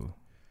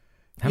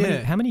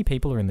many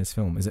people are in this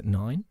film? Is it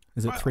 9?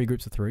 Is it 3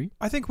 groups of 3?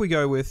 I think we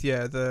go with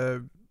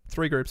the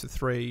 3 groups of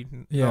 3.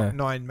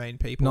 9 main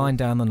people. 9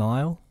 down the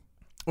Nile.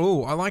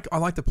 Oh, I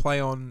like the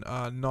play on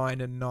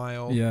 9 and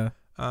Nile. Yeah.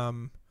 I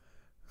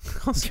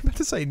was about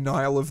to say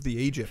Nile of the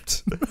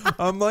Egypt.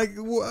 I'm like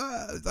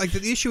the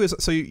issue is,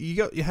 so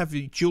you have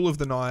the Jewel of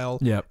the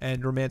Nile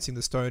and Romancing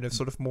the Stone of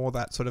sort of more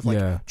that sort of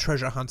like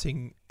treasure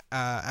hunting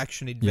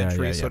action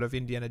adventure sort of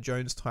Indiana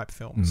Jones type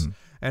films.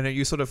 And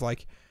you sort of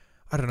like,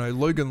 I don't know,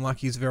 Logan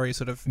Lucky is very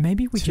sort of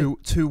maybe we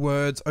two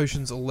words,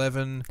 Ocean's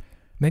 11.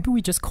 Maybe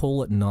we just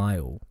call it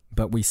Nile,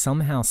 but we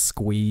somehow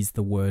squeeze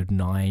the word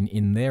 9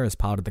 in there as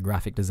part of the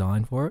graphic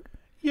design for it.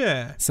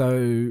 Yeah.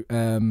 So,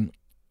 can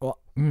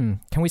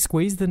we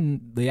squeeze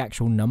the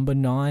actual number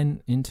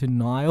 9 into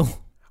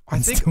Nile? I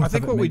think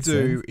what we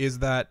do is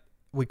that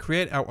we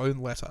create our own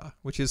letter,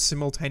 which is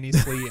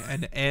simultaneously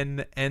an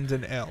N and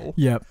an L.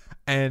 Yep.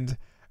 And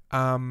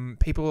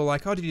people are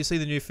like, "Oh, did you see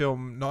the new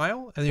film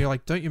Nile?" And you're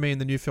like, "Don't you mean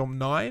the new film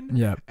 9?"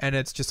 Yeah. And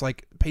it's just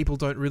like people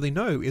don't really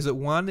know. Is it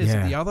one? Is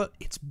it the other?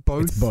 It's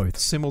both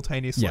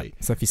simultaneously. Yeah.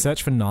 So if you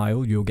search for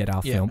Nile, you'll get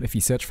our film. If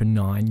you search for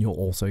 9, you'll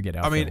also get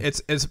our film. I mean,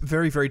 it's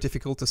very, very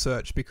difficult to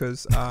search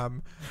because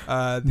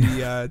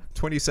the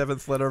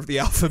 27th letter of the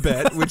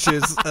alphabet, which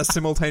is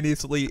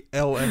simultaneously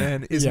L and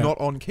N, is not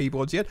on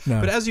keyboards yet. No.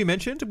 But as you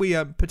mentioned, we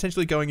are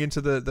potentially going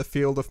into the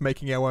field of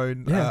making our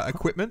own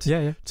equipment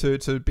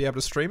to be able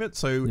to stream it.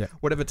 So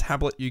whatever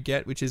tablet you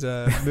get, which is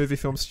a movie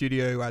film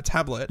studio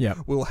tablet,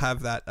 will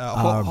have that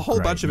whole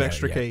bunch of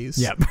extra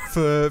keys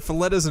for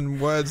letters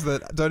and words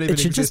that don't even exist.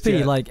 It should just be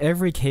yet. like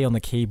every key on the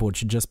keyboard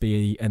should just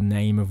be a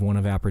name of one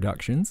of our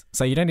productions.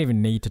 So you don't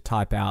even need to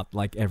type out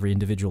like every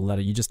individual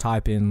letter. You just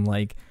type in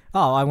like,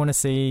 oh, I want to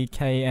see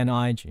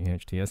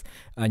KNIGHTS,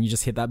 and you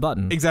just hit that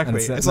button. Exactly.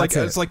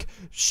 It's like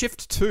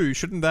Shift 2.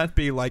 Shouldn't that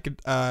be like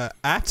at?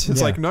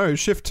 It's like, no,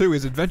 Shift 2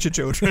 is Adventure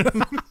Children.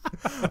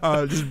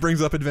 It just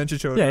brings up Adventure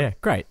Children. Yeah,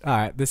 great. All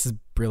right, this is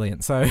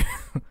brilliant. So,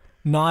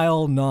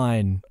 Nile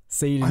 9.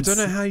 I don't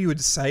know how you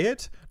would say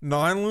it.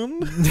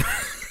 Nylon.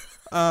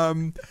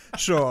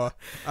 Sure.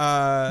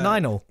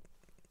 Nynal.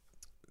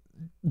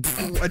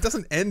 It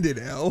doesn't end in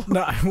L.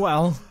 No,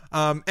 well.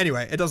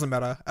 Anyway, it doesn't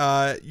matter.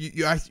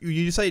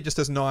 You say it just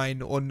as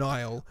 9 or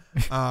Nile,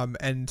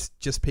 and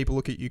just people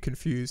look at you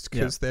confused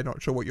because they're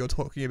not sure what you're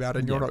talking about,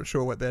 and you're not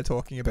sure what they're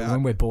talking about. But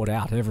when we're bought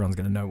out, everyone's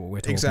going to know what we're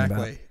talking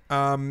about.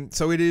 Exactly.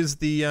 So it is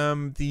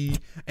the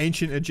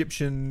ancient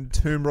Egyptian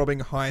tomb robbing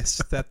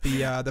heist that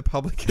the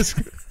public has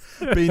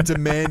been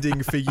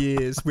demanding for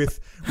years, with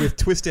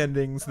twist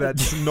endings that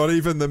not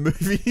even the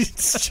movie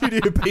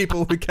studio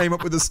people who came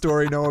up with the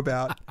story know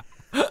about.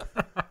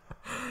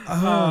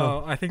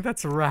 Oh, I think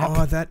that's a wrap.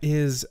 Oh, that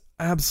is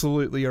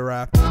absolutely a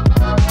wrap.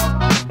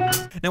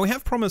 Now, we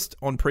have promised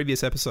on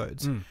previous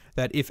episodes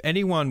that if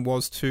anyone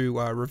was to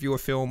review a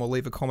film or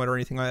leave a comment or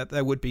anything like that,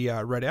 they would be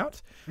read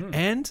out.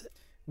 And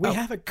we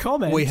have a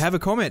comment. We have a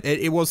comment.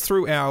 It was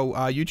through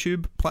our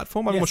YouTube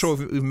platform. I'm not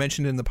sure if we've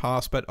mentioned it in the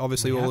past, but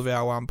obviously all of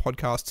our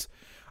podcasts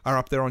are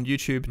up there on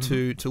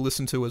YouTube to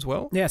listen to as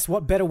well. Yes,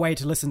 what better way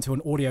to listen to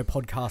an audio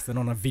podcast than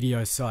on a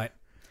video site?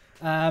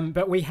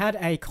 But we had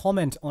a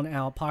comment on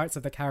our Pirates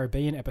of the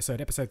Caribbean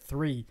episode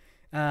 3,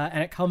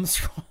 and it comes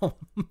from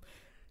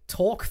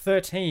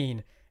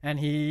Talk13, and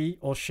he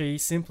or she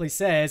simply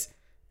says,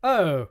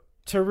 "Oh,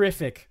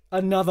 Terrific.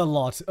 Another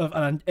lot of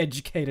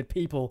uneducated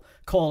people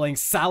calling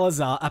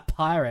Salazar a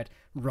pirate.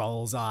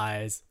 Rolls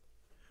eyes.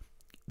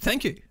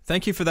 Thank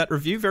you for that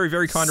review. Very,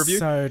 very kind review.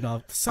 So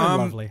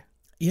lovely.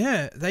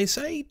 Yeah, they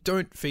say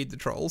don't feed the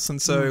trolls,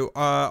 and so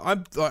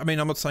I'm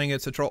not saying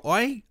it's a troll.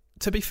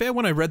 To be fair,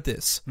 when I read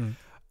this,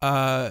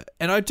 and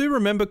I do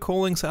remember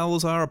calling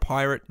Salazar a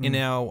pirate in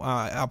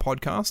our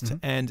podcast,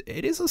 and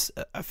it is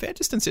a fair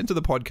distance into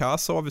the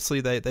podcast, so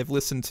obviously they've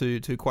listened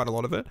to quite a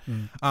lot of it.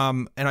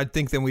 And I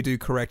think then we do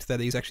correct that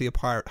he's actually a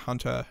pirate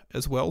hunter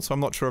as well, so I'm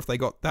not sure if they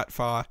got that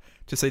far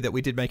to see that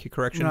we did make a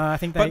correction. No, I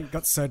think they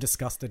got so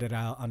disgusted at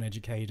our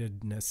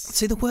uneducatedness.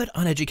 See, the word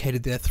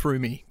uneducated there threw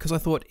me, because I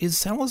thought,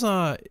 is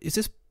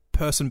this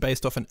person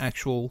based off an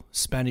actual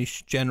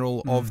Spanish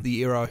general of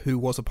the era who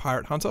was a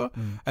pirate hunter?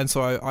 And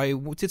so I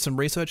did some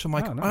research. I'm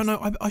like, nice. oh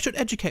no, I should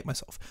educate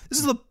myself. This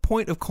is the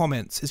point of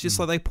comments. It's just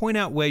like they point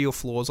out where your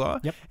flaws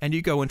are, and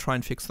you go and try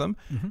and fix them.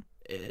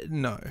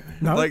 No.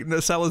 Like,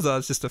 Salazar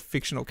is just a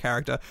fictional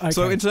character. Okay.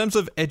 So in terms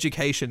of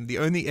education, the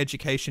only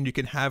education you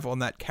can have on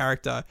that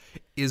character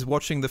is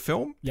watching the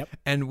film.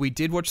 And we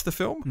did watch the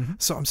film,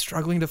 so I'm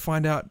struggling to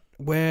find out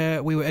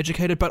where we were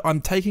educated, but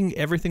I'm taking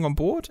everything on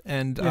board,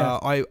 and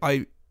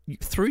I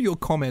through your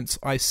comments,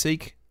 I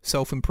seek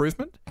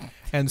self-improvement.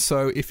 And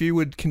so if you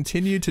would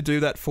continue to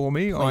do that for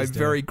me, I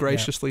very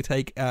graciously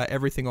take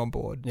everything on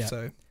board.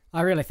 So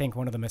I really think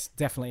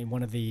definitely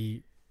one of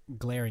the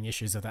glaring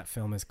issues of that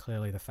film is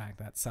clearly the fact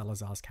that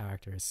Salazar's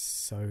character is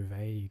so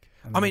vague.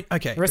 I mean,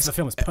 okay. The rest of the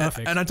film is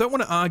perfect. And I don't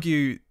want to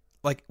argue,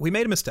 like, we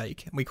made a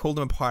mistake and we called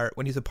him a pirate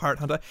when he's a pirate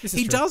hunter.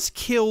 He does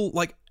kill,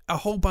 like, a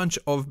whole bunch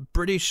of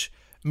British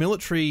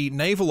military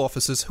naval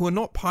officers who are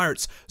not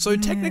pirates. So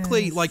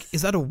technically, like,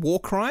 is that a war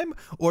crime?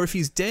 Or if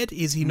he's dead,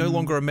 is he no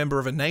longer a member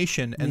of a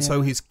nation? And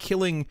so he's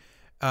killing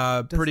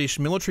British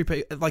military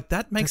people. Like,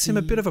 that makes him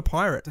a bit of a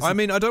pirate. I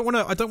mean, I don't want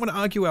to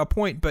argue our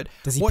point, but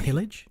does he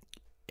pillage?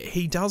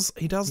 He does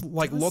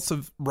lots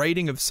of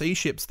raiding of sea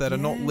ships that are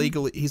not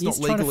legally. He's not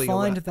legally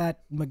trying to find allowed. that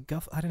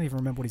MacGuff. I don't even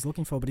remember what he's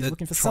looking for, but he's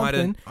looking for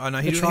Trident. something. I know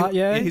he's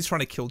trying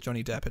to kill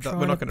Johnny Depp.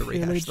 We're not going to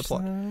rehash the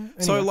plot. Anyway.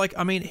 So, like,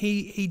 I mean,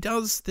 he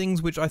does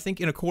things which I think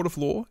in a court of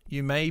law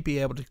you may be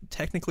able to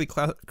technically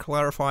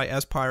clarify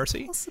as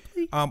piracy.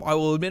 Possibly. I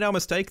will admit our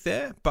mistake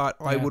there, but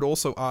I would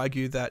also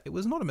argue that it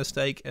was not a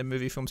mistake, and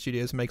Movie Film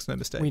Studios makes no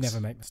mistakes. We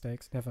never make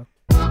mistakes, never.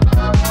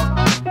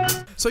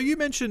 So you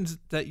mentioned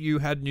that you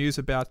had news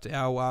about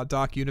our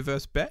Dark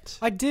Universe bet.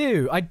 I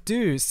do.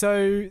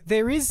 So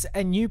there is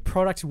a new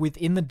product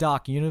within the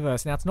Dark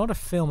Universe. Now, it's not a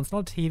film, it's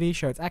not a TV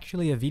show, it's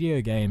actually a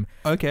video game.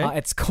 Okay.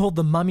 It's called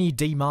The Mummy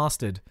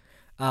Demastered.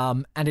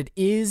 And it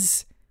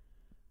is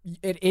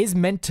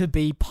meant to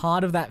be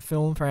part of that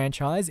film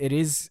franchise. It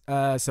is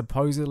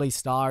supposedly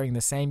starring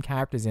the same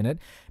characters in it,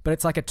 but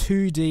it's like a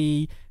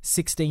 2D,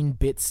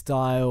 16-bit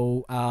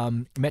style,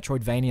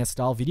 Metroidvania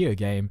style video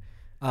game.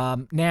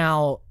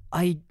 Now,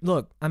 I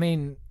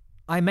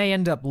may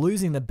end up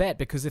losing the bet,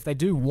 because if they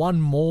do one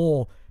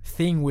more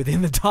thing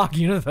within the Dark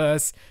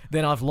Universe,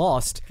 then I've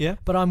lost. Yeah.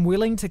 But I'm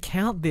willing to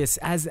count this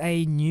as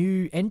a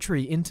new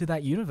entry into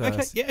that universe.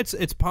 Okay, yeah,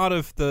 it's part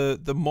of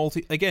the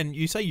multi. Again,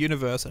 you say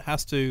universe, it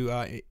has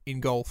to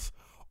engulf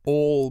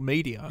all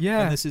media.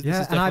 Yeah, and this is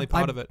definitely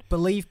part of it. I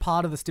believe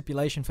part of the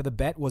stipulation for the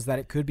bet was that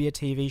it could be a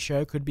TV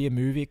show, could be a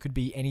movie, it could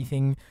be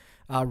anything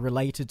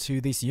related to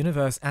this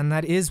universe, and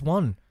that is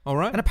one. All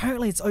right. And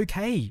apparently it's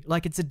okay.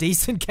 Like, it's a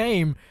decent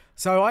game.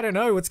 So I don't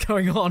know what's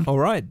going on. All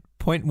right.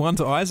 Point 1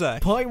 to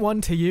Isaac. Point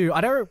 1 to you.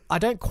 I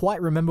don't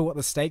quite remember what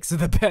the stakes of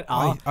the bet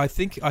are. I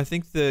think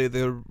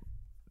the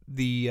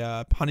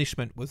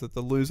punishment was that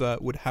the loser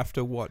would have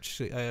to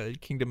watch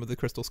Kingdom of the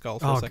Crystal Skull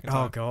for a second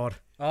time. Oh God.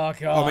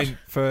 I mean,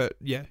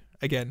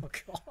 again. Oh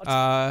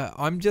God.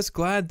 I'm just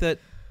glad that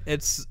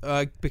it's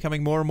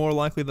becoming more and more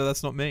likely that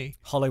that's not me.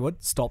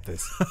 Hollywood, stop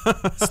this.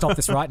 Stop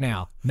this right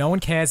now. No one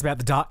cares about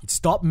the dark.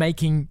 Stop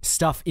making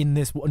stuff in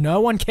this.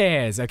 No one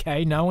cares,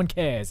 okay? No one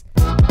cares.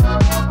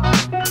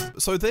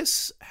 So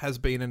this has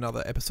been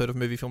another episode of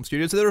Movie Film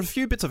Studios. There are a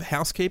few bits of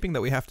housekeeping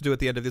that we have to do at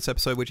the end of this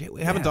episode, which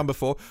we haven't done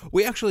before.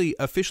 We actually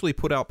officially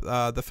put up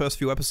the first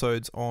few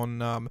episodes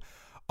on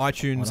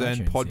iTunes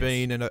and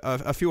Podbean, yes,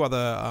 and a few other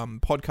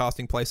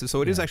podcasting places.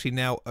 So it is actually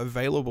now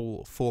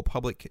available for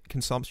public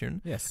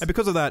consumption. Yes. And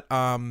because of that,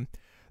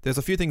 there's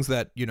a few things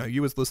that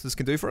you as listeners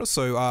can do for us.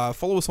 So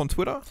follow us on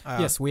Twitter.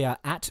 Yes, we are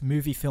at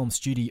Movie Film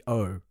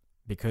Studio,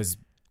 because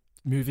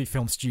Movie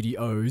Film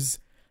Studios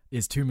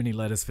is too many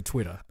letters for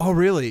Twitter. Oh,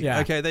 really? Yeah.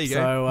 Okay, there you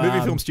go.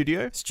 Movie Film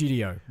Studio.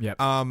 Studio, yep.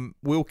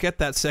 We'll get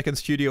that second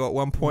studio at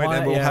one point,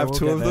 and we'll have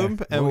two of them.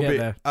 And we'll be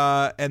there.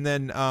 And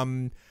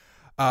then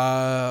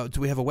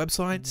do we have a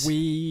website?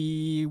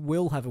 We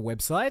will have a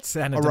website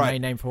and a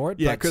domain name for it.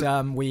 Yeah,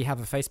 but we have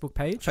a Facebook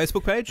page.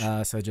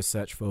 So just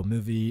search for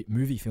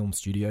Movie Film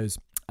Studios.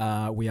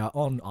 We are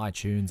on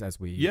iTunes, as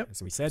we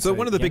said. So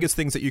one of the biggest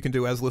things that you can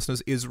do as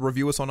listeners is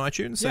review us on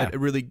iTunes. Yeah. It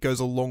really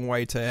goes a long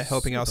way to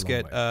helping us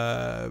get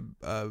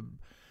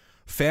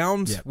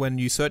found when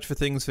you search for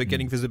things, for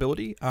getting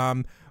visibility.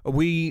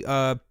 We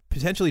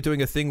potentially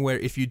doing a thing where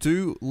if you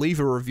do leave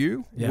a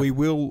review, we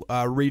will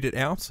read it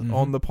out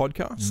on the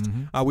podcast.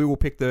 We will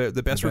pick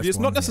the best reviews,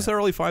 not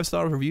necessarily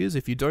 5-star reviews.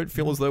 If you don't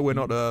feel as though we're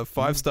not a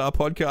 5-star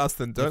podcast,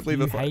 then don't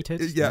leave a hate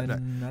it.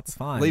 Then that's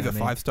fine. Leave a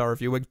 5-star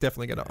review. We're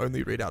definitely going to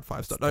only read out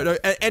 5-star. No,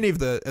 any of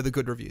the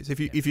good reviews.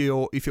 If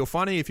you're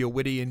funny, if you're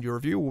witty in your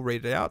review, we'll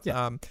read it out.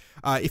 Yeah.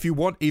 If you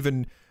want,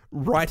 even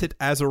write it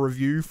as a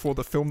review for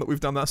the film that we've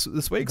done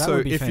this week. That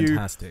would be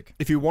fantastic.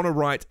 If you want to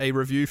write a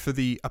review for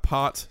the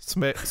Apart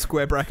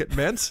Square Bracket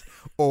Meant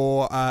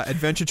or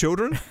Adventure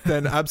Children,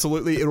 then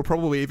absolutely, it'll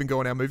probably even go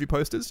on our movie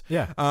posters.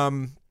 Yeah.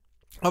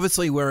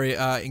 Obviously, we're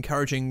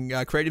encouraging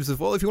creatives as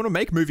well. If you want to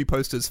make movie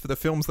posters for the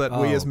films that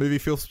we as Movie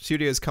Film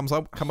Studios come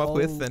up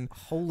with, then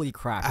holy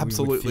crap,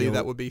 absolutely,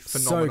 that would be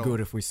phenomenal. So good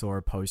if we saw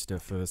a poster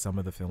for some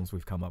of the films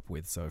we've come up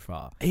with so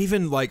far.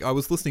 Even like I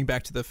was listening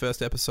back to the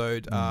first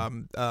episode,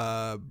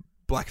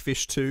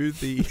 Blackfish 2,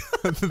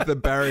 the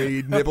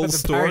Barry Nibble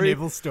story. Barry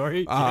Nibble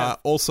story.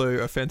 Also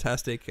a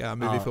fantastic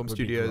Movie Film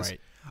Studios.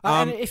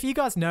 And if you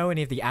guys know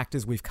any of the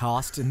actors we've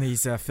cast in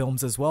these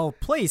films as well,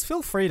 please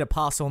feel free to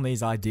pass on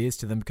these ideas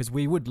to them because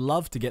we would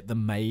love to get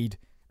them made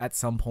at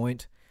some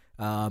point.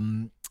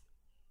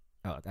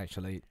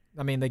 Actually,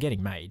 I mean, they're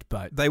getting made,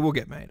 but they will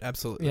get made,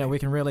 absolutely. You know, we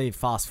can really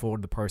fast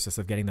forward the process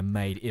of getting them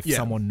made if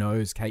someone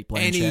knows Cate Blanchett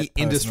Any personally.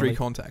 Industry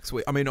contacts.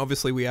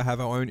 Obviously, we have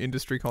our own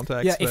industry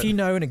contacts. Yeah, if you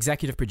know an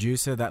executive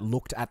producer that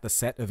looked at the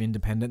set of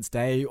Independence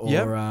Day or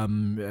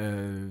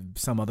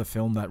some other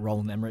film that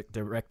Roland Emmerich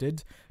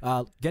directed,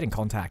 get in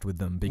contact with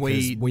them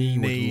because we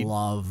would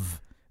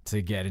love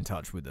to get in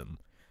touch with them.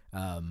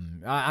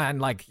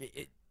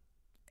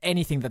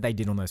 Anything that they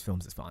did on those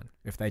films is fine.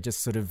 If they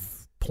just sort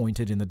of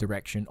pointed in the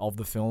direction of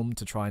the film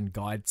to try and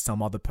guide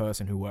some other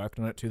person who worked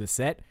on it to the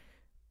set,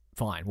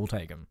 fine, we'll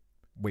take them.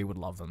 We would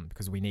love them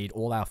because we need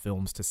all our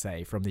films to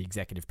say from the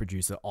executive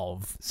producer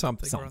of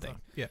something.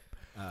 Yeah.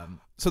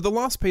 So the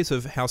last piece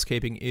of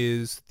housekeeping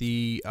is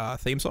the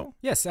theme song.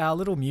 Yes, our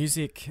little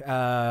music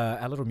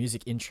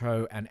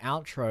intro and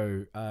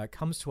outro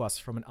comes to us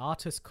from an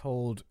artist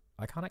called,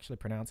 I can't actually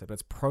pronounce it, but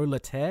it's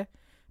Proleter.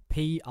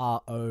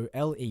 Proleter,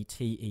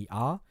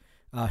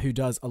 who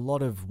does a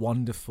lot of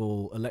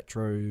wonderful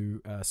electro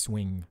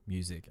swing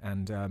music.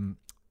 And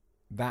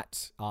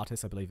that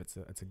artist, I believe it's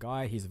a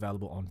guy. He's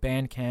available on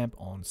Bandcamp,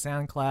 on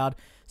SoundCloud.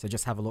 So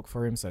just have a look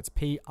for him. So it's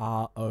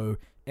Proleter.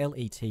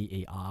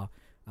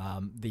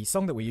 The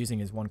song that we're using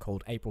is one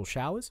called April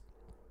Showers.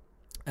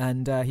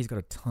 And he's got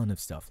a ton of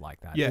stuff like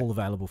that, all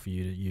available for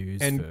you to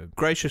use. And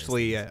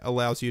graciously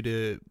allows you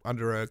to,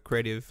 under a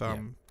Creative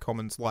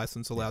Commons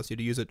license, allows you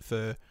to use it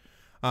for...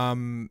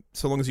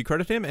 so long as you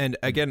credit him. And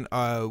again,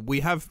 we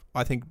have,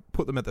 I think,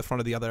 put them at the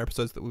front of the other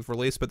episodes that we've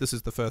released, but this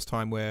is the first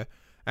time we're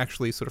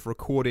actually sort of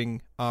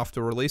recording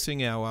after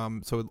releasing our,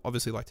 so we'd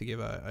obviously like to give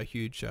a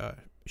huge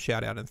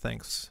shout out and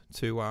thanks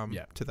to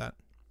that.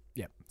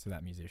 Yeah, to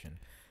that musician.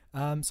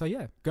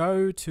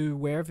 Go to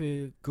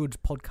wherever good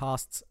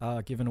podcasts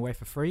are given away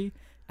for free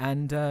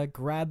and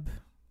grab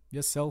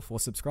yourself or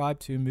subscribe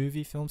to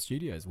Movie Film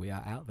Studios. We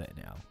are out there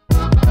now.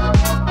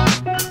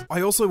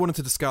 I also wanted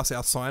to discuss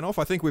our sign-off.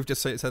 I think we've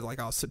just said like,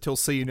 till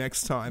see you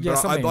next time. Yeah,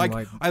 but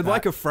I'd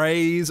like a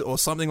phrase or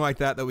something like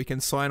that we can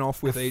sign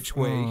off with each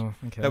week.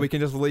 Okay. That we can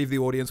just leave the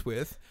audience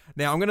with.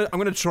 Now, I'm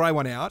gonna try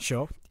one out.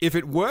 Sure. If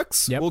it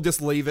works, we'll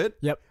just leave it.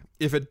 Yep.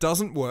 If it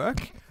doesn't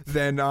work,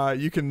 then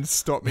you can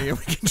stop me and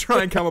we can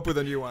try and come up with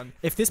a new one.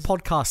 If this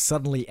podcast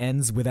suddenly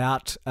ends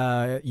without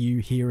you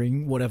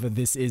hearing whatever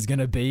this is going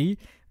to be,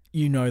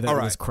 you know that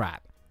it was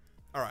crap.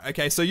 All right.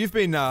 Okay. So you've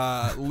been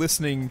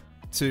listening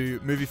to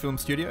Movie Film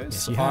Studios.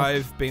 Yes, you have.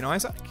 I've been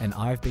Isaac. And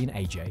I've been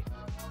AJ.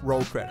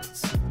 Roll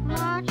credits.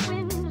 March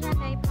winds and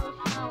April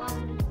showers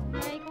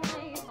make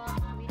way for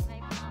sweet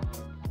May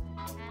flowers,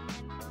 and then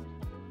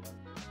comes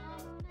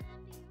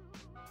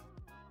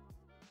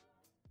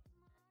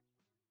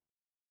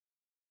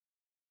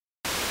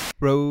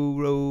Row,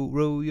 row,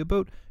 row your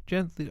boat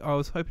gently. I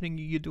was hoping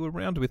you'd do a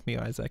round with me,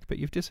 Isaac, but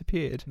you've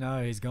disappeared.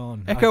 No, he's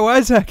gone. Echo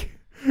Isaac,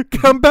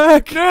 come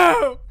back!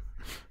 No!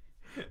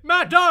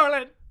 My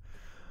darling!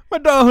 My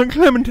darling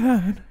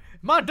Clementine!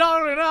 My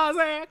darling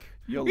Isaac!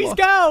 You're He's lost.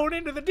 gone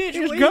into the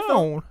digital He's ether.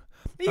 gone!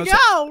 He's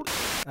gone!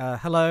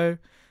 Hello,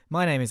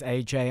 my name is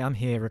AJ. I'm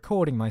here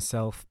recording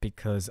myself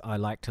because I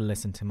like to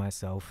listen to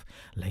myself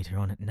later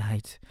on at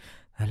night.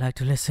 I like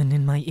to listen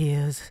in my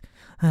ears.